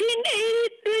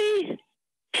 1983.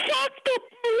 Fuck the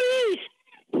police.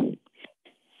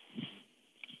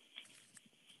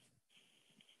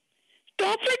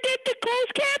 Don't forget the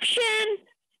closed caption.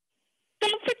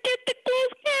 Don't forget the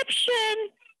closed caption.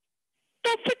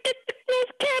 Don't forget the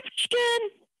closed caption.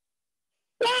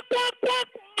 Quack, quack, quack,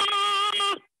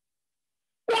 quack.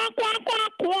 Quack, quack,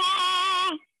 quack,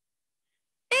 quack.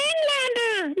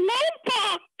 Englander, Lompa,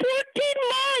 14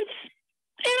 months.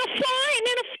 And a fine,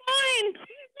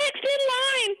 Who's next in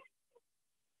line?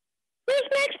 Who's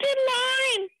next in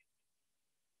line?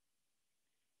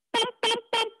 Bum, bum,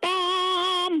 bum,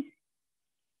 bum.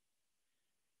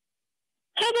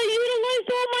 Have I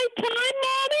utilized all my time,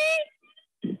 Mommy?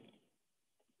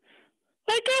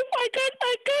 I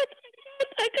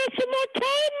got some more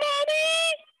time, Mommy.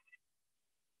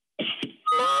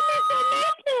 Mommy,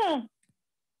 Samantha.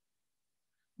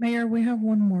 Mayor, we have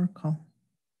one more call.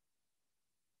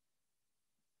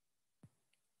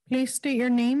 Please state your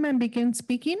name and begin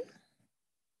speaking.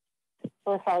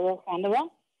 Rosario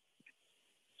Sandoval.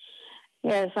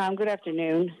 Yes, good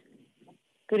afternoon.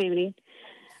 Good evening.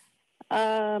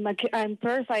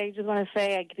 First, I just want to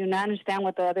say I do not understand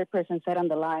what the other person said on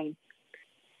the line.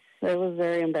 It was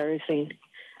very embarrassing.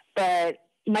 But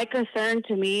my concern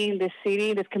to me in this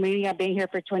city, this community, I've been here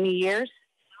for 20 years,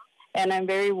 and I'm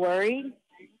very worried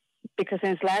because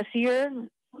since last year,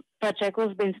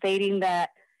 Pacheco's been stating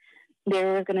that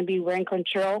there was going to be rent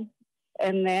control.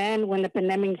 And then when the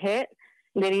pandemic hit,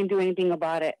 they didn't do anything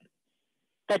about it.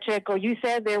 Pacheco, you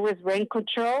said there was rent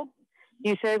control.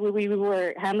 You said we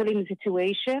were handling the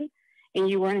situation and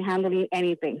you weren't handling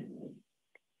anything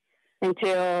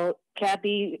until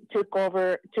Kathy took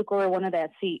over one of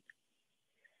that seat.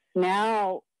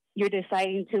 Now you're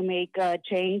deciding to make a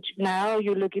change. Now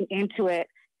you're looking into it.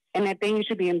 And I think you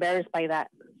should be embarrassed by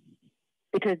that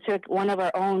because it took one of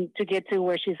our own to get to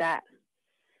where she's at.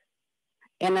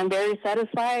 And I'm very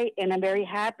satisfied and I'm very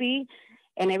happy.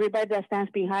 And everybody that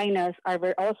stands behind us are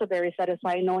also very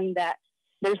satisfied knowing that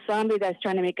there's somebody that's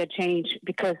trying to make a change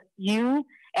because you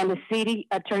and the city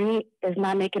attorney is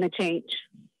not making a change.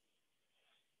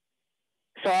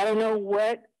 So I don't know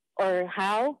what or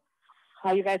how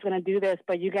you guys are going to do this,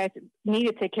 but you guys need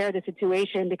to take care of the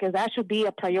situation because that should be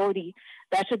a priority.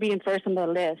 That should be in first on the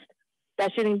list.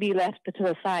 That shouldn't be left to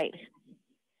the side.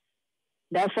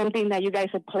 That's something that you guys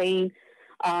are playing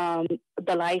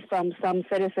the life from some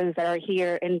citizens that are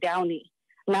here in Downey.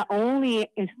 Not only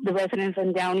is the residents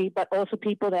in Downey, but also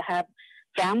people that have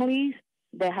families,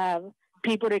 that have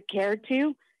people to care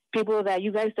to, people that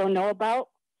you guys don't know about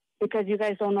because you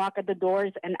guys don't knock at the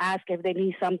doors and ask if they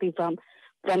need something from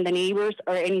the neighbors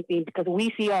or anything because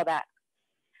we see all that.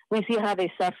 We see how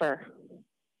they suffer.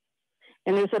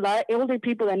 And there's a lot of elderly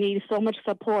people that need so much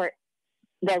support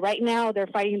that right now they're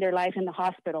fighting their life in the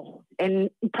hospital. And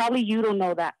probably you don't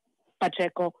know that,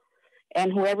 Pacheco.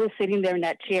 and whoever's sitting there in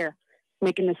that chair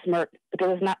making a smirk,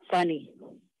 because it's not funny.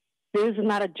 This is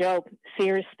not a joke,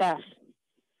 serious stuff.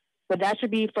 But that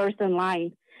should be first in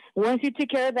line. Once you take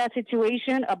care of that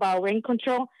situation about rent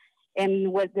control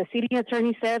and what the city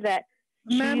attorney said that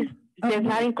she's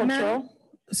not in control.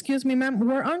 Excuse me, ma'am.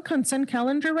 We're on consent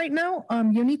calendar right now.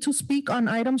 You need to speak on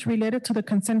items related to the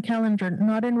consent calendar,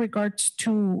 not in regards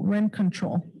to rent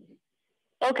control.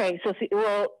 Okay, so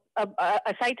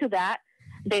aside to that,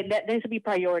 that needs to be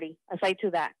priority. Aside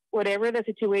to that, whatever the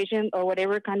situation or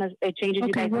whatever kind of changes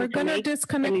you guys we're need to gonna make,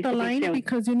 disconnect the line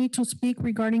because you need to speak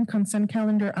regarding consent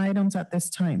calendar items at this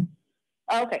time.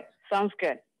 Okay, sounds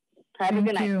good. Have a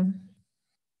good night. Thank you.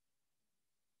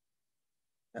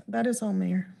 That is all,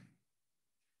 Mayor.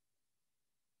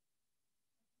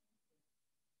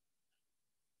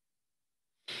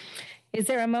 Is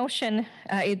there a motion?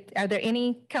 Are there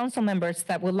any council members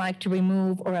that would like to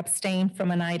remove or abstain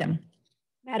from an item?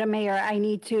 Madam Mayor, I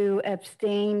need to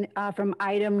abstain from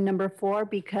item number 4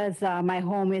 because my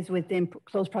home is within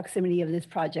close proximity of this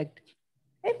project.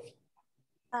 Okay.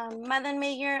 Madam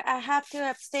Mayor, I have to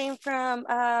abstain from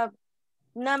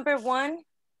number 1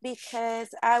 because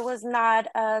I was not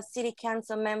a city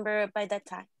council member by that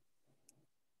time.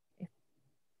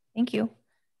 Thank you.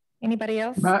 Anybody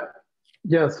else?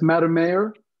 Yes, Madam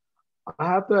Mayor, I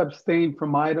have to abstain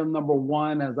from item number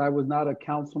 1 as I was not a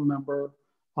council member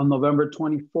on November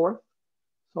 24th.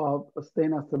 So I'll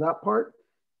abstain as to that part.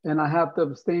 And I have to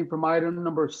abstain from item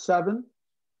number 7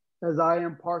 as I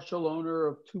am partial owner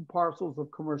of 2 parcels of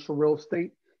commercial real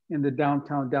estate in the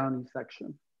downtown Downey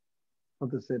section of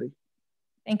the city.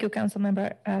 Thank you,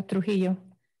 Councilmember Trujillo.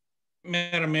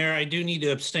 Madam Mayor, I do need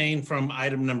to abstain from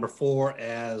item number 4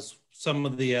 as some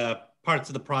of the parts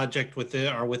of the project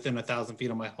are within 1,000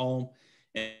 feet of my home.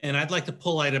 And I'd like to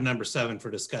pull item number 7 for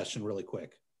discussion really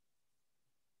quick.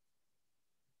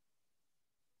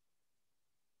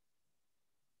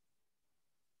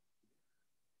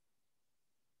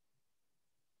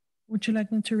 Would you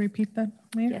like me to repeat that,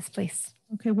 Mayor? Yes, please.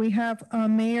 Okay, we have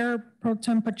Mayor Pro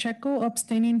Tem Pacheco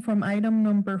abstaining from item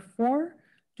number 4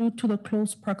 due to the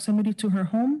close proximity to her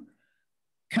home.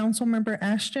 Councilmember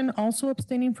Ashton also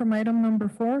abstaining from item number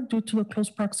 4 due to the close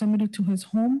proximity to his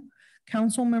home.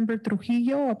 Councilmember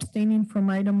Trujillo abstaining from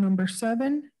item number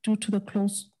 7 due to the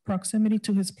close proximity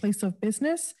to his place of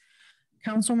business.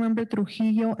 Councilmember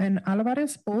Trujillo and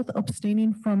Alvarez both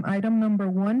abstaining from item number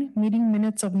 1, meeting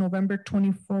minutes of November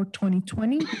 24,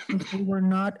 2020, because they were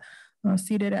not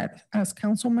seated as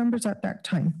council members at that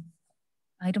time.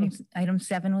 Item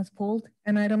 7 was pulled.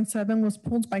 And item 7 was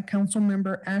pulled by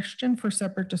Councilmember Ashton for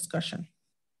separate discussion.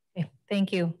 Okay,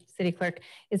 thank you, City Clerk.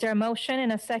 Is there a motion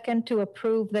and a second to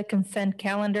approve the consent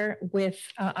calendar with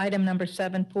item number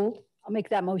 7 pulled? I'll make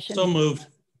that motion. So moved.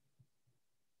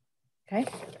 Okay.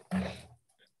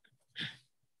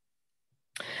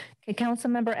 Okay,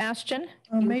 Councilmember Ashton.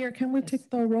 Mayor, can we take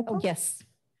the roll call? Oh, yes.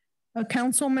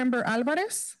 Councilmember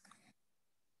Alvarez?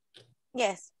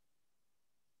 Yes.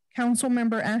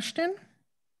 Councilmember Ashton?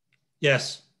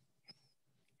 Yes.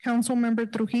 Councilmember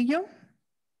Trujillo?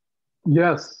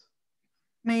 Yes.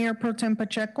 Mayor Pro Tem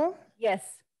Pacheco? Yes.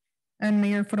 And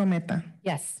Mayor Frometa?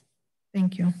 Yes.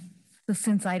 Thank you. So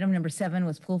since item number 7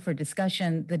 was pulled for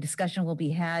discussion, the discussion will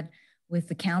be had with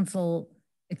the council,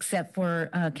 except for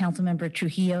Councilmember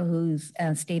Trujillo, who's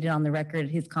stated on the record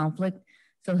his conflict.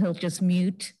 So he'll just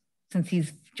mute. Since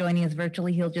he's joining us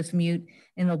virtually, he'll just mute,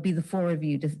 and it'll be the 4 of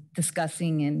you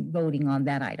discussing and voting on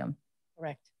that item.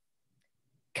 Correct.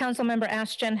 Councilmember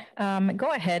Ashton,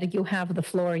 go ahead. You have the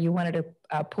floor. You wanted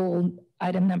to pull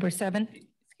item number 7.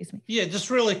 Excuse me. Yeah, just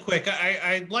really quick.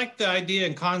 I like the idea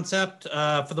and concept.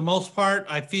 For the most part,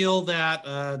 I feel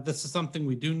that this is something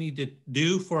we do need to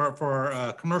do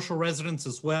for commercial residents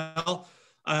as well.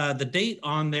 The date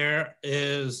on there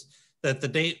is that the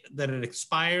date that it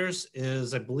expires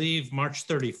is, I believe, March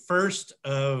 31st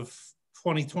of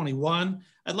 2021.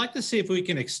 I'd like to see if we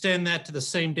can extend that to the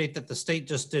same date that the state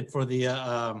just did for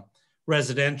the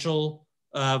residential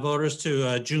voters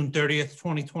to June 30th,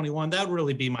 2021. That would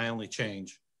really be my only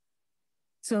change.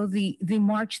 So the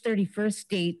March 31st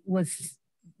date was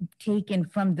taken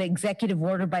from the executive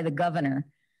order by the governor.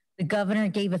 The governor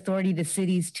gave authority to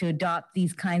cities to adopt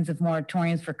these kinds of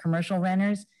moratoriums for commercial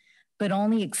renters, but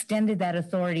only extended that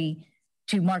authority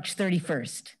to March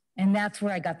 31st. And that's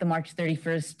where I got the March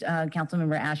 31st,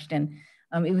 Councilmember Ashton.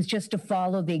 It was just to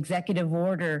follow the executive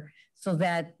order so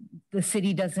that the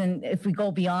city doesn't, if we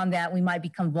go beyond that, we might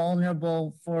become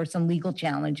vulnerable for some legal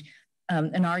challenge.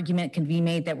 An argument can be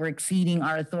made that we're exceeding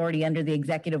our authority under the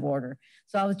executive order.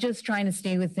 So I was just trying to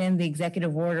stay within the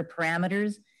executive order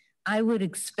parameters, I would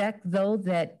expect, though,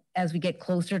 that as we get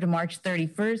closer to March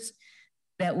 31st,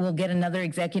 that we'll get another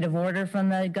executive order from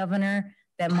the governor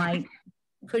that might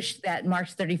push that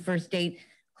March 31st date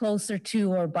closer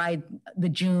to or by the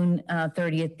June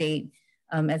 30th date,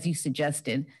 as you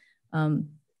suggested.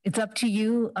 It's up to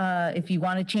you. If you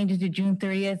want to change it to June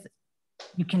 30th,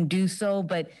 you can do so,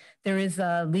 but there is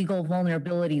a legal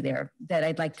vulnerability there that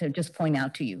I'd like to just point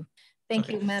out to you. Thank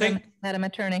you, Madam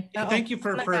Attorney. Yeah, thank you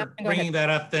for bringing that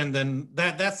up. Then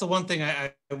that's the one thing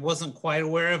I wasn't quite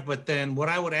aware of. But then what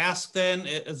I would ask then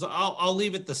is I'll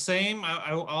leave it the same.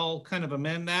 I'll kind of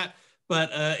amend that. But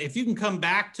if you can come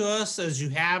back to us as you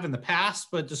have in the past,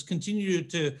 but just continue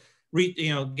to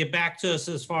get back to us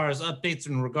as far as updates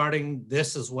and regarding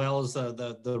this as well as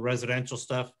the residential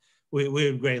stuff, we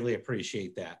would greatly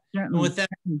appreciate that. And with that,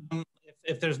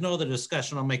 if there's no other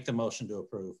discussion, I'll make the motion to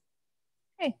approve.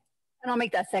 Okay, and I'll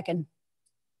make that second.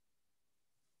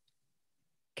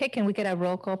 Okay, can we get a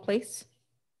roll call, please?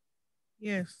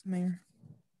 Yes, Mayor.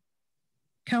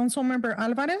 Councilmember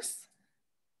Alvarez?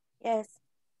 Yes.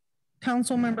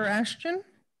 Councilmember Ashton?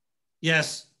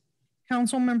 Yes.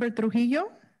 Councilmember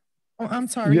Trujillo? Oh, I'm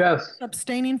sorry. Yes.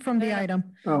 Abstaining from the item.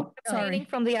 Oh. Sorry.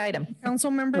 From the item.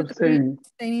 Councilmember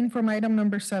abstaining from item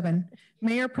number 7.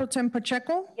 Mayor Pro Tem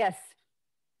Pacheco? Yes.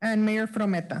 And Mayor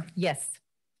Frometa? Yes.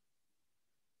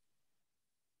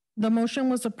 The motion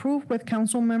was approved with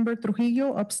Councilmember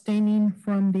Trujillo abstaining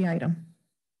from the item.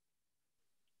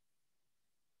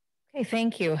 Okay,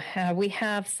 thank you. We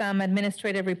have some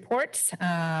administrative reports.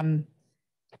 Line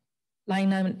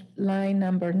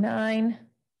number 9.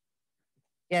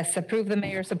 Yes, approve the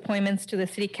mayor's appointments to the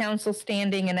City Council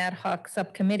standing and ad hoc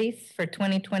subcommittees for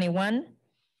 2021.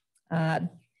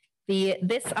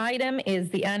 This item is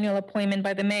the annual appointment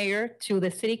by the mayor to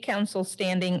the City Council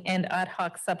standing and ad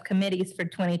hoc subcommittees for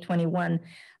 2021.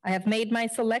 I have made my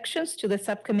selections to the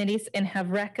subcommittees and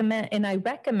I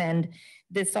recommend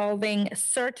dissolving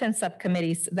certain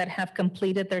subcommittees that have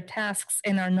completed their tasks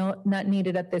and are not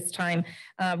needed at this time.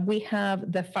 We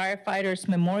have the Firefighters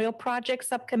Memorial Project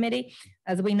Subcommittee.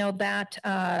 As we know that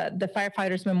the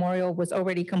Firefighters Memorial was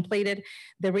already completed.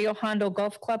 The Rio Hondo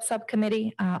Golf Club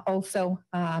Subcommittee also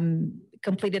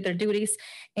completed their duties,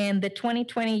 and the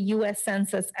 2020 U.S.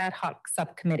 Census Ad Hoc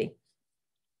Subcommittee.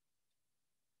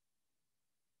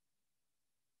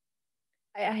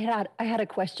 I had a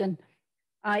question.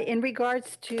 In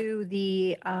regards to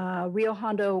the Rio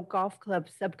Hondo Golf Club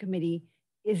Subcommittee,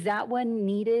 is that one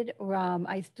needed? Or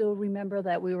I still remember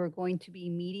that we were going to be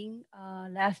meeting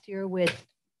last year with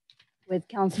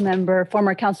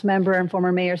former council member and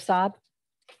former Mayor Saab.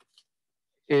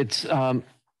 It's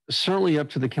certainly up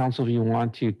to the council if you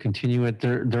want to continue it.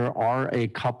 There are a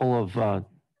couple of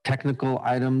technical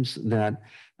items that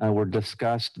were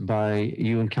discussed by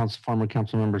you and former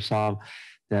council member Saab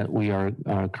that we are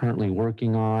currently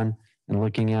working on and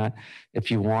looking at. If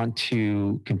you want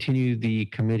to continue the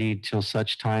committee till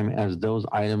such time as those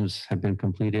items have been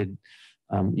completed,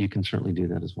 you can certainly do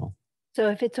that as well. So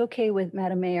if it's okay with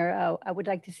Madam Mayor, I would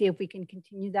like to see if we can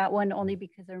continue that one, only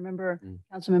because I remember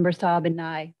Councilmember Saab and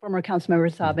I, former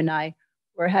Councilmember Saab and I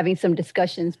were having some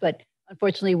discussions, but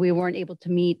unfortunately we weren't able to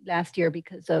meet last year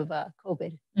because of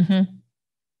COVID. Mm-hmm.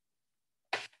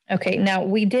 Okay, now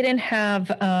we didn't have,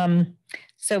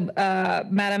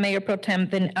 Madam Mayor Pro Tem,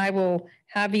 then I will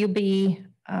have you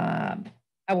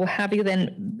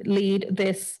then lead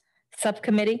this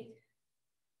subcommittee.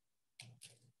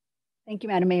 Thank you,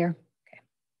 Madam Mayor.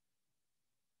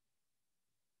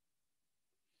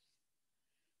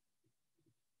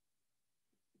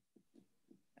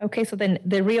 Okay, so then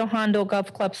the Rio Hondo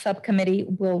Golf Club Subcommittee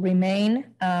will remain.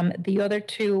 The other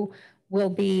two will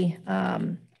be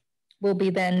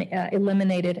then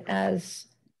eliminated as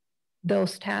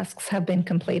those tasks have been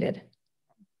completed.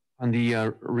 On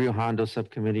the Rio Hondo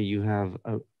Subcommittee, you have,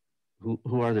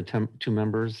 who are the two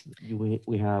members?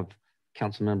 We have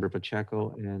Councilmember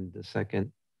Pacheco and the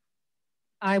second.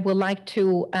 I would like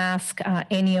to ask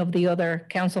any of the other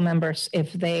council members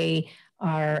if they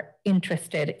are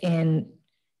interested in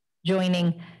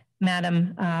joining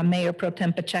Madam Mayor Pro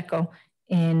Tem Pacheco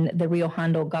in the Rio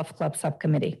Hondo Golf Club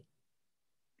Subcommittee.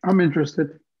 I'm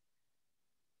interested.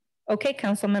 Okay,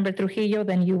 Councilmember Trujillo,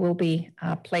 then you will be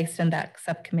placed in that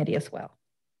subcommittee as well.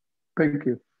 Thank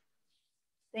you.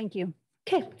 Thank you.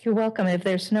 Okay, you're welcome. If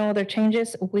there's no other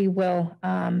changes, we will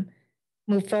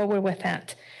move forward with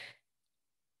that.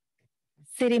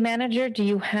 City Manager, do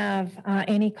you have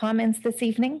any comments this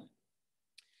evening?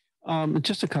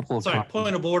 Just a couple of comments.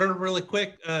 Point of order really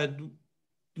quick.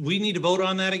 We need to vote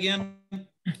on that again?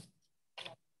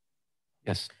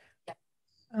 Yes.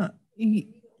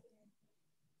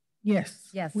 Yes.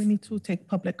 Yes. We need to take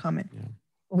public comment. Yeah.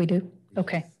 We do?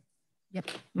 Okay. Yep.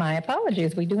 My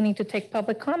apologies. We do need to take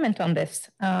public comment on this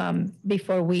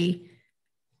before we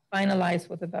finalize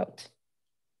with a vote.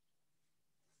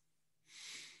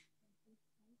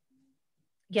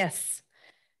 Yes.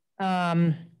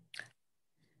 I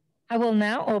will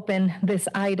now open this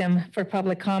item for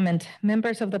public comment.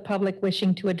 Members of the public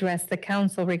wishing to address the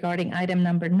council regarding item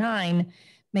number 9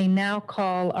 may now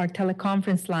call our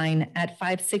teleconference line at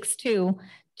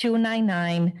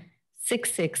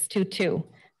 562-299-6622.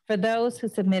 For those who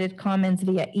submitted comments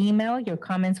via email, your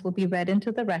comments will be read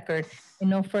into the record and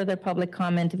no further public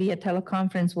comment via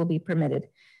teleconference will be permitted.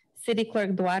 City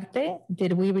Clerk Duarte,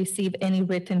 did we receive any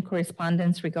written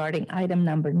correspondence regarding item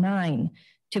number 9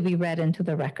 to be read into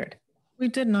the record? We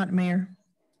did not, Mayor.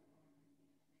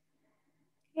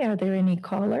 Okay, are there any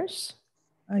callers?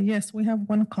 Yes, we have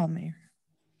one call, Mayor.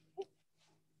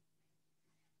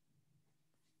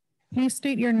 Please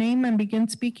state your name and begin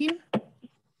speaking.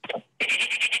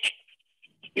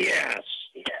 Yes,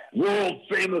 world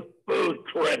famous food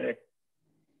critic.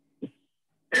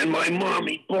 And my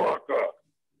mommy Blanca.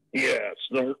 Yes,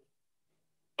 sir.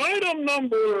 Item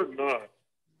number 9.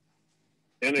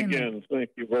 And again, thank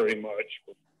you very much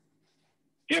for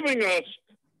giving us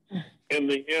and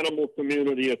the animal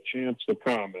community a chance to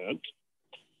comment.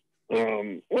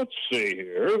 Let's see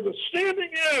here. The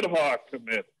Standing Ad Hoc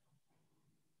Committee.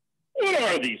 What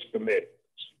are these committees?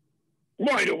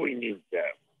 Why do we need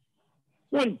them?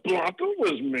 When Blanca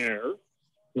was mayor,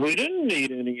 we didn't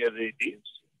need any of these.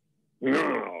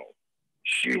 No.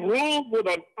 She ruled with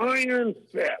an iron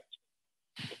fist.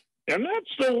 And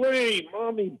that's the way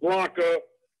Mommy Blanca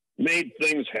made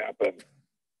things happen.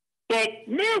 But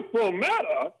Mayor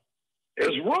Prometta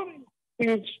is running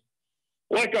things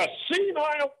like a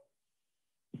senile.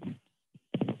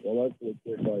 Well, that's what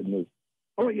they're Biden is.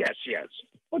 Oh, yes, yes.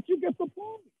 But you get the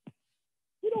point.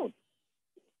 We don't.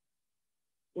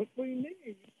 What we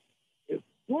need is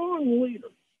strong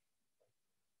leaders.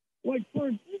 Like, for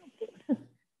example,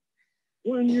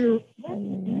 when you're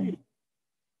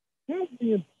have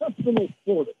the intestinal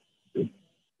fortitude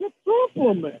to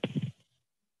complement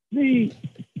the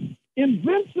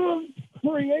inventive,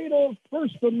 creative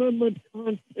First Amendment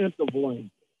content of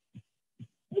language.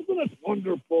 Isn't it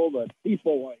wonderful that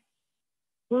people like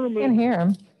Herman, Can't hear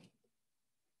him,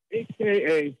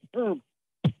 AKA Herman,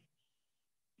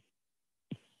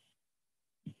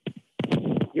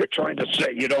 you're trying to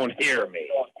say you don't hear me.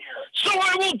 So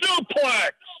I will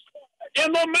duplex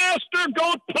in the Master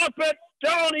Goat Puppet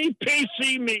Downey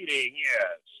PC meeting,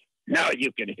 yes. Now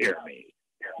you can hear me.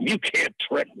 You can't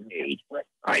trick me.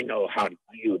 I know how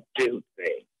you do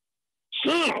things.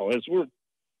 So, as we're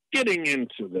getting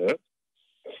into this,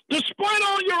 despite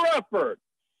all your effort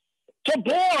to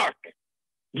block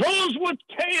those with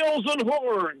tails and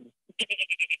horns,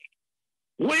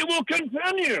 we will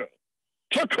continue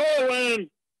to call in,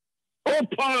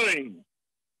 opine,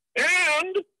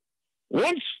 and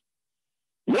once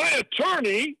my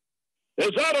attorney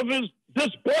is out of his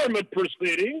disbarment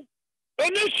proceeding,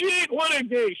 initiate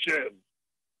litigation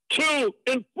to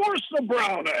enforce the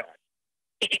Brown Act.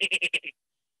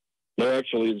 No,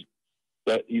 actually,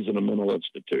 that he's in a mental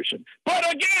institution. But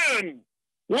again,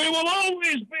 we will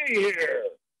always be here.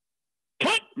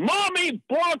 Put Mommy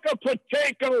Blanca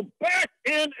Pacheco back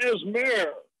in as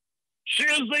mayor. She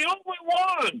is the only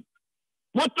one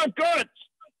with the guts,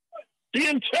 the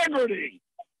integrity,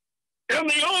 and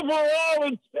the overall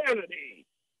insanity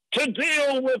to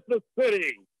deal with the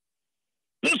city.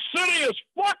 This city is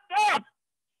fucked up.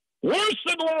 Worse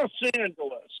than Los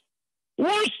Angeles.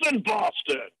 Worse than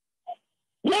Boston.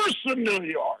 Worse than New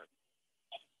York.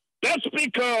 That's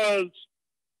because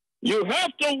you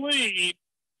have to lead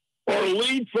or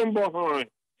lead from behind.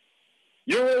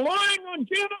 You're relying on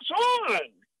Janice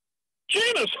Hahn.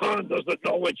 Janice Hahn doesn't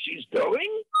know what she's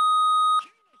doing.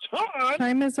 Janice Hahn.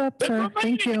 Time is up, sir.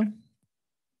 Thank you.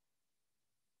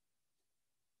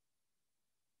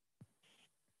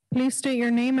 Please state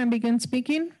your name and begin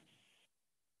speaking.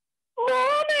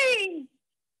 Mommy!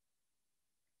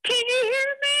 Can you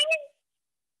hear me?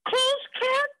 Closed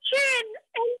caption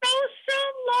and no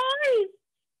sound live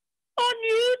on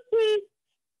YouTube.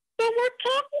 So we're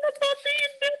talking about the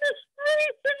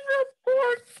administration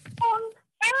report on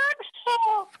ad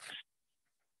hoc.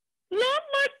 Not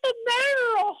like the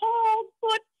mayoral hall,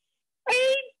 but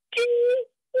ADOC,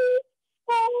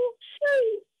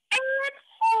 ad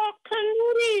hoc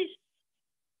committees,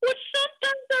 which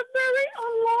sometimes are very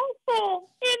unlawful.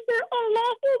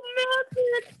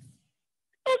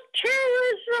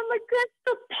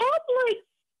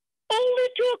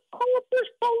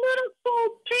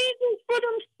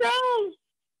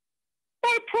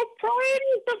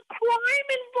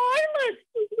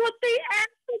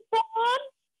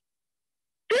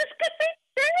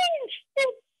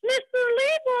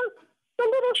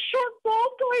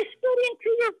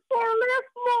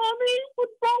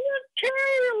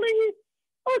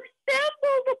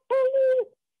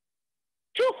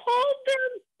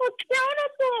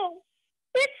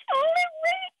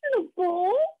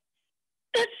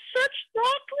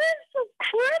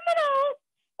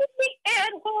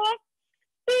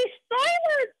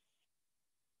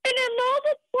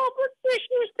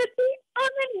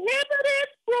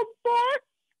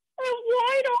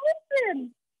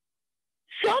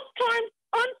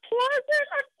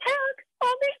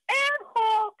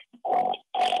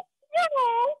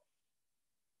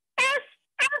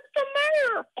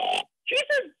 her. She's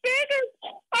as big as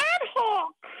ad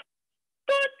hoc.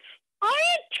 But I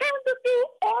intend to do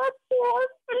our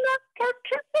part and not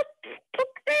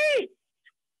participate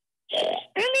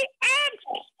in the ad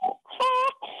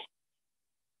hoc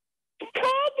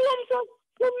problems of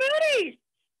committees.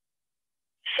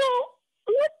 So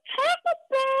let's talk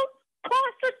about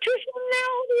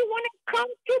constitutionality when it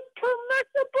comes to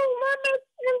permissible limits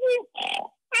in the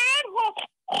ad hoc.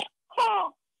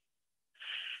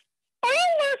 Are you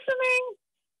listening?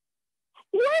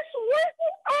 Where's the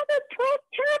other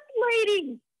pro-temp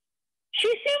lady? She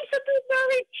seems to be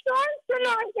very shy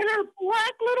tonight in her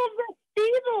black little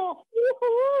vestido.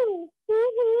 Woohoo!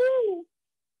 Woohoo!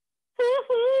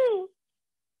 Woohoo!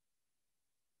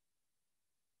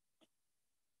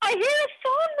 I hear a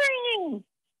phone ringing.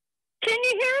 Can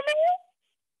you hear me?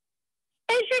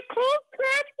 Is your closed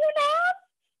caption on?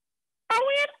 Are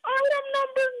we at item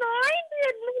number 9, the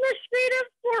administrative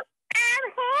for ad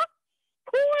hoc?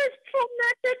 Who is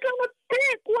Prometa going to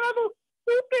pick? One of those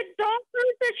stupid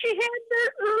doctors that she had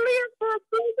there earlier for a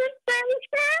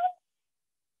presentation?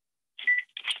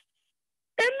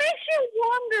 It makes you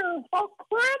wonder how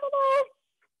criminals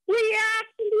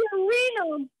react in the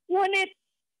arena when it's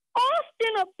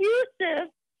often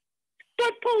abusive,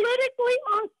 but politically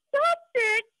on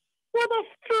subject for the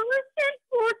First and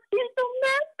 14th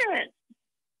Amendment.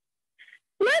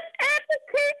 Let's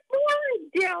advocate for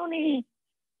it, Downey.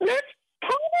 Let's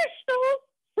punish those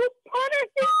who punish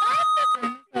the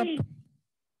advocacy.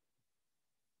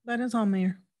 That is all,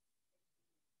 Mayor.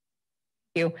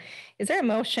 Thank you. Is there a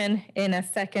motion in a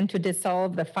second to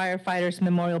dissolve the Firefighters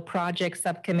Memorial Project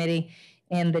Subcommittee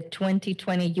and the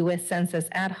 2020 U.S. Census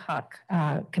Ad Hoc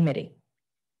Committee?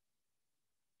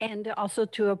 And also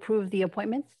to approve the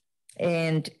appointments?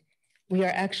 And we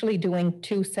are actually doing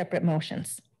 2 separate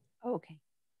motions. Oh, okay.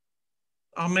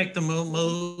 I'll make the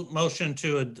motion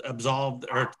to absolve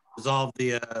or to dissolve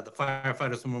the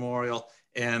Firefighters Memorial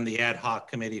and the Ad Hoc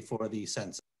Committee for the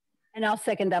census. And I'll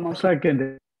second that motion.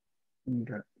 Second.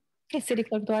 Okay, City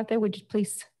Clerk Duarte, would you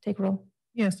please take roll?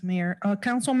 Yes, Mayor.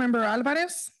 Councilmember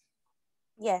Alvarez?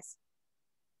 Yes.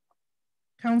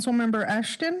 Councilmember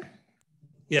Ashton?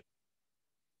 Yes.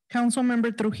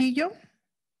 Councilmember Trujillo?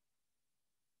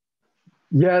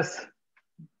 Yes.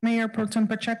 Mayor Pro Tem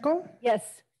Pacheco?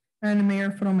 Yes. And Mayor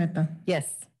Frometa?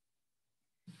 Yes.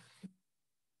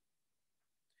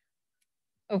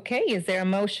 Okay, is there a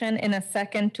motion in a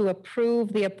second to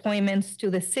approve the appointments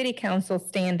to the City Council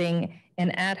Standing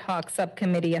and Ad Hoc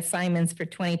Subcommittee assignments for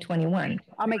 2021?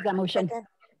 I'll make that motion.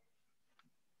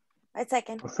 I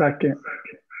second. Second.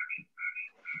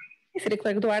 City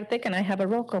Clerk Duarte, can I have a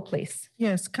roll call, please?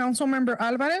 Yes. Councilmember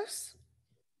Alvarez?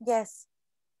 Yes.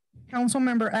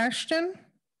 Councilmember Ashton?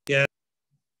 Yes.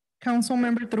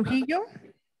 Councilmember Trujillo?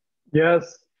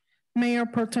 Yes. Mayor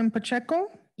Pro Tem Pacheco?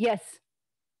 Yes.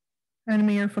 And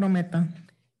Mayor Frometa?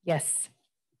 Yes.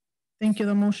 Thank you.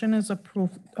 The motion is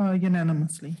approved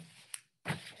unanimously.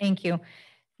 Thank you.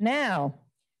 Now,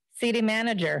 City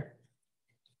Manager,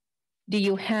 do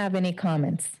you have any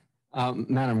comments?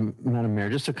 Madam Mayor,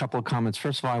 just a couple of comments.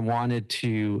 First of all, I wanted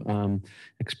to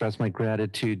express my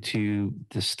gratitude to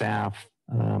the staff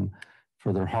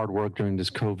for their hard work during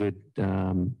this COVID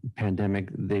pandemic.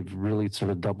 They've really sort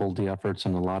of doubled the efforts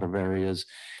in a lot of areas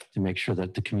to make sure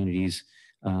that the community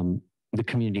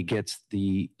gets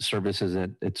the services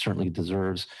that it certainly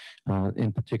deserves.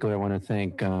 In particular, I want to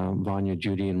thank Vanya,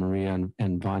 Judy, and Maria,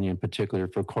 and Vanya in particular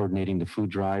for coordinating the food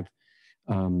drive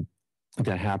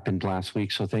that happened last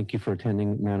week. So thank you for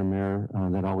attending, Madam Mayor.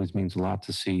 That always means a lot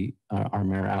to see our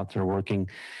mayor out there working,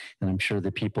 and I'm sure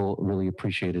the people really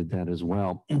appreciated that as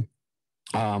well.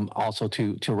 Also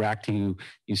to RAC, you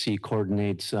see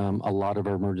coordinates a lot of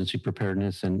our emergency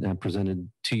preparedness and presented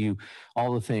to you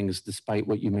all the things. Despite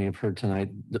what you may have heard tonight,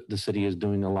 the city is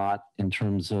doing a lot in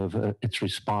terms of its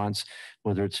response,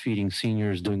 whether it's feeding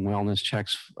seniors, doing wellness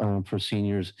checks for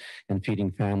seniors and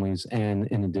feeding families, and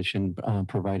in addition,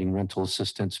 providing rental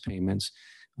assistance payments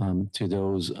to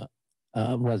those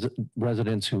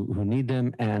residents who need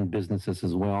them and businesses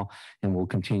as well, and we'll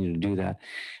continue to do that.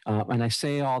 And I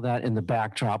say all that in the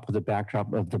backdrop of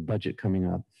the budget coming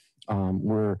up.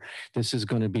 This is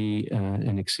going to be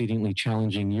an exceedingly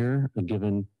challenging year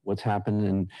given what's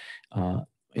happened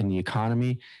in the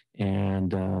economy,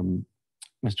 and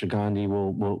Mr. Gandhi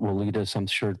will lead us, I'm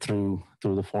sure, through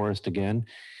the forest again.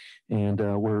 And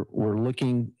we're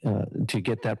looking to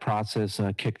get that process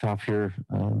kicked off here.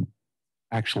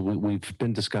 Actually, we've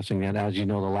been discussing that. As you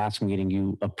know, the last meeting,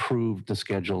 you approved the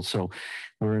schedule. So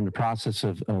we're in the process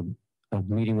of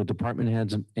meeting with department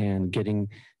heads and getting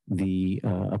the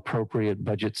appropriate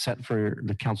budget set for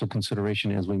the council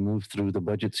consideration as we move through the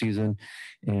budget season.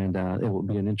 And it will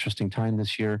be an interesting time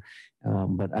this year.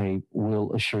 But I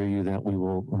will assure you that we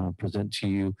will present to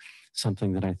you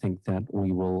something that I think that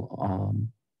we will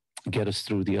get us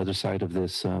through the other side of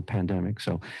this pandemic.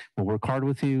 So we'll work hard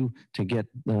with you to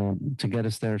get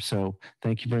us there. So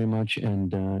thank you very much,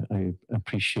 and I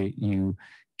appreciate you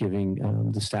giving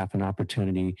the staff an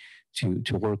opportunity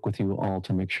to work with you all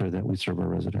to make sure that we serve our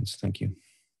residents. Thank you.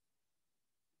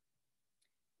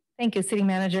 Thank you, City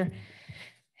Manager.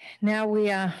 Now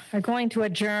we are going to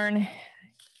adjourn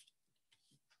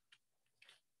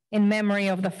in memory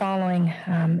of the following,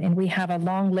 and we have a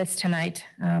long list tonight.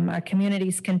 Our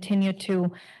communities continue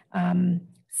to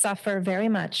suffer very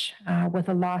much with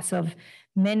the loss of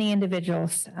many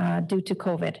individuals due to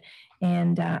COVID.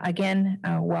 And again,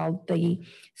 while the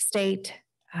state,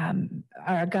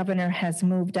 our governor has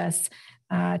moved us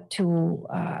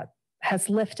has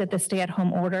lifted the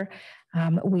stay-at-home order,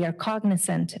 we are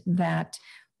cognizant that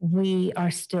we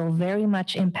are still very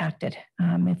much impacted.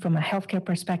 And from a healthcare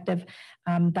perspective,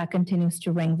 that continues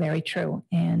to ring very true.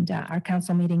 And our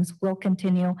council meetings will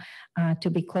continue to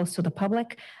be close to the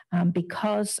public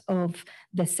because of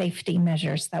the safety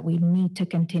measures that we need to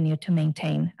continue to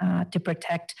maintain to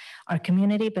protect our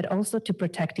community, but also to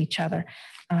protect each other.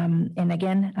 And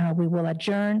again, we will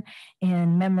adjourn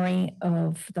in memory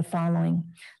of the following: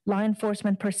 law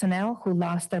enforcement personnel who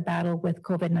lost their battle with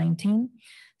COVID-19,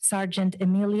 Sergeant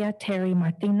Emilia Terry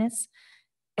Martinez,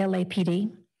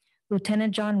 LAPD,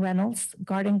 Lieutenant John Reynolds,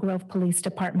 Garden Grove Police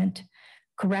Department,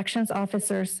 Corrections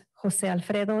Officers Jose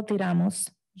Alfredo Di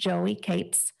Ramos, Joey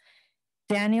Cates,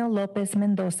 Daniel Lopez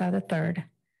Mendoza III,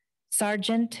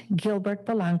 Sergeant Gilbert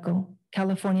Polanco,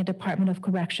 California Department of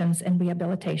Corrections and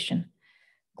Rehabilitation,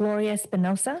 Gloria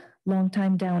Espinosa,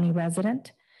 longtime Downey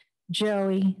resident,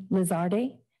 Joey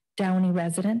Lizarde, Downey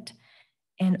resident,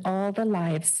 and all the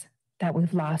lives that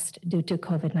we've lost due to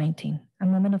COVID-19. A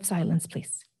moment of silence,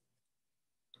 please.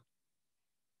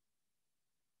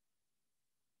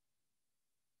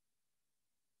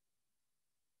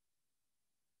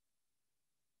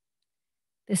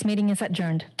 This meeting is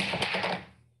adjourned.